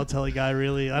Mario Balotelli guy.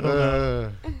 Really, I don't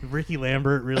know. Ricky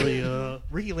Lambert really.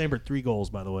 Ricky Lambert 3 goals,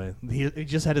 by the way. He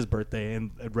just had his birthday, and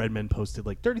Redmond posted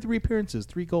like 33 appearances,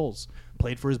 3 goals.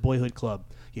 Played for his boyhood club.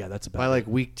 Yeah, that's about. By it. like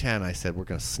week 10, I said, we're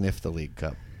going to sniff the League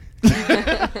Cup.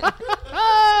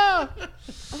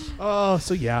 Oh,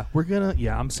 so yeah, we're gonna.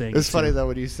 Yeah, I'm saying. It's it funny too. though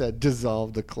when you said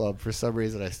dissolve the club. For some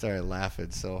reason, I started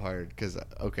laughing so hard because it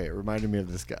reminded me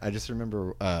of this guy. I just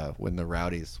remember when the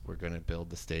Rowdies were going to build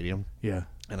the stadium, Yeah.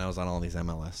 and I was on all these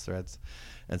MLS threads,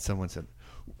 and someone said,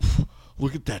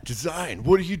 "Look at that design!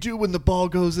 What do you do when the ball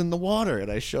goes in the water?"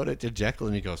 And I showed it to Jekyll,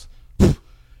 and he goes,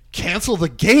 "Cancel the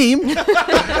game."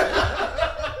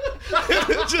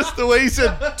 Just the way he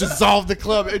said dissolve the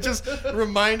club, it just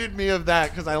reminded me of that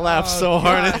because I laughed so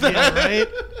hard at that. Yeah, right.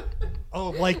 Oh,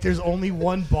 like there's only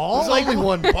one ball. There's Like, only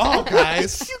one ball,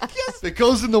 guys. If it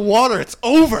goes in the water, it's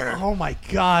over. oh my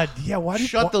God. Yeah. Why did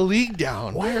Shut the league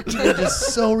down. Why are people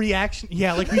just so reaction?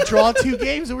 Yeah, like we draw 2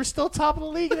 games and we're still top of the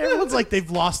league, and everyone's like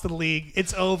they've lost the league.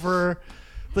 It's over.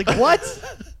 Like what?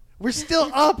 We're still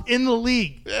up in the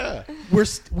league. Yeah.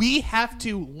 We have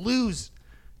to lose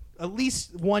at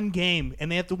least 1 game,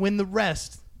 and they have to win the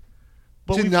rest.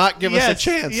 But To not give us a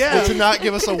chance. Yeah. To not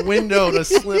give us a window to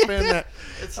slip in that.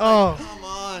 It's Oh. like, come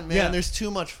on, man. Yeah. There's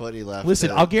too much footy left. Listen,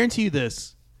 I'll guarantee you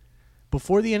this: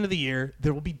 before the end of the year,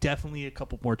 there will be definitely a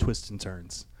couple more twists and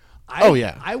turns. Oh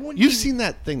yeah, I wouldn't. You've even- seen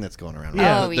that thing that's going around,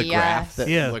 Yeah. right? Oh, the graph yes. that,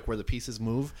 Yeah. like where the pieces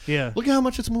move. Yeah. Look at how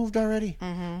much it's moved already.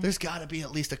 Mm-hmm. There's got to be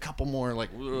at least a couple more like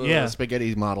Yeah.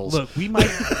 spaghetti models. Look, we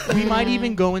might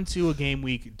even go into a game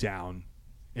week down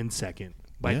in second.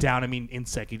 By Yeah. down, I mean in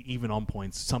second, even on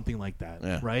points, something like that.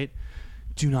 Yeah. Right?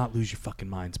 Do not lose your fucking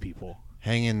minds, people.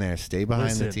 Hang in there. Stay behind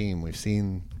Listen. the team. We've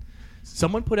seen.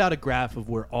 Someone put out a graph of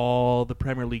where all the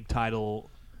Premier League title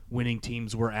winning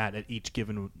teams were at each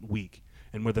given week,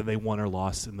 and whether they won or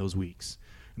lost in those weeks.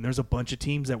 And there's a bunch of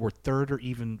teams that were 3rd or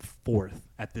even 4th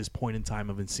at this point in time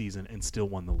of the season and still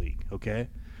won the league, okay?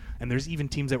 And there's even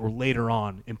teams that were later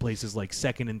on in places like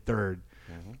 2nd and 3rd.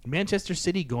 Manchester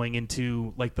City going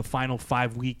into like the final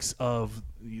 5 weeks of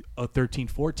a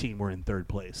 13-14 were in 3rd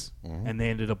place, and they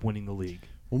ended up winning the league.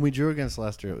 When we drew against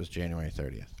Leicester, it was January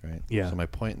 30th, right? Yeah. So my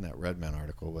point in that Redman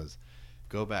article was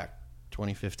go back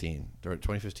 2015, or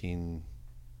 2015,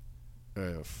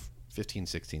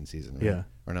 15-16 season, right? Yeah.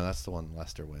 Or no, that's the one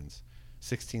Leicester wins.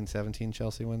 16-17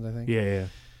 Chelsea wins, I think. Yeah.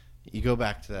 You go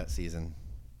back to that season,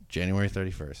 January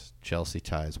 31st, Chelsea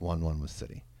ties 1-1 with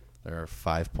City. There are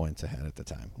 5 points ahead at the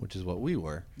time, which is what we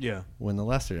were Yeah. when the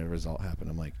Leicester result happened.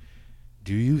 I'm like,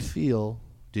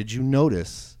 did you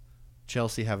notice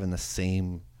Chelsea having the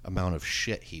same amount of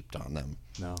shit heaped on them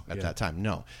at that time?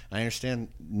 No. I understand,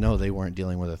 no, they weren't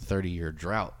dealing with a 30-year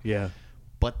drought. Yeah.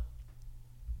 But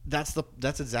that's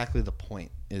exactly the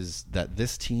point, is that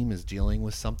this team is dealing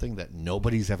with something that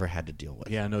nobody's ever had to deal with.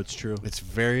 Yeah, no, it's true. It's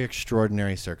very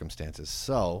extraordinary circumstances.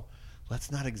 So let's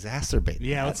not exacerbate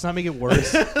Yeah, that. let's not make it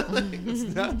worse. Let's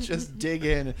not just dig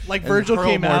in Like and Virgil hurl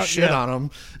came more out, shit yeah. on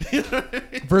them.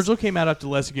 Virgil came out after the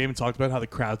Leicester game and talked about how the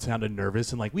crowd sounded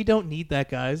nervous and like, we don't need that,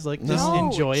 guys. Like, just No,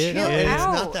 enjoy it. chill It's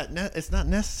out. not it's not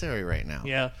necessary right now.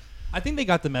 Yeah. I think they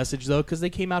got the message, though, because they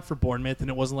came out for Bournemouth, and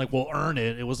it wasn't like, we'll earn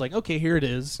it. It was like, okay, here it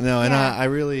is. No, and Yeah. I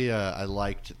really I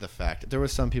liked the fact there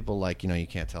was some people like, you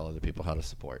can't tell other people how to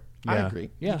support. I Yeah. agree.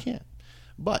 Yeah. You can't.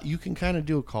 But you can kind of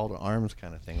do a call to arms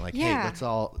kind of thing. Like, hey, Yeah. let's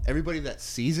all, everybody that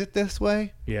sees it this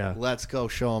way, Yeah. let's go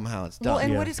show them how it's done. Well,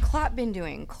 and Yeah. what has Klopp been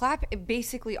doing? Klopp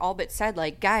basically all but said,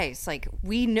 like, guys, like,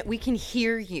 we can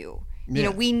hear you. You Yeah.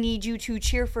 know, we need you to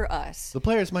cheer for us. The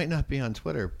players might not be on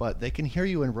Twitter, but they can hear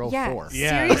you in row Yeah. 4.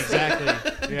 Yeah, Seriously.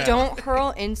 exactly. Yeah. Don't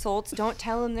hurl insults. Don't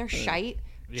tell them they're shite.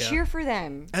 Yeah. Cheer for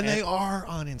them. And they are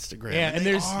on Instagram. Yeah, and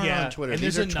they there's- are yeah, on Twitter. and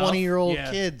These there's are enough- 20-year-old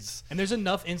yeah. kids. And there's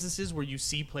enough instances where you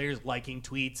see players liking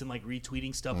tweets and like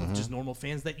retweeting stuff Mm-hmm. with just normal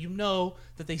fans that you know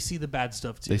that they see the bad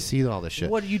stuff too. They see all this shit.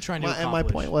 What are you trying to And accomplish?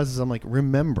 my point was, I'm like,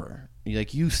 remember,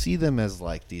 like, you see them as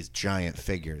like these giant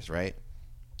figures, right?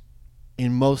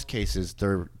 In most cases,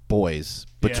 they're boys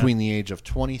between the age of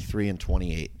 23 and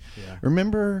 28. Yeah.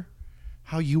 Remember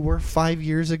how you were 5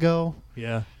 years ago?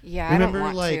 Yeah. Yeah, Remember,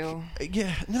 I don't want like, to.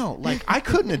 yeah, no, like, I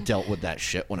couldn't have dealt with that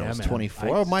shit when I Yeah, was man. 24.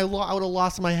 I I would have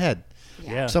lost my head.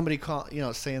 Yeah. Somebody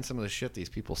saying some of the shit these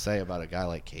people say about a guy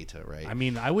like Keita, right? I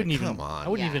mean, I wouldn't Come even. on. I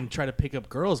wouldn't Yeah. even try to pick up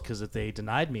girls because if they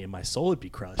denied me, and my soul would be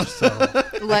crushed. So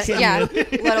Let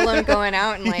alone going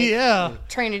out and like yeah,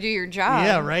 trying to do your job.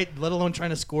 yeah, right. Let alone trying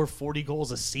to score 40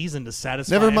 goals a season to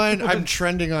satisfy. Never mind, everyone. I'm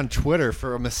trending on Twitter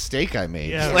for a mistake I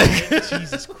made. Yeah, Like, right.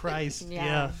 Jesus Christ.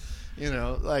 Yeah.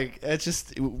 Yeah. like, it's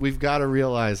just, we've got to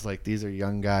realize, like, these are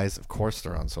young guys. Of course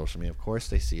they're on social media. Of course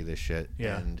they see this shit.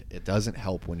 Yeah. And it doesn't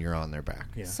help when you're on their back.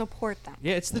 Yeah. Support them.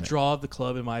 Yeah, it's the draw of the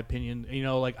club, in my opinion. You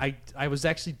know, like I was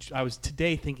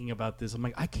today thinking about this. I'm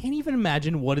like, I can't even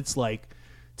imagine what it's like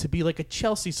to be like a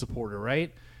Chelsea supporter,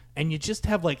 right? And you just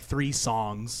have like 3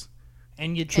 songs,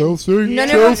 and you Chelsea, No,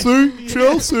 no, Chelsea,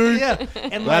 Chelsea. yeah,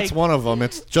 and That's like, one of them.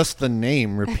 It's just the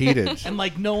name repeated. and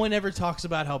like no one ever talks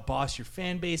about how boss your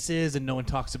fan base is, and no one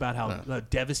talks about how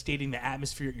devastating the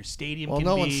atmosphere at your stadium Well, can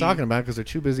no be. one's talking about it because they're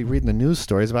too busy reading the news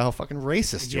stories about how fucking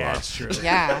racist you Yeah, are. it's true.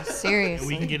 Yeah, And seriously.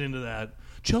 we can get into that.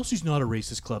 Chelsea's not a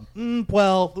racist club.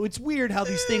 Well, it's weird how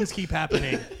these things keep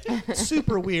happening. It's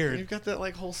super weird. You've got that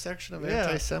like whole section of Yeah.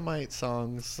 anti-Semite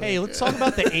songs. Hey, Like, let's talk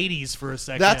about the 80s for a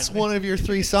second. That's one of your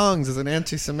 3 songs is an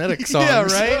anti-Semitic song. Yeah,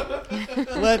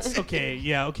 right?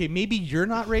 Okay, maybe you're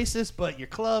not racist, but your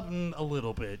club, a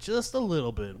little bit. Just a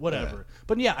little bit. Whatever. Yeah.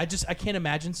 But yeah, I can't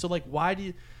imagine. So, like, why do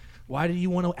you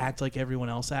want to act like everyone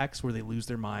else acts, where they lose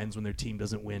their minds when their team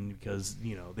doesn't win because,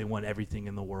 they want everything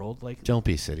in the world? Like, Don't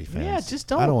be City fans. Yeah, just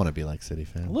don't. I don't want to be like City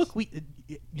fans. look,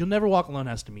 you'll never walk alone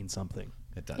has to mean something.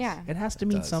 It does. Yeah. It has to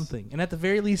mean does. something. And at the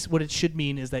very least, what it should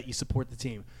mean is that you support the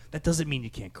team. That doesn't mean you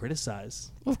can't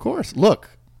criticize. Of course.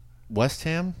 Look, West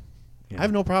Ham, Yeah. I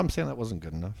have no problem saying that wasn't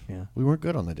good enough. Yeah. We weren't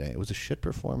good on the day. It was a shit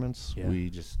performance. Yeah.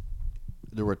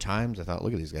 There were times I thought,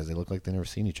 look at these guys. They look like they've never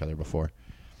seen each other before.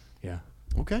 Yeah.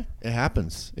 Okay. It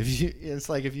happens. It's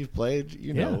like if you've played,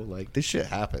 Yeah. like this shit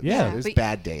happens. Yeah. There's But-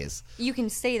 bad days. You can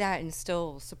say that and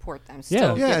still support them. Yeah. Still Yeah,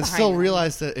 get Yeah, and behind still them.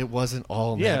 realize that it wasn't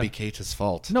all Yeah. Naby Keita's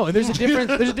fault. No, and there's a difference.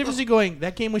 There's a difference in going,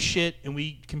 that game was shit and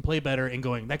we can play better, and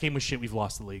going, that game was shit, we've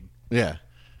lost the league. Yeah.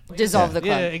 Dissolve the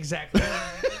club. Yeah, exactly.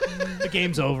 The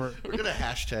game's over. We're going to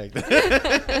hashtag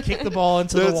that. Kick the ball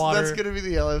into the water. That's going to be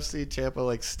the LFC Tampa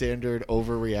like standard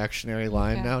overreactionary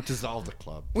line Yeah. now. Dissolve the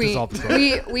club. Dissolve the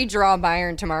club. We draw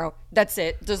Bayern tomorrow. That's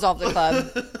it. Dissolve the club.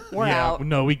 We're yeah, out.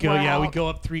 no, we go. We're Yeah, we out. go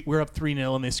up 3. We're up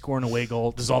 3-0, and they score an away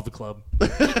goal. Dissolve the club.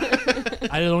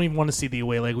 I don't even want to see the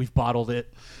away leg. We've bottled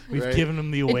it. We've Right. given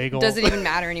them the away It goal. doesn't even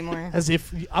matter anymore. As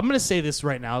if I'm going to say this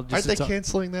right now. Just Aren't to they talk-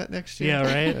 canceling that next year? Yeah,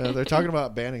 right? They're talking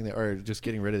about banning or just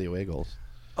getting rid of the away goals.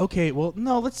 Okay, well,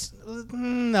 no,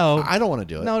 no. I don't want to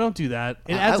do it. No, don't do that.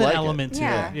 It I adds like an it. element to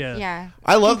Yeah, it. Yeah. yeah.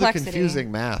 I love the Complexity.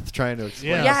 confusing math trying to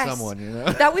explain to Yes. someone,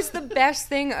 That was the best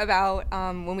thing about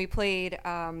when we played.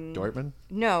 Dortmund?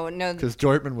 No. Because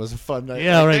Dortmund was a fun night.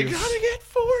 Yeah, right. I gotta get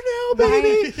 4 now,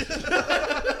 baby.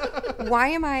 Why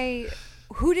am I?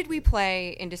 Who did we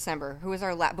play in December? Who was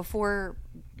our before?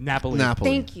 Napoli.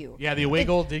 Thank you. Yeah, the away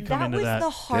goal did come into that. That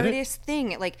was the hardest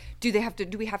thing. Like, do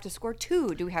we have to score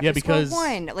 2? Do we have Yeah, to score because-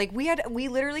 1? Like, we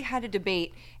literally had a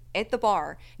debate at the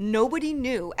bar. Nobody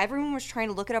knew. Everyone was trying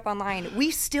to look it up online.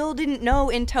 We still didn't know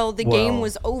until the game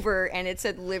was over and it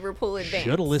said Liverpool advanced.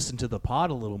 Should have listened to the pod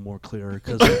a little more clearer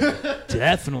because we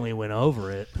definitely went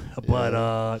over it.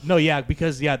 But no, yeah,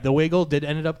 because the away goal did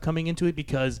ended up coming into it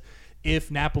because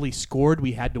if Napoli scored,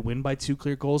 we had to win by 2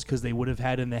 clear goals because they would have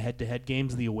had in the head-to-head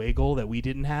games the away goal that we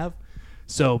didn't have.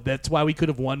 So that's why we could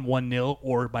have won 1-0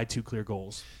 or by 2 clear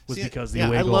goals was because the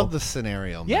away I goal. love the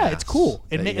scenario. Yeah, it's cool.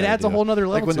 It adds a whole nother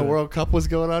level Like when to the it. World Cup was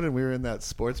going on and we were in that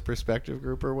Sports Perspective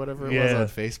group or whatever it was Yeah. on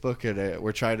Facebook, and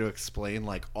we're trying to explain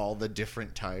like all the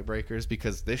different tiebreakers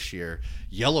because this year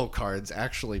yellow cards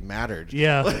actually mattered.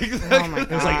 Yeah. Oh my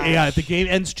god. It's like, yeah, if the game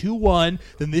ends 2-1,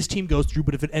 then this team goes through.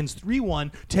 But if it ends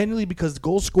 3-1, technically because the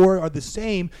goal scorer are the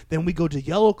same, then we go to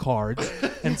yellow cards.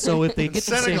 And so if they get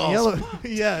the same Senegal's. yellow,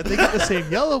 if they get the same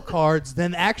yellow cards,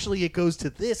 then actually it goes to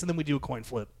this, and then we do a coin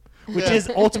flip, which is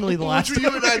ultimately the last. You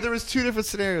and I, there was 2 different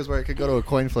scenarios where I could go to a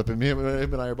coin flip, and him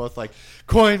and I are both like,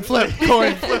 coin flip,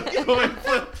 coin flip, coin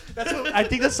flip. That's what, I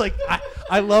think that's like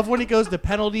I love when it goes to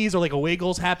penalties or like away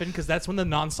goals happen because that's when the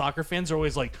non-soccer fans are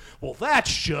always like, well,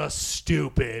 that's just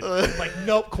stupid. Like,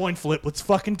 nope, coin flip. Let's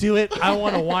fucking do it. I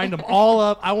want to wind them all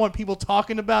up. I want people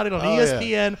talking about it on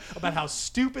ESPN about how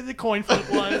stupid the coin flip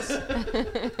was.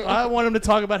 I want them to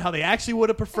talk about how they actually would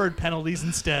have preferred penalties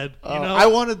instead. You know? I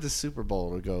wanted the Super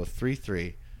Bowl to go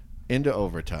 3-3 into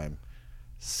overtime.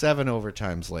 7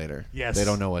 overtimes later, Yes. they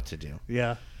don't know what to do.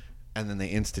 Yeah. And then they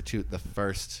institute the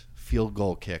first field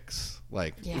goal kicks,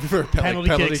 like Yeah. for Penalty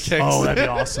kicks. Oh, that'd be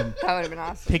awesome. That would have been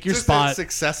awesome. Pick your Just spot.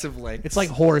 successive lengths. It's like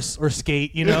horse or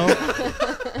skate, you know?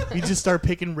 You just start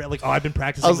picking, like, I've been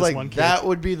practicing I was this like, one kick. that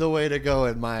would be the way to go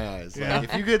in my eyes. Yeah. Like,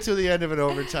 if you get to the end of an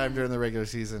overtime during the regular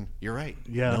season, you're right.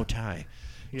 Yeah. No tie.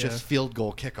 Yeah. Just field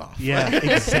goal kickoff. Yeah,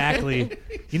 exactly.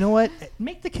 You know what?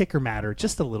 Make the kicker matter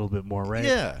just a little bit more, right?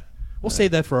 Yeah. We'll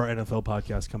save that for our NFL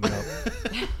podcast coming up.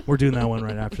 We're doing that one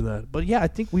right after that. But yeah, I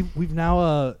think we've now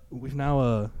Well, we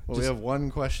just- have one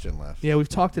question left. yeah, we've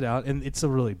talked it out, and it's a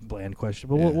really bland question,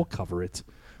 but Yeah. we'll cover it.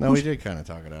 No, we did kind of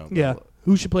talk it out. Yeah,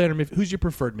 who should play under who's your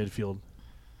preferred midfield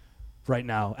right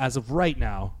now? As of right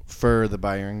now, For the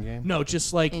Bayern game? no,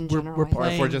 just like In we're general, Or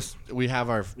playing. if we have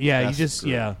our yeah, you best just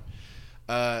group. yeah.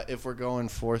 If we're going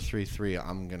 4-3-3,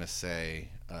 I'm gonna say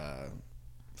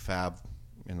Fab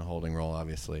in the holding role,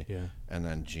 obviously. Yeah. And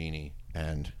then Genie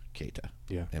and Keita.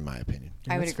 Yeah. In my opinion.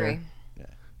 I would that's fair. agree. Yeah.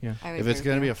 Yeah. I would If it's agree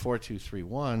gonna be with a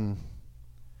 4-2-3-1,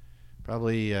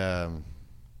 probably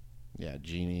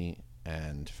Genie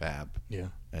and Fab, Yeah.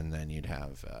 and then you'd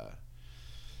have.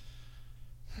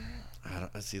 I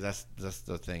don't see. That's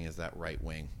the thing is that right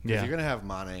wing. 'Cause Yeah. you're gonna have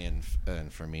Mane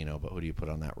and Firmino, but who do you put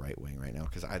on that right wing right now?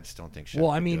 Because I just don't think. Shaq Well,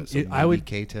 I could do mean, it. So I would-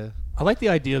 maybe Keita. I like the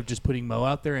idea of just putting Mo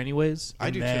out there anyways. I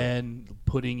and do too. then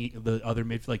putting the other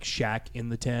mid like Shaq in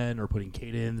the 10 or putting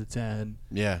Keita in the 10.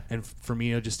 Yeah. And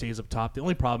Firmino just stays up top. The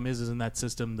only problem is in that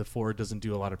system, the forward doesn't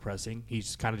do a lot of pressing.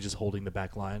 He's kind of just holding the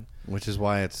back line. Which is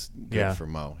why it's good Yeah. for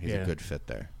Mo. He's Yeah. a good fit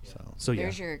there. So So yeah,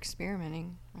 There's your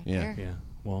experimenting right Yeah. there. yeah.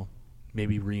 Well,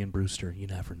 maybe Rian Brewster. You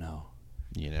never know.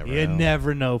 you never You know.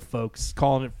 never know, folks.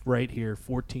 Calling it right here.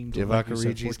 14. Divock like you said,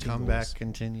 Origi's 14 comeback goals.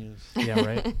 continues. Yeah,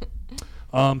 right.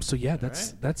 So yeah,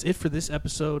 that's right. that's it for this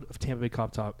episode of Tampa Bay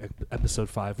Cop Talk, episode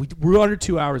 5. We're under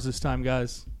 2 hours this time,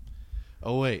 guys.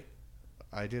 Oh wait,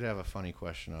 I did have a funny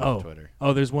question on Twitter.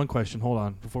 Oh, there's one question. Hold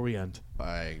on, before we end.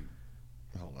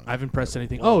 Hold on. I haven't pressed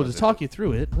anything. What Oh, was to it? talk you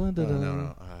through it.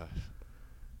 No.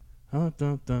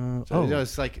 So, Oh,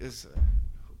 it's like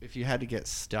if you had to get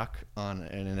stuck in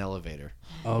an elevator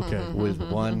okay. with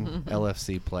one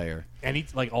LFC player. Any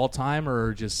like all time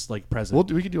or just like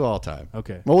present? We could do all time.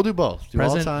 Okay. Well, we'll do both. Do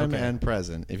Present? all time Okay. and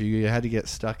present. If you had to get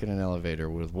stuck in an elevator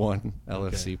with one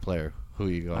LFC player, who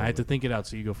you go? I had to think it out,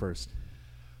 so you go first.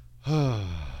 I'm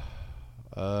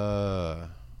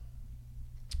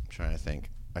trying to think.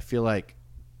 I feel like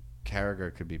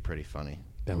Carragher could be pretty funny.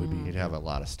 That would be. He'd have a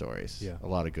lot of stories. Yeah. A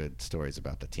lot of good stories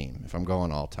about the team. If I'm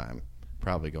going all time,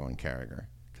 probably going Carragher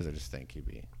because I just think he'd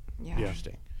be Yeah.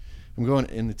 interesting. I'm going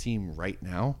in the team right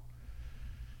now.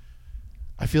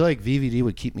 I feel like VVD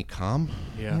would keep me calm.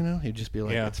 Yeah. You know, he'd just be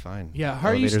like, Yeah. it's fine. Yeah, how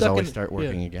are you Elevators stuck always in- start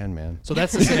working yeah. again, man. So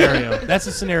that's the scenario. That's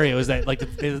the scenario. Is that like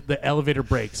the elevator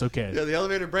breaks? Okay. Yeah, the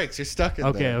elevator breaks. You're stuck in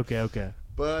Okay. there. Okay.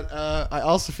 But I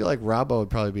also feel like Robbo would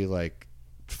probably be like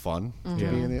fun to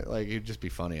Yeah. be in it. Like he'd just be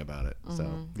funny about it.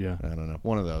 So Yeah. I don't know.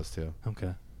 One of those two.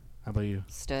 Okay. How about you,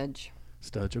 Studge.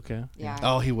 Studge? Okay. Yeah.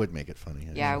 Oh, he would make it funny.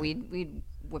 Yeah, we'd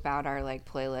whip out our like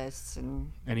playlists and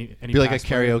Any be like a past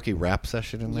player? karaoke rap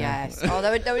session in there. yes. Oh,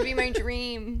 that would be my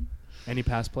dream. Any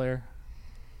past player?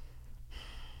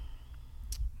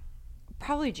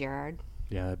 Probably Gerard.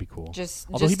 Yeah, that'd be cool. Just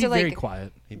Although he'd be to very like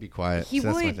quiet. He'd be quiet. he so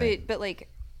that's my would, thing. but like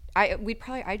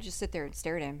I'd just sit there and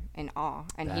stare at him in awe,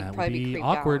 and That he'd would probably be be creeped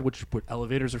awkward, out. which what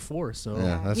elevators are for. So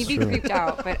Yeah, that's He'd be true. creeped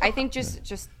out, but I think just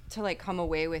to like come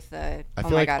away with the I oh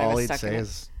feel my like god, I all was he'd stuck in say it.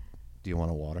 is, "Do you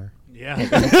want a water?" yeah.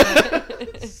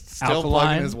 Still Alkaline.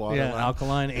 plugging his water. Yeah, line.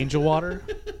 alkaline angel water.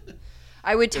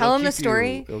 I would tell him the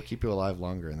story. It'll keep you alive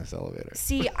longer in this elevator.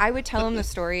 See, I would tell him the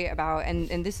story about, and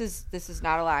this is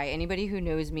not a lie. Anybody who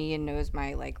knows me and knows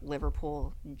my like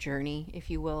Liverpool journey, if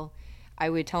you will, I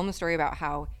would tell him the story about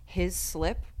how his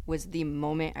slip was the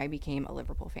moment I became a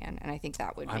Liverpool fan, and I think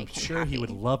that would I'm make him sure happy. he would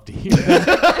love to hear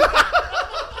that.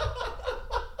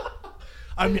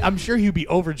 I'm sure he'd be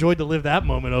overjoyed to live that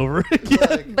moment over.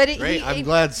 But Great. I'm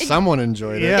glad someone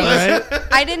enjoyed it. Yeah, right.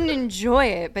 I didn't enjoy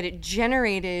it, but it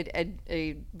generated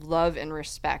a love and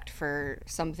respect for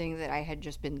something that I had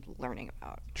just been learning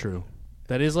about. True.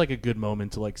 That is like a good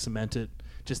moment to like cement it.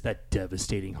 Just that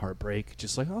devastating heartbreak.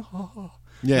 Just like oh.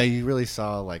 Yeah, you really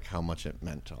saw like how much it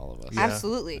meant to all of us.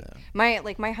 Absolutely.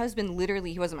 My husband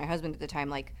literally, he wasn't my husband at the time,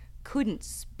 like couldn't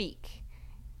speak.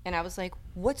 And I was like,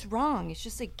 "What's wrong? It's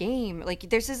just a game. Like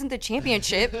this isn't the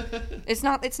championship. It's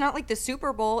not like the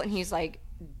Super Bowl." And he's like,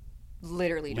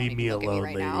 "Literally, don't Leave me even look alone,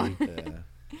 at me right lady. now."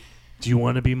 Do you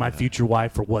want to be my future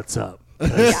wife or what's up? Yeah.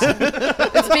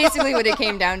 That's basically what it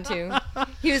came down to.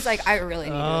 He was like, "I really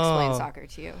need to explain Oh. soccer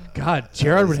to you." God,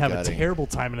 Gerard would is have gutting. a terrible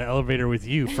time in an elevator with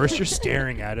you. First you're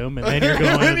staring at him, and then you're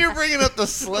going. When you're bringing up the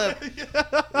slip, he's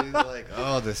like,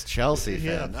 "Oh, this Chelsea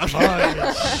Yeah, fan."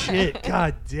 fuck, shit.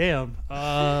 God damn.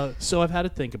 So I've had to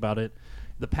think about it.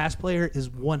 The past player is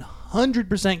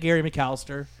 100% Gary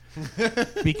McAllister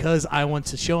because I want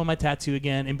to show him my tattoo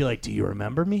again and be like, "Do you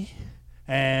remember me?"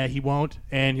 And he won't,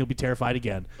 and he'll be terrified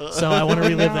again. So I want to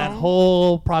relive that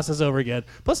whole process over again.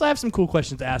 Plus, I have some cool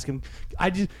questions to ask him.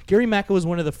 Gary Macca was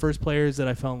one of the first players that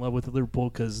I fell in love with at Liverpool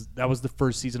because that was the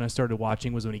first season I started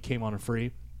watching was when he came on a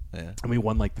free. Yeah. And we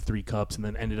won like the 3 cups and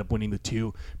then ended up winning the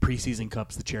 2 preseason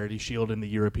cups, the Charity Shield and the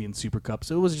European Super Cup.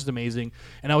 So it was just amazing.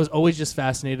 And I was always just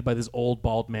fascinated by this old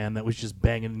bald man that was just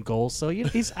banging in goals. So I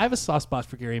have a soft spot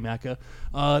for Gary Macca.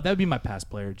 That would be my past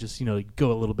player. Just,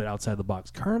 go a little bit outside the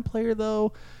box. Current player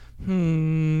though,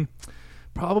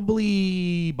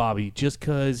 probably Bobby, just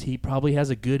because he probably has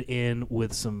a good in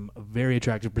with some very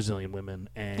attractive Brazilian women,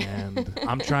 and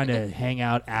I'm trying to hang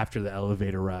out after the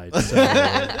elevator ride.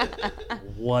 So,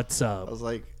 what's I up? was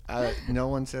like, no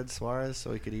one said Suarez,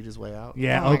 so he could eat his way out.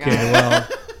 Yeah, Oh my okay, God.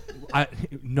 well,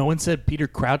 no one said Peter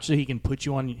Crouch so he can put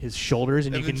you on his shoulders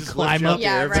and And you then can just climb lift you up up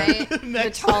Yeah, there. right. The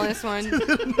tallest one.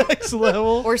 next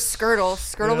level. Or Skirtle.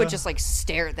 Skirtle Yeah. would just like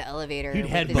stare at the elevator. He'd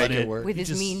with headbutt his, Make it it work. with He'd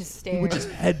his mean He stare. would just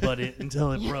headbutt it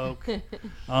until it broke.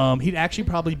 He'd actually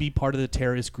probably be part of the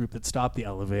terrorist group that stopped the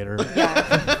elevator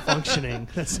Yeah. functioning.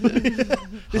 This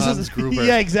Hans Gruber.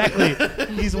 Yeah, exactly.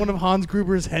 He's one of Hans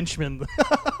Gruber's henchmen.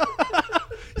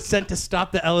 Sent to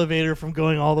stop the elevator from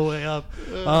going all the way up.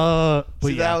 But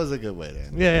See, yeah. that was a good way to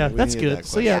end it. Yeah, We that's needed good. that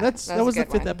So yeah, question. that was a the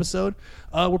good 5th one. episode.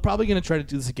 We're probably going to try to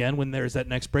do this again when there's that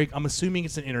next break. I'm assuming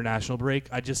it's an international break.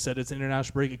 I just said it's an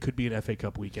international break. It could be an FA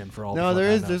Cup weekend for all. No, the there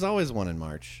fun I is. know. There's always one in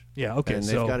March. Yeah, okay, And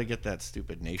so- they've got to get that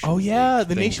stupid nation. Oh, yeah, League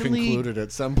the thing Nation League. concluded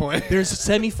at some point. There's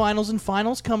semifinals and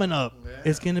finals coming up.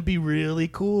 It's going to be really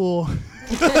cool.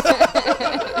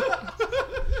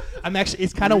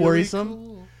 It's kind of Really worrisome.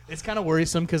 cool. It's kind of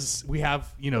worrisome because we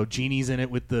have, genies in it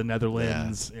with the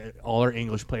Netherlands. All our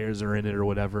English players are in it or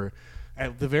whatever.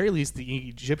 At the very least, the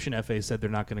Egyptian FA said they're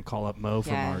not going to call up Mo for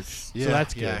Yes. March. Yeah, So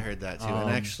that's good. Yeah, I heard that too. And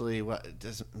actually,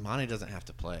 Mane doesn't have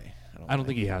to play. I don't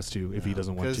think he has to if he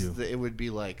doesn't want to. Because it would be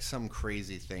like some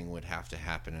crazy thing would have to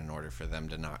happen in order for them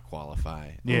to not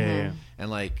qualify. Yeah. And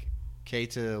like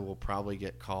Keita will probably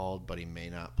get called, but he may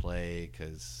not play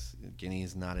because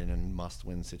Guinea's not in a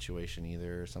must-win situation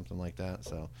either, or something like that.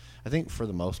 So I think for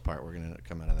the most part, we're gonna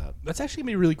come out of that. That's actually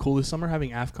going to be really cool this summer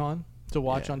having AFCON to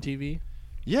watch Yeah. on TV.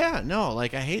 Yeah, no,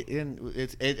 like I hate, and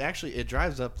it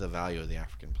drives up the value of the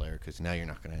African player because now you're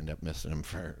not going to end up missing him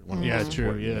for one of the most true,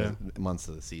 important months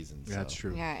of the season. Yeah, that's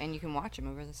true. Yeah, and you can watch him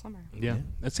over the summer. Yeah,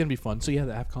 that's gonna be fun. So yeah,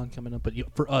 the AFCON coming up, but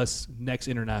for us, next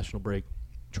international break,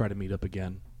 try to meet up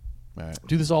again. All right.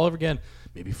 Do this all over again.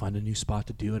 Maybe find a new spot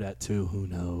to do it at too. Who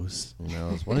knows? Who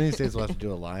knows? One of these days we'll have to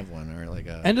do a live one or like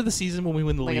a End of the season when we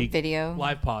win the Like a league. video?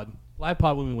 Live pod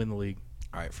when we win the league.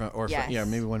 all right, Yes.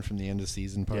 maybe one from the end of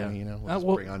season party. Yeah. You know, we'll just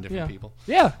Well, bring on different yeah. people.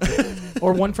 Yeah,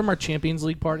 or one from our Champions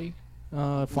League party,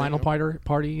 final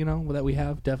party. You know that we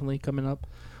have definitely coming up.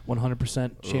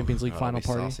 100% Champions League I'll final be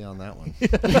party, saucy on that one.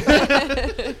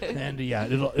 and yeah,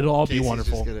 it'll all be Casey's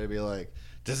wonderful. Just gonna be like,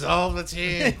 dissolve the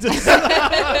team.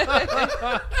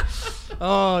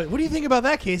 What do you think about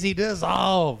that, Casey?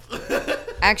 Dissolve.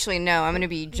 Actually, no, I'm going to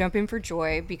be jumping for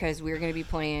joy because we're going to be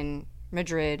playing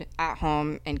Madrid at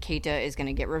home, and Keita is going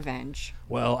to get revenge.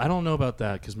 Well, I don't know about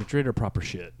that because Madrid are proper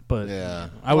shit. But Yeah.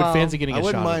 I would Well, fancy getting a I shot.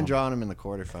 wouldn't of mind them. drawing him in the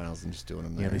quarterfinals and just doing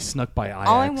him there. Yeah, they snuck by Ajax.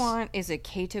 All I want is a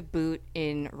Keita boot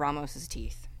in Ramos's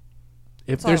teeth.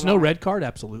 If all there's I no want. red card,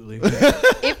 absolutely.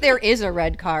 If there is a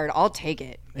red card, I'll take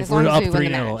it. If As long we're as up we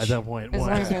win the 3-0 match. at that point. As long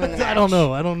as we win the I match.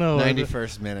 don't know.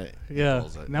 91st minute. Yeah.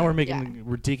 pulls it. Now we're making Yeah.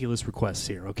 ridiculous requests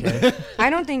here. Okay. I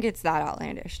don't think it's that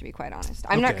outlandish, to be quite honest.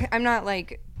 I'm Okay.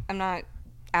 not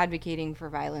advocating for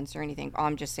violence or anything. All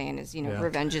I'm just saying is, Yeah.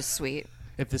 revenge is sweet.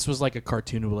 If this was like a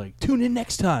cartoon, we're like, tune in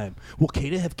next time. Will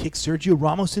Keita have kicked Sergio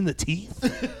Ramos in the teeth?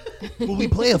 Will we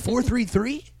play a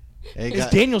 4-3-3? Hey, Is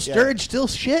Daniel Sturridge still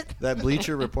shit? That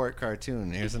Bleacher Report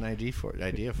cartoon. Here's an idea for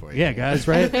you. Yeah, guys,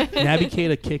 right? Naby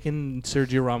Keita kicking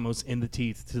Sergio Ramos in the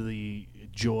teeth to the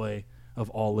joy of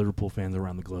all Liverpool fans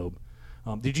around the globe.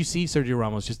 Did you see Sergio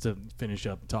Ramos, just to finish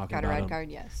up talking Got a about red him? card,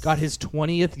 yes. Got his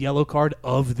 20th yellow card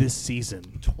of this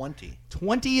season. 20.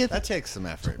 20th. That takes some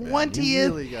effort, man. 20th. You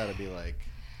really got to be like...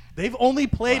 They've only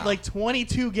played Wow. like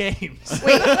 22 games.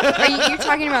 Wait, are you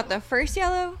talking about the first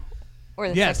yellow or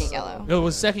the Yes. second yellow? It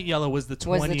was second yellow was the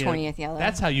 20th. Was the 20th yellow.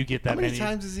 That's how you get that How many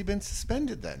times has he been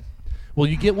suspended then? Well,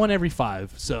 you get one every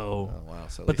 5, so. Oh, wow.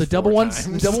 So at But the least double 4 ones,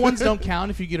 times. double ones don't count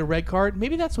if you get a red card.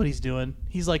 Maybe that's what he's doing.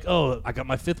 He's like, oh, I got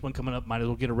my 5th one coming up. Might as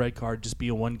well get a red card. Just be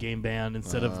a 1-game ban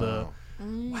instead of the.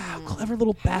 Wow, clever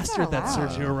little bastard that allowed?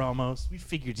 Sergio Ramos. We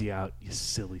figured you out, you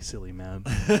silly man.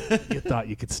 You thought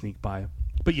you could sneak by.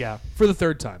 But yeah, for the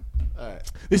 3rd time. All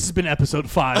right. This has been episode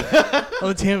 5 of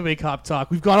the Tampa Bay Cop Talk.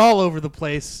 We've gone all over the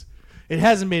place. It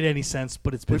hasn't made any sense,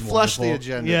 but it's been We flushed the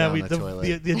wonderful. agenda Yeah, down we, the the,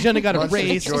 toilet. the agenda got Much to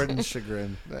erased. Jordan's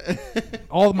chagrin.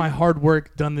 All of my hard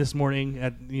work done this morning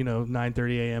at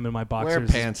 9:30 a.m. in my boxers Wear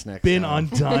pants next been time.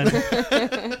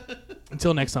 undone.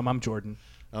 Until next time, I'm Jordan.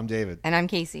 I'm David. And I'm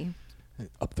Casey.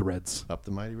 Up the Reds. Up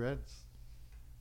the Mighty Reds.